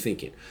good. What are you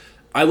thinking?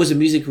 I was a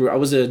music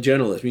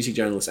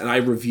journalist, and I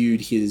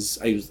reviewed his.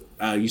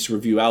 I used to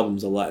review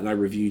albums a lot, and I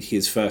reviewed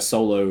his first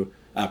solo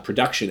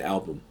production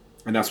album,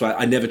 and that's why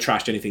I never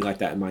trashed anything like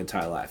that in my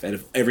entire life. And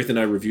if everything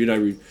I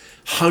reviewed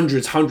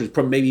hundreds,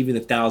 probably maybe even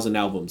 1,000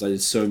 albums. I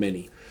did so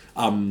many.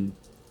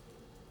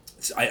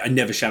 I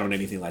never shat on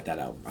anything like that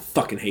album. I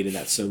fucking hated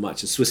that so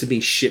much. And Swiss had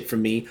been shit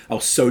from me. I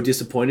was so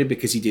disappointed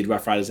because he did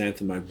Rough Riders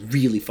Anthem. I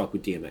really fuck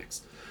with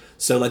DMX.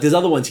 So like, there's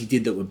other ones he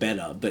did that were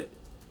better, but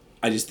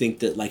I just think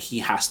that like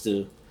you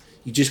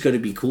just got to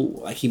be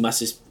cool. Like he must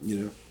just,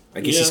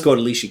 I guess he scored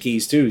Alicia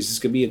Keys too. He's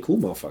just gonna be a cool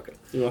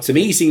motherfucker. To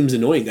me, he seems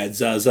annoying. That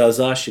za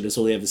shit. That's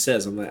all he ever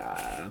says. I'm like,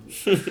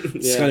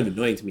 it's kind of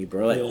annoying to me,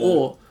 bro. Like,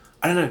 or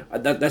I don't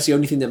know. That's the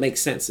only thing that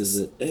makes sense.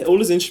 Is that all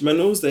his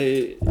instrumentals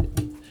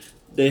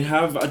they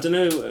have, I don't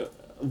know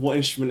what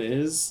instrument it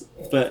is,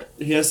 but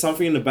he has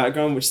something in the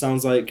background which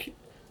sounds like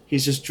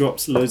he's just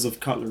dropped loads of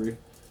cutlery.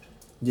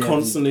 Yeah,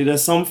 constantly.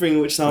 There's something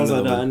which sounds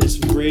like that, and it's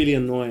really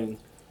annoying.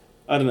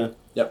 I don't know.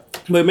 Yep.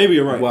 But maybe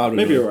you're right.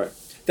 Maybe you're right.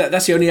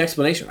 That's the only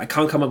explanation. I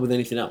can't come up with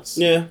anything else.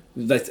 Yeah.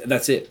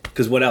 That's it.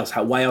 Because what else?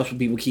 Why else would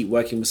people keep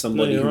working with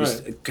somebody who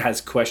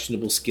has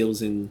questionable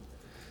skills in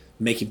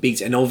making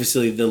beats? And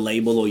obviously the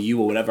label or you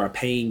or whatever are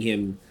paying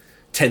him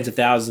tens of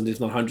thousands,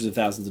 if not hundreds of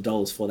thousands of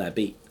dollars for that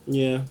beat.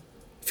 Yeah.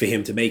 For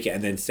him to make it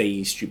and then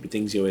say stupid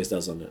things he always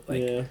does on it.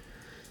 Like, yeah.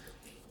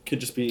 Could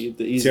just be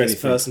the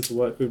easiest person to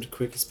work with, the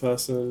quickest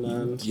person,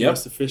 and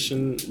most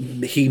efficient.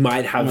 He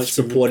might have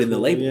support in the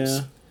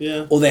labels.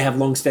 Yeah. Or they have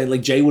long stand.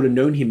 Like Jay would have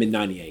known him in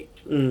 '98.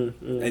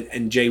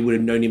 And Jay would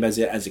have known him as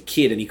a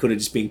kid, and he could have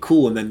just been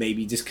cool. And then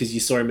maybe just because you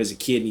saw him as a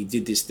kid and he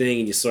did this thing,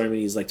 and you saw him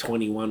and he's like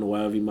 21 or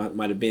whatever he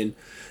might have been,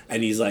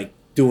 and he's like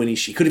doing his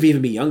shit. Could have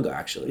even been younger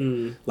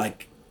actually.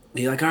 Like.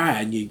 And you're like, all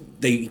right, and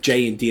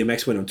Jay and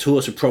DMX went on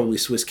tour, so probably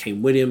Swiss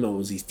came with him, or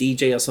was his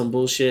DJ or some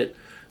bullshit,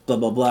 blah,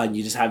 blah, blah, and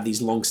you just have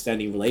these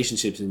long-standing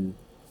relationships, and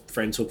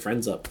friends hook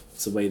friends up.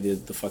 It's the way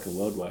the fucking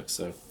world works,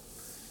 so...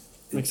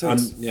 Makes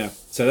sense.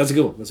 So that's a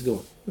good one,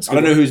 I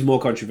don't know who's more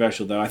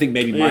controversial, though. I think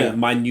maybe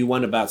my new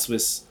one about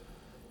Swiss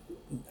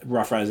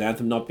Rough Riders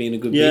Anthem not being a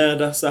good beat. Yeah,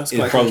 that's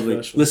quite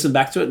controversial. Listen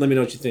back to it, let me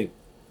know what you think.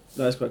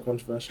 That is quite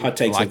controversial. Hot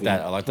takes. I like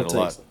that a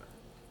lot.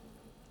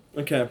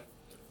 Okay.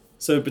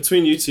 So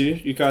between you two,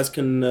 you guys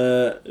can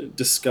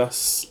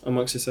discuss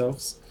amongst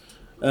yourselves.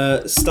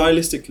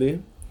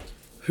 Stylistically,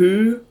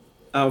 who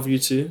out of you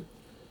two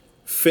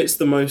fits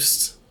the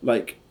most,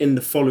 like, in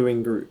the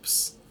following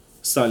groups,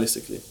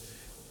 stylistically?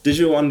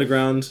 Digital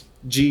Underground,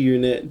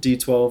 G-Unit,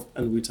 D12,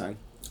 and Wu-Tang.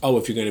 Oh,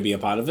 if you're going to be a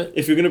part of it?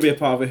 If you're going to be a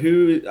part of it,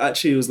 who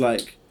actually was,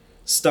 like,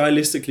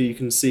 stylistically you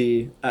can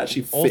see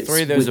actually fits all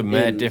three of those are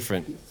mad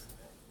different.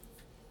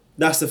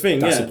 That's the thing,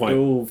 That's the point.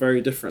 They're all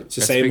very different.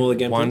 So say them all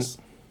again, please.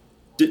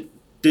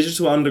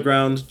 Digital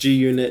Underground,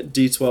 G-Unit,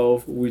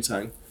 D12,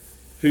 Wu-Tang.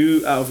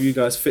 Who out of you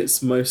guys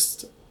fits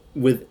most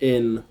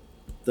within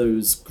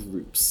those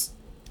groups?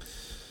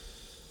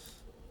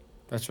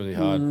 That's really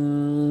hard.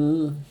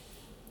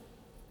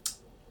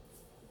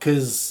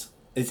 Because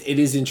it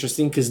is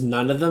interesting because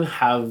none of them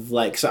have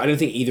like... So I don't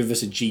think either of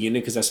us are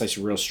G-Unit because that's like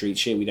real street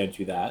shit. We don't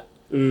do that.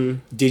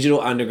 Digital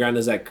Underground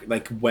is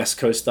like West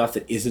Coast stuff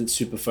that isn't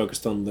super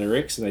focused on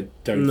lyrics, and I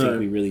don't think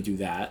we really do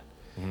that.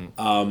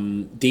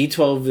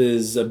 D12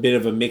 is a bit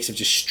of a mix of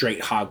just straight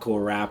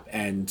hardcore rap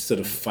and sort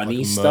of funny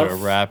like stuff. Murder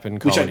rap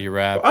and comedy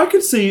rap. I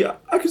could see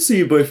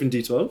you both in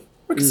D12.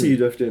 I could see you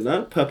both doing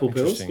that. Purple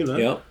Pills, you know.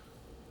 Yep.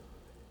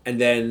 And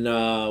then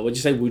what'd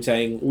you say?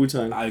 Wu-Tang.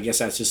 Wu-Tang. I guess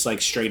that's just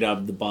like straight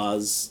up the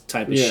bars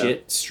type of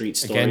shit, street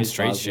stories. Again,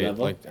 street bars, shit.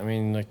 whatever. Like I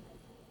mean, like.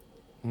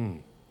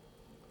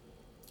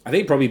 I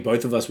think probably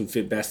both of us would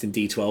fit best in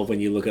D12 when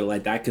you look at it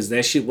like that, because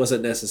their shit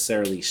wasn't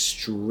necessarily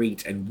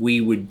street, and we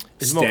would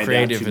it's stand more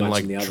creative out too and much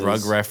like in the drug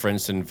others.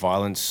 reference and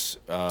violence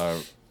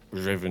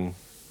driven.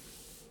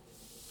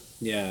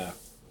 Yeah,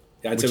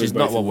 which is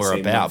not what we're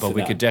about, but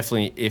we could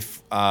definitely,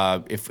 if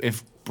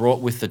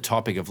brought with the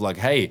topic of like,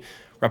 hey,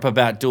 rap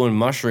about doing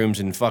mushrooms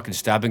and fucking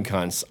stabbing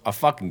cunts, I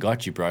fucking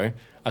got you, bro.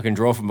 I can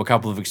draw from a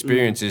couple of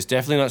experiences.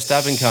 Definitely not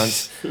stabbing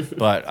cunts,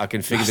 but I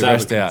can figure the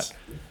rest out.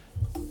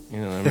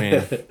 You know what I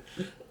mean?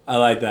 I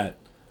like that.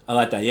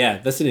 Yeah,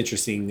 that's an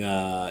interesting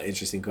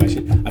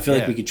question. I feel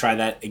like we could try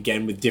that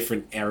again with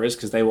different eras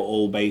because they were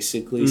all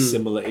basically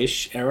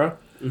similar-ish era.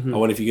 I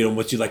wonder if you could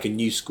almost do like a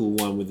new school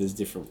one with this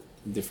different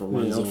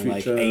ones or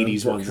like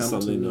 80s ones or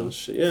something.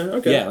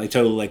 Yeah, like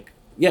total like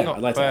I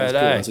like that. That's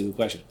cool. That's a good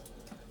question.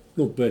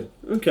 Not bad.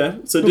 Okay,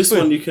 so this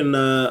one you can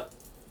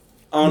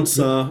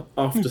answer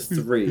after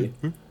 3.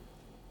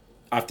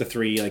 After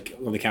 3, like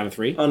on the count of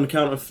 3. On the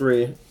count of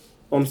 3.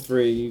 On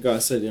 3, you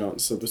guys say the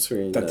answer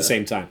between... At the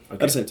same time. Okay. At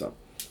the same time.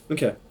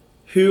 Okay.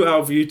 Who out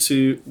of you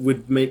two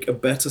would make a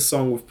better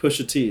song with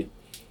Pusha T?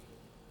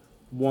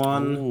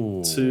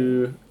 1,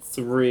 2,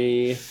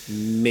 3...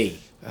 Me.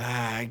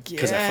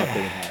 Because I fuck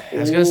with him.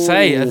 I was gonna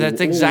say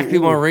that's exactly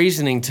my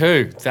reasoning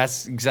too.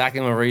 That's exactly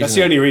my reasoning. That's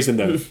the only reason,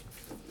 though.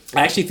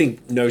 I actually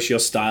think Nosh, your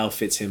style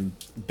fits him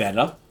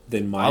better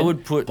than mine. I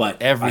would put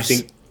but every I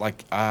think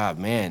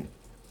man,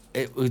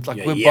 it would like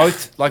Yeah, we're yeah.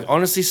 both like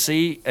honestly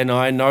C and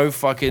I know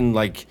fucking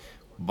like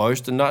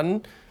boast or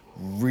nothing.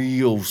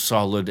 Real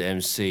solid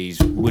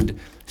MCs would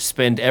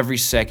spend every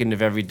second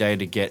of every day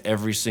to get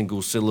every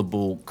single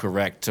syllable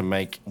correct to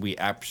make we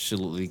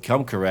absolutely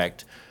come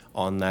correct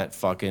on that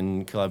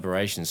fucking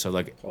collaboration. So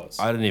like Pause.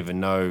 I don't even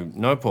know.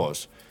 No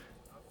pause.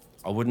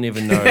 I wouldn't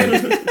even know.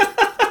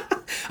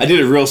 I did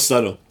it real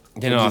subtle.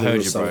 You know, I did a heard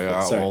real you, bro. subtle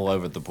pause. I'm Sorry. all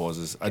over the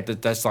pauses.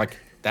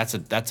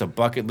 That's a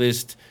bucket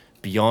list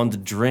beyond a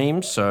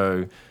dream.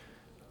 So,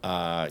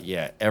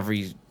 yeah,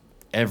 every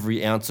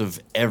ounce of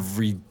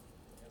every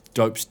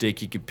dope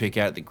stick you could pick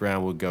out the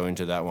ground would go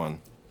into that one.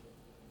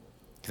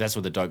 'Cause that's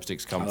where the dope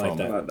sticks come I like from.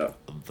 that. I like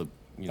that.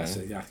 That's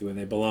exactly where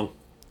they belong.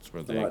 That's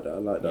where I they, like that. I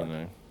like that. You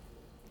know,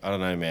 I don't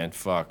know, man.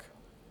 Fuck.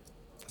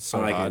 That's so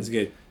I like it. hard. It's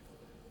good.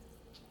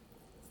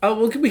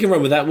 Oh, we can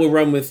run with that.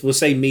 We'll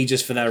say me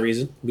just for that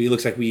reason. It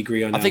looks like we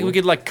agree on that. I think we one.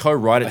 could like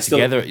co-write it still-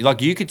 together.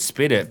 Like you could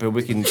spit it, but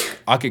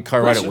I could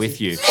co-write it with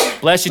you.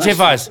 Bless you,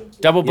 Tiffos.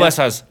 Double bless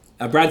us.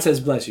 Brad says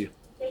bless you.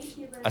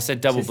 I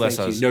said double Says bless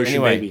thank us. you. No shit,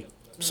 Anyway, baby.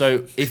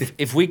 so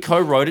if we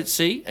co-wrote it,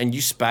 C, and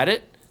you spat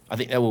it, I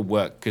think that would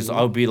work because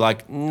I would be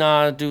like,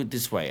 nah, do it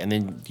this way, and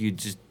then you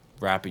just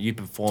rap it, you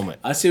perform it.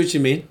 I see what you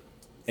mean.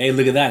 Hey,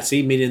 look at that.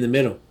 See, meet in the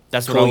middle.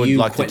 That's what Call I would you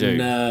like Quentin,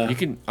 to do. You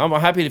can. I'm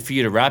happy for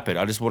you to rap it.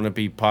 I just want to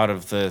be part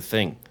of the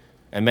thing,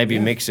 and maybe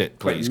mix it,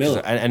 please, Quentin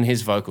Miller. and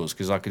his vocals,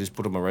 because I could just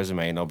put it on my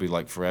resume, and I'll be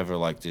like forever,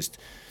 like just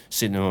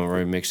sitting in my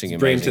room mixing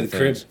Bring him amazing to the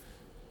things. crib.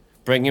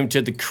 Bring him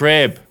to the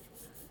crib.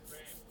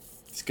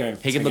 Let's go.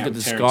 He can look at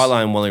the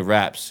skyline while he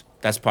raps.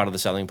 That's part of the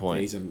selling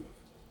point.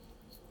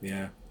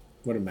 Yeah.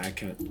 What a mad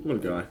cunt. What a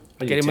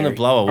guy. Get him on the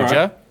blower, would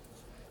ya?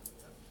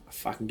 I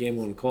fucking gave him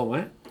on the call,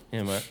 mate.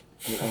 Yeah, mate.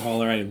 I'll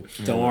holler at him.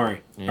 Don't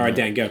worry. All right,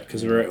 Dan, go.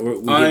 Because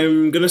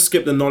I'm gonna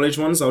skip the knowledge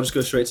ones. I'll just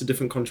go straight to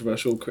different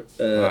controversial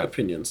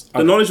opinions. The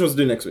Okay. knowledge ones to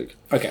do next week.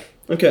 Okay.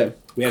 Okay.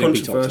 We had a big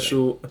talk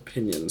Controversial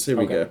opinions. Here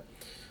we Okay. go.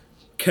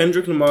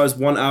 Kendrick Lamar is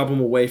one album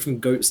away from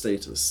GOAT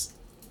status.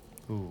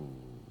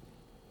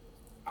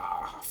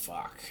 Ah,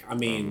 fuck. I I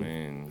mean,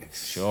 mean,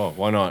 sure,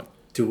 why not?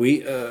 do we?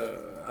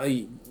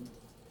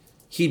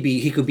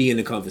 He could be in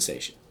the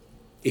conversation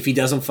if he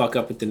doesn't fuck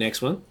up with the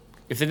next one.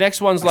 If the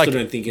next one's I like still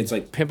don't think it's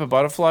like. Pimp a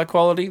Butterfly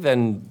quality,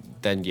 then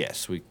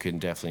yes, we can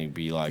definitely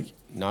be like,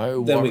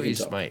 no Then we can worries,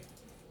 talk. mate.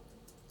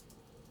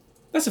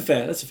 That's a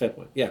fair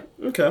point. Yeah.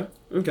 Okay.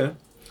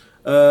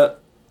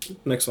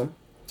 Next one.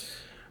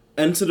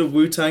 Enter the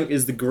Wu-Tang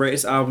is the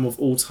greatest album of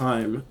all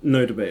time.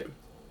 No debate.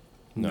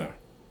 No.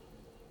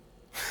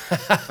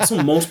 I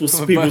saw multiple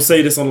people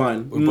say this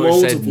online. We both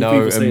Multiple said no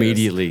people say this.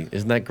 immediately.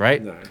 Isn't that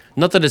great? No.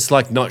 Not that it's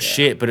like not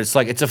shit, but it's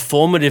like it's a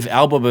formative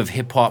album of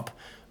hip hop,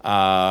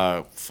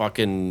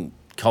 fucking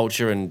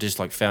culture and just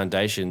like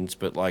foundations.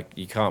 But like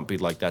you can't be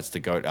like that's the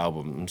GOAT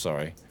album. I'm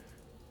sorry,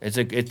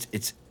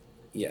 it's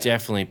Yeah.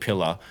 definitely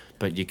pillar,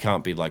 but you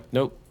can't be like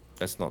nope,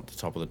 that's not the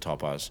top of the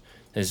toppers.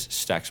 There's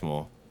stacks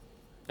more.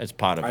 That's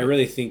part of I it.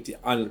 really think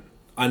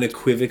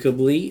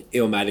unequivocally,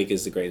 Illmatic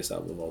is the greatest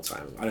album of all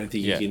time. I don't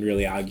think Yeah. you can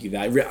really argue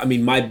that. I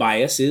mean, my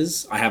bias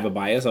is I have a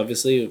bias,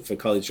 obviously, for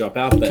College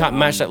Dropout. But, Can't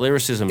match that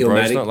lyricism, bro.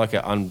 It's Illmatic- not like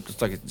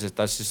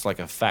that's just like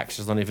a fact.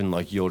 It's not even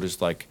like you're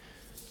just like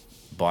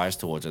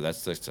biased towards it.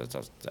 That's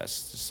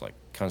just like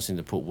can't seem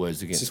to put words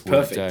It's against just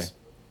words. perfect.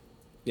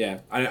 Yeah,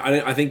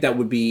 I think that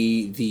would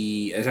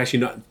be it's actually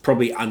not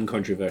probably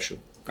uncontroversial.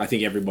 I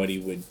think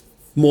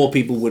more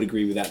people would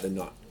agree with that than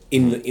not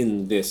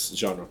in this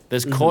genre.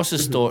 There's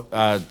courses taught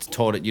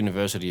at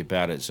university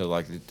about it, so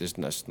like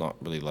that's not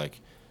really like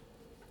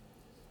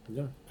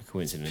Yeah. a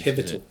coincidence. is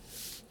Pivotal. it?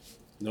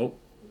 Nope.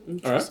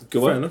 All right,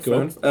 go Fair on. enough, Go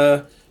fair on.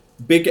 enough.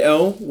 Big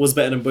L was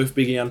better than both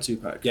Biggie and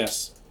Tupac.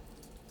 Yes,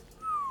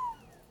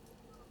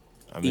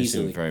 I miss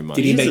easily. him very much.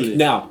 Did he Easily. make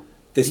now?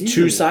 There's two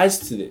Easily. sides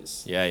to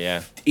this.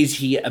 Yeah. Is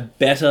he a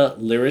better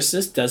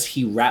lyricist? Does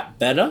he rap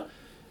better?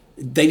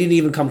 They didn't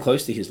even come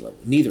close to his level.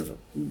 Neither of them.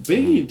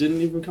 Biggie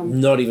didn't even come.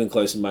 Not even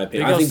close, in my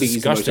Big opinion. I L's think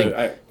Biggie's the most.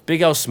 disgusting.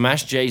 Big L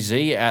smashed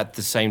Jay-Z at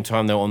the same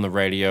time they were on the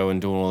radio and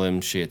doing all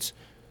them shits.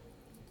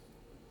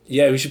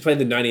 Yeah, we should play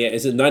the 98.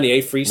 Is it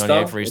 98 freestyle?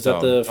 98 Is that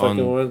freestyle the fucking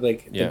on- one?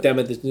 Like, yeah. damn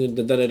it,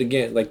 done it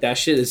again. Like, that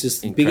shit is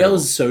just. Big Incredible. L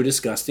is so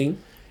disgusting.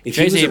 If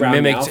he Jay-Z was around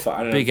mimicked now for,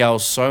 I don't Big know. L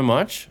so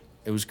much,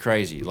 it was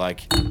crazy.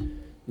 Like,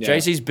 Yeah.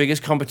 Jay-Z's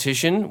biggest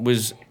competition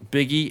was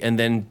Biggie and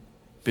then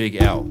Big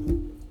L.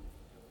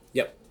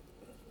 Yep.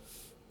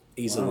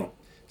 Easily. Wow.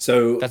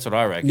 So, That's what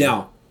I reckon.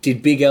 now,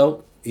 did Big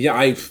L.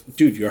 Yeah,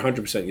 dude, you're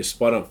 100%. You're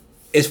spot on.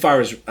 As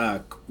far as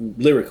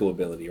lyrical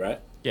ability, right?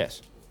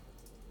 Yes.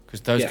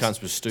 Because those Yes.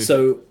 cunts were stupid.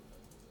 So,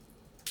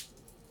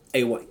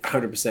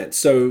 100%.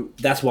 So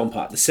that's one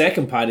part. The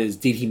second part is,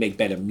 did he make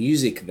better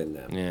music than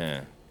them?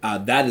 yeah.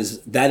 That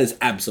is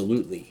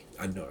absolutely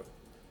a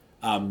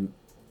no.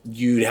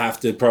 You'd have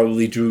to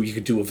probably you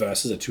could do a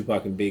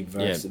Tupac and Big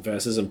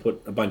verses, and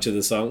put a bunch of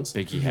the songs.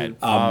 Biggie had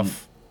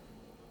Puff.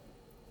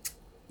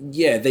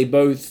 yeah, they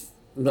both.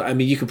 I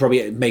mean, you could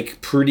probably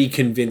make pretty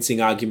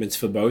convincing arguments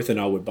for both, and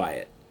I would buy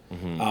it.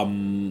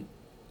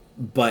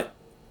 But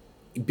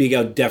Big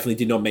L definitely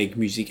did not make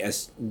music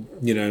as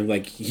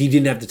like he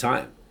didn't have the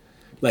time,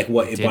 like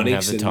what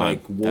Ebonics and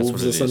like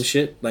Wolves or some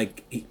shit.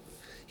 Like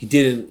he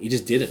didn't. He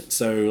just didn't.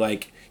 So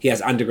like he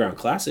has underground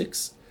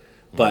classics,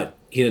 but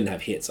he didn't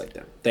have hits like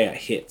that. They are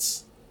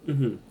hits.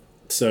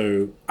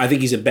 So I think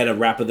he's a better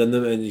rapper than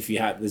them. And if you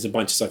have, there's a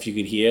bunch of stuff you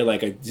could hear.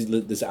 Like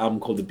there's an album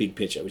called The Big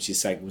Picture, which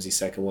was his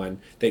second one.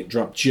 They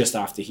dropped just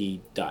after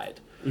he died.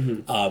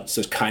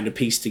 So it's kind of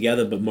pieced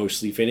together, but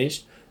mostly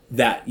finished.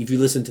 That if you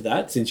listen to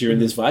that, since you're in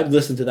this vibe,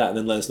 listen to that and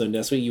then let us know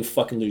next week. You'll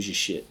fucking lose your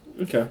shit.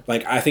 Okay.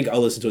 Like I think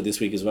I'll listen to it this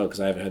week as well because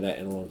I haven't heard that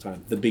in a long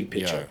time. The Big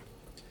Picture.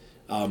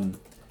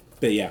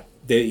 But yeah,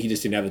 he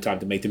just didn't have the time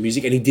to make the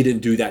music, and he didn't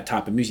do that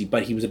type of music.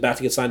 But he was about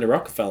to get signed to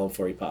Rockefeller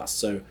before he passed.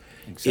 So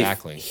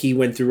exactly, if he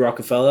went through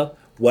Rockefeller.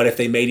 What if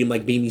they made him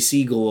like Beanie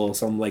Siegel or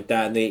something like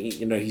that, and they,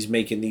 he's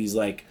making these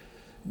like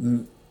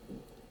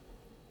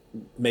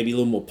maybe a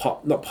little more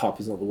pop. Not pop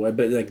is not the word,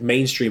 but like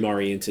mainstream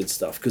oriented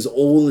stuff. Because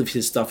all of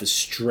his stuff is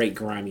straight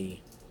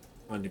grimy,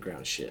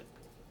 underground shit.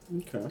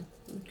 Okay.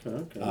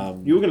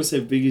 You were gonna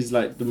say Biggie's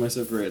like the most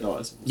overrated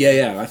artist.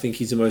 Yeah. I think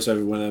he's one of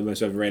the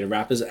most overrated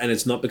rappers, and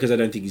it's not because I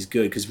don't think he's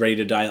good. Because Ready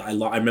to Die,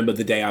 I remember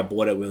the day I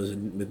bought it was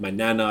with my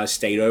nana. I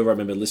stayed over. I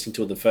remember listening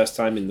to it the first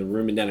time in the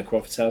room in Nana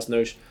Crawford's house.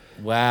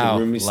 Wow,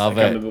 love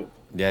it.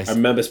 Yes, I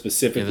remember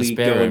specifically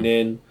going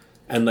in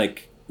and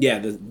like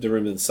the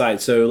room to the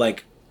side. So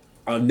like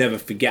I'll never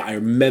forget. I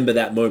remember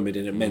that moment,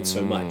 and it meant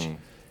so much.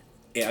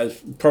 It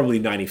was probably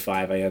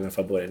 95. I don't know if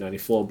I bought it in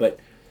 94, but.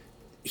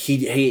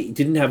 He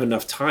didn't have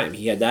enough time.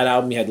 He had that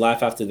album. He had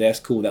Life After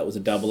Death. Cool, that was a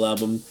double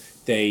album.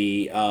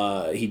 He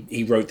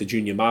wrote the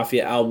Junior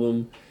Mafia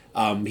album.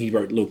 He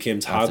wrote Lil'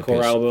 Kim's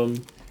Hardcore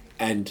album,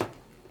 and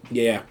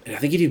I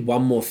think he did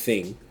one more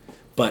thing,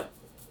 but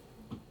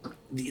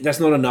that's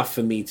not enough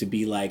for me to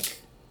be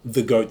like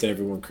the GOAT that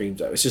everyone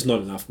creams out. It's just not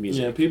enough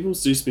music. Yeah, people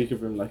do speak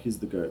of him like he's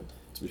the GOAT.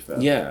 To be fair.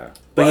 Yeah,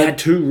 but he had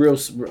two real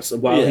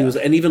while he was,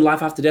 and even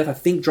Life After Death I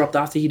think dropped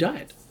after he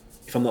died,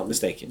 if I'm not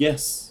mistaken.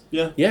 Yes.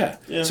 Yeah.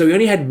 So he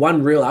only had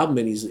one real album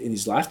in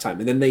his lifetime,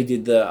 and then they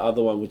did the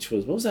other one, which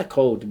was, what was that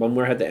called? The one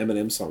where it had the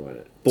Eminem song on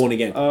it, Born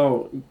Again.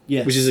 Oh,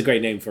 yeah. Which is a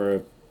great name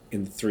for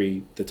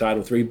the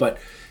title 3, but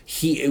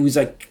it was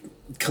like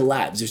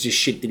collabs. It was just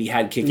shit that he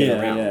had kicking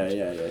around.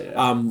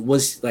 Yeah.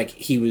 Was like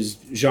he was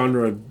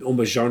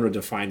almost genre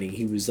defining.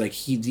 He was like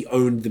he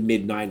owned the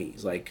mid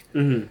 90s. Like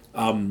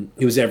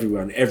he was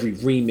everywhere on every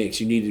remix.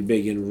 You needed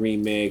Big in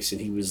remix,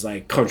 and he was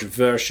like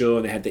controversial.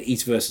 And they had the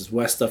East versus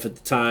West stuff at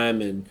the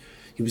time, and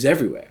he was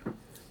everywhere.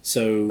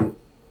 So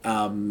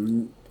I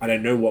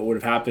don't know what would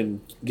have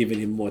happened given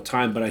him more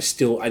time, but I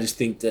just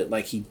think that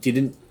like he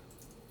didn't.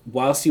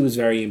 Whilst he was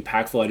very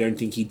impactful, I don't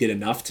think he did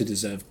enough to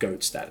deserve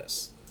GOAT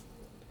status.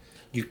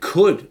 You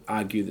could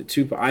argue that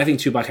Tupac. I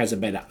think Tupac has a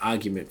better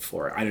argument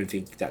for it. I don't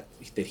think that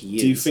he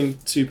is. Do you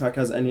think Tupac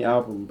has any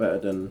album better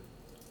than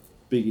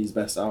Biggie's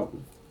best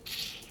album?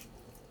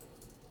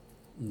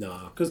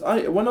 No. Because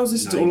when I was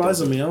listening to All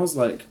Eyes on Me, I was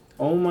like,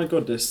 oh my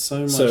god, there's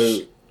so much.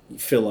 So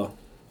filler.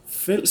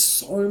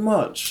 So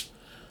much.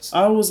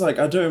 I was like,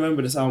 I don't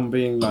remember this album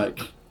being like.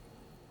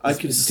 I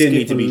could didn't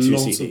need to be 2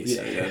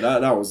 CDs.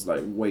 That was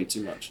like way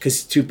too much.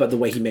 Because Tupac, the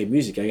way he made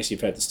music, I guess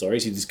you've heard the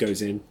stories. He just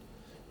goes in,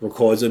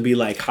 records. It'd be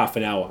like half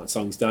an hour.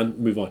 Song's done.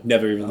 Move on.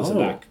 Never even listen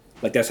back.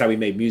 Like that's how he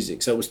made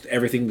music. So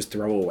everything was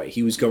throwaway.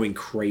 He was going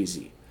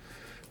crazy.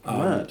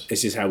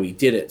 It's just how he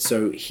did it.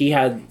 So he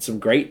had some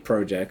great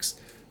projects,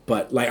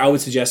 but like I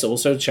would suggest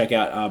also check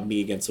out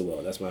Me Against the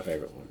World. That's my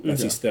favorite one.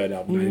 That's his third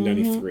album,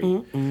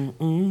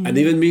 1993. And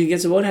even Me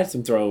Against the World had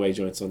some throwaway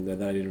joints on there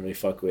that I didn't really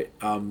fuck with.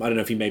 I don't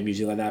know if he made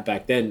music like that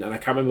back then, and I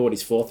can't remember what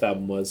his fourth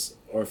album was,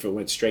 or if it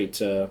went straight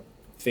to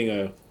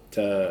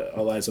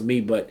All Eyes on Me.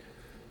 But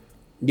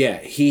yeah,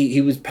 he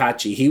was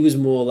patchy. He was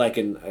more like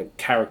a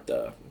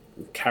character,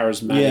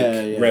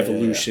 charismatic,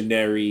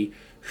 revolutionary.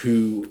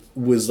 Who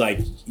was like,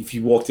 if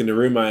you walked in the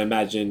room, I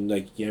imagine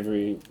like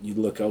you'd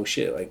look, oh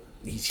shit, like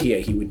he's here.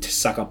 He would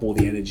suck up all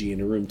the energy in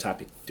the room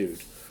type of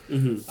dude.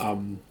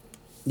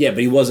 But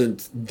he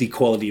wasn't the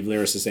quality of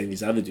lyricist any of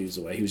these other dudes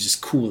away. He was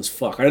just cool as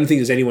fuck. I don't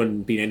think there's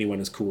been anyone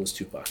as cool as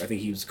Tupac. I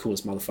think he was the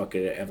coolest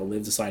motherfucker that ever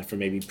lived, aside from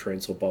maybe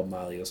Prince or Bob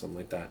Marley or something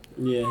like that.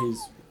 Yeah,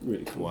 he's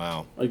really cool.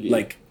 Wow.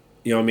 Like,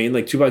 you know what I mean?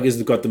 Like Tupac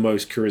has got the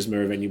most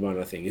charisma of anyone.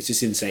 I think it's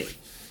just insane.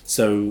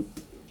 So.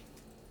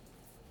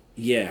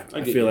 Yeah,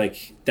 I feel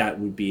like that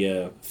would be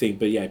a thing.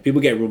 But yeah,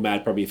 people get real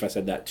mad probably if I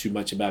said that too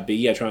much about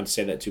Biggie. I try not to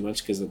say that too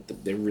much because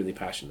they're really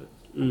passionate.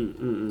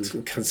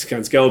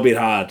 It's go a bit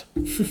hard.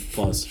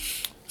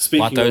 Pause.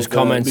 Like those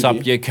comments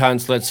up, you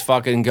cunts. Let's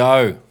fucking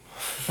go.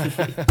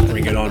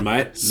 Bring it on,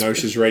 mate.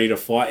 Nosh's ready to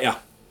fight ya.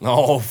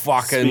 Oh,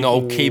 fucking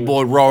old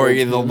keyboard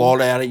warrior, the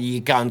lot out of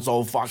you cunts.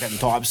 All fucking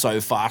type so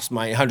fast,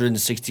 mate.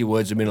 160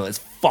 words a minute. Let's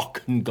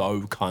fucking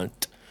go,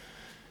 cunt.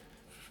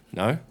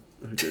 No?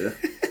 Okay.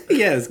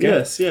 Yeah, it's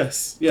good.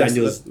 Yes.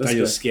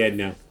 Daniel's scared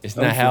now.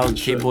 Isn't that how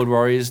keyboard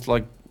warriors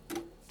like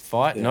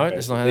fight? Yeah, no,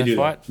 that's not how they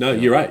fight. No,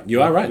 you're right.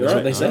 You are right. That's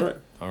what they say. Right.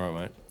 All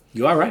right, mate.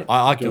 You are right.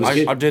 I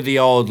do the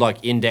old like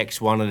index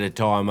one at a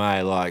time,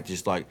 eh? Like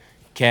just like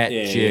catch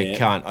your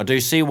cunt. I do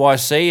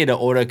CYC and it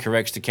auto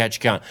corrects to catch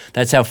cunt.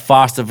 That's how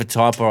fast of a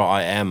typer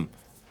I am.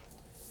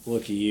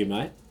 Look at you,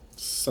 mate.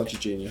 Such a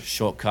genius.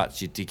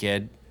 Shortcuts, you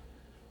dickhead.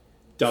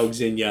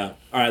 Dogs in ya.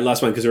 All right,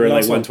 last one because we're at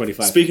like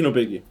 125. Speaking of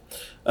Biggie,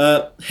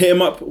 "Hit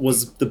 'Em Up"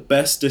 was the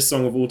best diss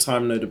song of all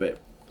time, no debate.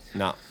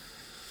 Nah.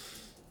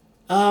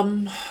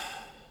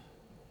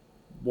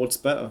 What's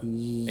better?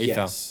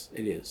 Yes,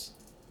 it is.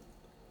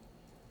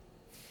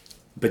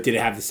 But did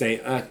it have the same?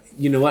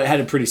 You know what? It had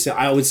a pretty.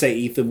 I would say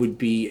Ether would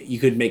be. You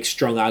could make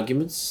strong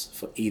arguments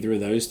for either of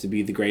those to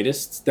be the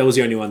greatest. That was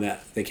the only one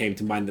that came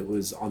to mind that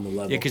was on the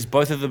level. Yeah, because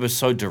both of them are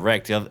so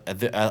direct.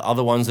 The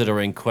other ones that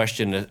are in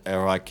question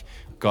are like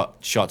got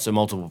shots at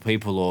multiple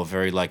people or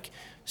very like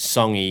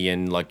songy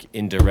and like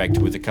indirect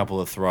with a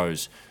couple of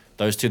throws.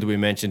 Those two that we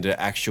mentioned are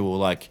actual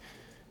like,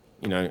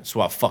 you know,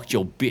 so I fucked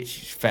your bitch,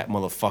 you fat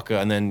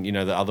motherfucker. And then, you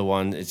know, the other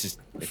one, it's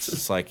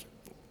just like,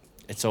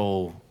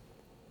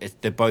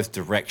 they're both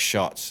direct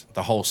shots.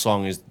 The whole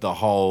song's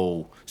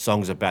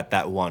about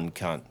that one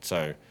cunt.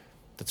 So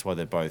that's why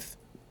they're both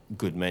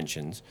good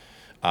mentions.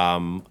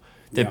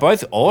 They're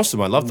both awesome.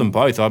 I love them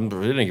both. I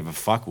really don't give a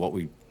fuck what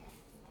we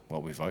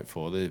vote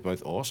for. They're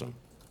both awesome.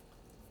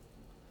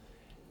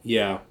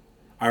 Yeah,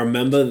 I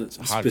remember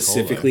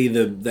specifically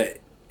the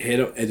hit.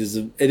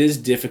 It is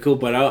difficult,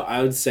 but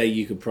I would say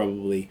you could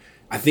probably.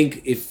 I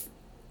think if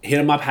Hit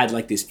 'Em Up had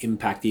like this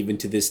impact even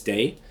to this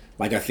day.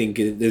 Like I think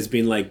there's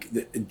been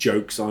like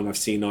jokes I've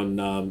seen on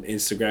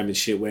Instagram and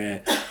shit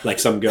where like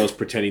some girls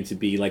pretending to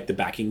be like the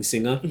backing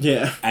singer.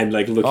 Yeah. And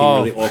like looking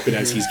really awkward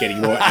as he's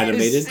getting more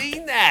animated. I've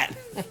seen that.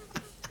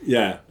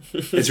 Yeah,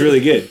 it's really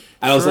good.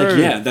 And I was like,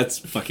 yeah, that's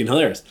fucking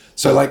hilarious.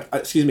 So like,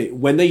 excuse me,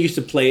 when they used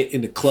to play it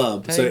in the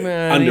club, Hey, so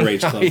man.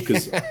 underage club,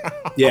 because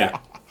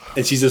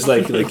and she's just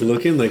like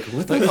looking like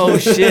what the Oh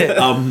shit.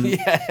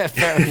 Yeah,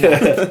 fair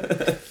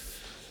enough.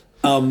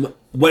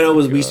 when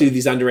we used to do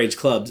these underage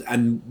clubs,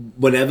 and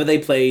whenever they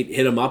played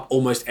Hit 'Em Up,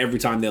 almost every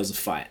time there was a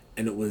fight,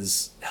 and it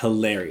was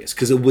hilarious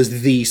because it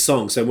was the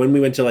song. So when we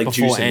went to like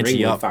Before Juice and Ante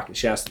Ring, Up. fucking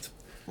shouts,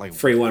 Like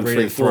 3-1,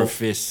 ready to 3-4. throw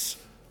fists.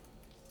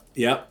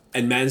 Yep,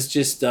 and man's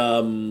just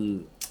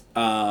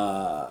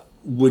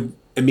would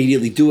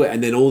immediately do it,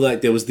 and then all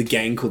that there was the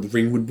gang called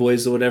Ringwood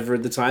Boys or whatever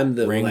at the time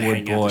that Ringwood were like,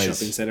 hanging out Boys. at the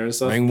shopping center and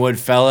stuff. Ringwood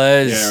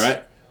fellas. Yeah,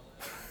 right.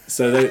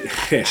 So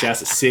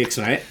shouts at 6,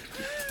 right?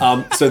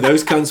 So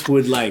those cunts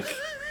would like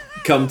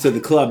come to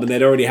the club and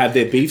they'd already have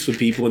their beefs with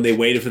people and they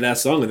waited for that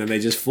song and then they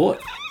just fought,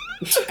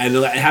 and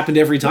it happened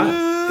every time.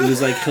 It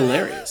was like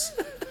hilarious.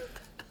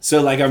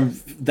 So like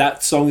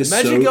that song is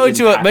Imagine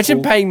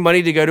imagine paying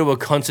money to go to a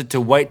concert to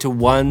wait for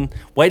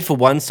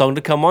one song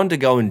to come on to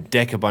go and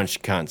deck a bunch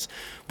of cunts.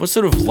 What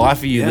sort of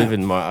life are you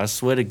living, mate? I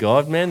swear to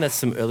God, man, that's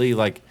some early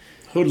like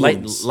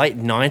late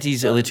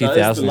 90s, early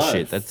 2000s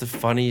shit. That's the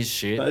funniest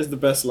shit. That is the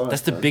best life.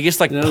 That's the biggest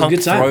like You know, punk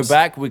good times.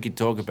 throwback we could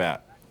talk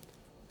about.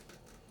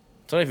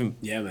 It's not even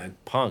man.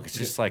 punk. It's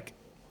just like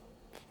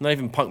not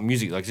even punk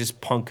music. Like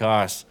just punk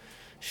ass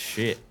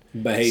shit.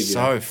 Behavior.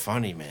 So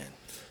funny, man.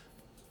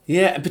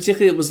 Yeah, and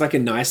particularly it was like a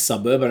nice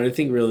suburb. I don't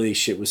think really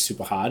shit was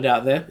super hard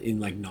out there in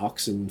like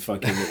Knox and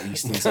fucking the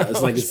east and stuff.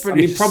 It's like It's I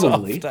pretty mean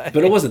probably, soft, eh?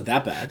 but it wasn't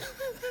that bad.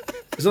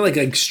 It's not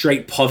like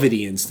straight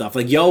poverty and stuff.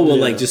 Like y'all were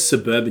like just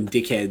suburban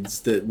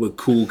dickheads that were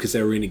cool because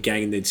they were in a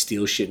gang and they'd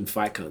steal shit and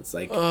fight cunts.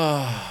 Like,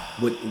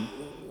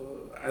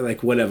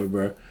 like whatever,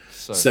 bro.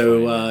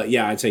 So funny,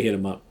 I'd say Hit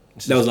 'Em Up.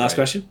 That was the last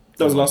question.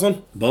 That was the last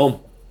one. Boom.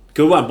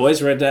 Good one,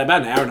 boys. We're at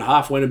about an hour and a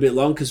half. Went a bit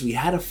long because we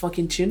had a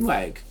fucking chin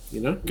wag. You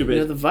know, Good bit.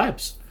 You know the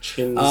vibes.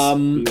 Chins.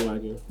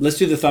 Let's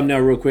do the thumbnail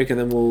real quick and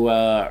then we'll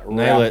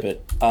Nail wrap it.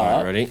 it All right,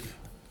 up. ready?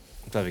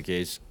 Let's have a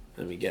gaze.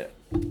 Let me get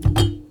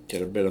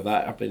a bit of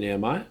that up in there,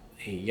 mate.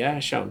 Here you go.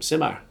 Show them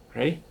simmer.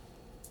 Ready?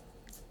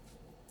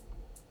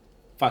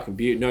 Fucking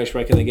beaut. Nosh,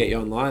 where can they get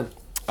you online?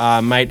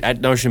 Mate, at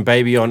Notion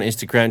Baby on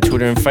Instagram,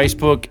 Twitter, and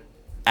Facebook.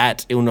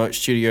 At Illnote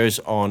Studios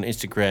on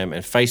Instagram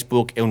and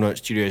Facebook.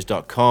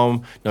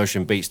 illnotestudios.com.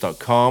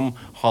 Notionbeats.com.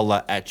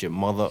 Holla at your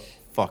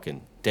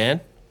motherfucking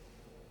Dan.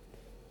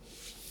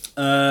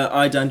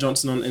 I Dan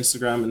Johnson on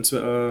Instagram and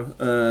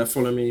Twitter.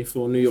 Follow me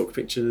for New York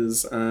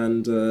pictures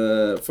and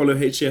follow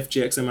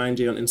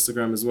HFGXMING on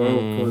Instagram as well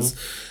because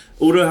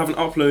although I haven't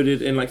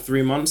uploaded in like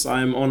 3 months,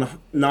 I'm on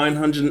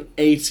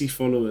 980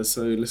 followers.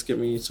 So let's get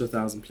me to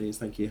 1,000, please.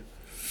 Thank you.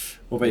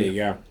 What about There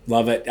you go.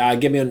 Love it.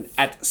 Get me on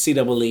at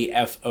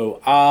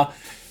CEEFOR.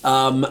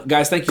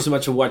 Guys, thank you so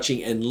much for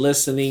watching and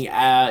listening.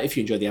 If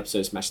you enjoyed the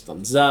episode, smash the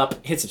thumbs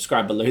up, hit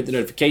subscribe below, hit the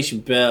notification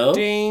bell.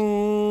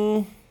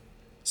 Ding.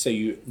 So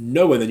you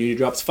know when the new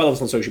drops. Follow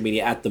us on social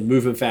media at The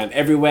Movement Fam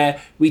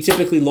everywhere. We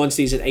typically launch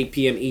these at 8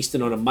 p.m.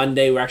 Eastern on a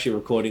Monday. We're actually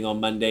recording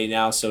on Monday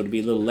now, so it'll be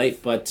a little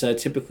late, but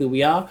typically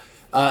we are.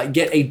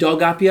 Get a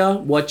dog up here.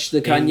 Watch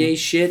the Kanye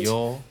shit.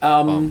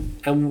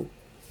 And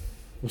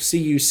we'll see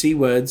you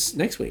C-words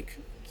next week.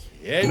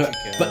 Yeah,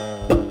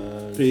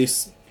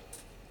 Peace.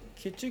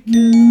 Inside.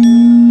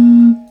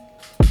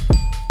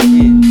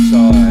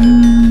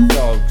 The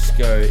dogs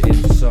go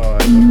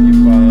inside of your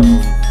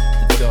bone.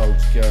 The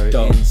dogs go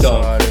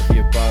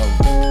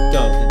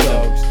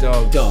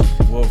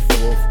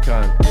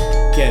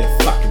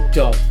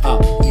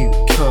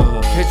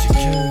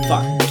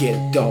Get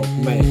a dog,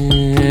 man.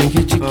 Get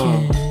your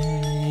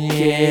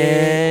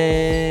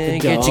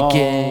get your dog.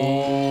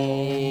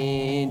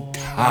 game.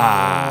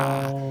 Ah.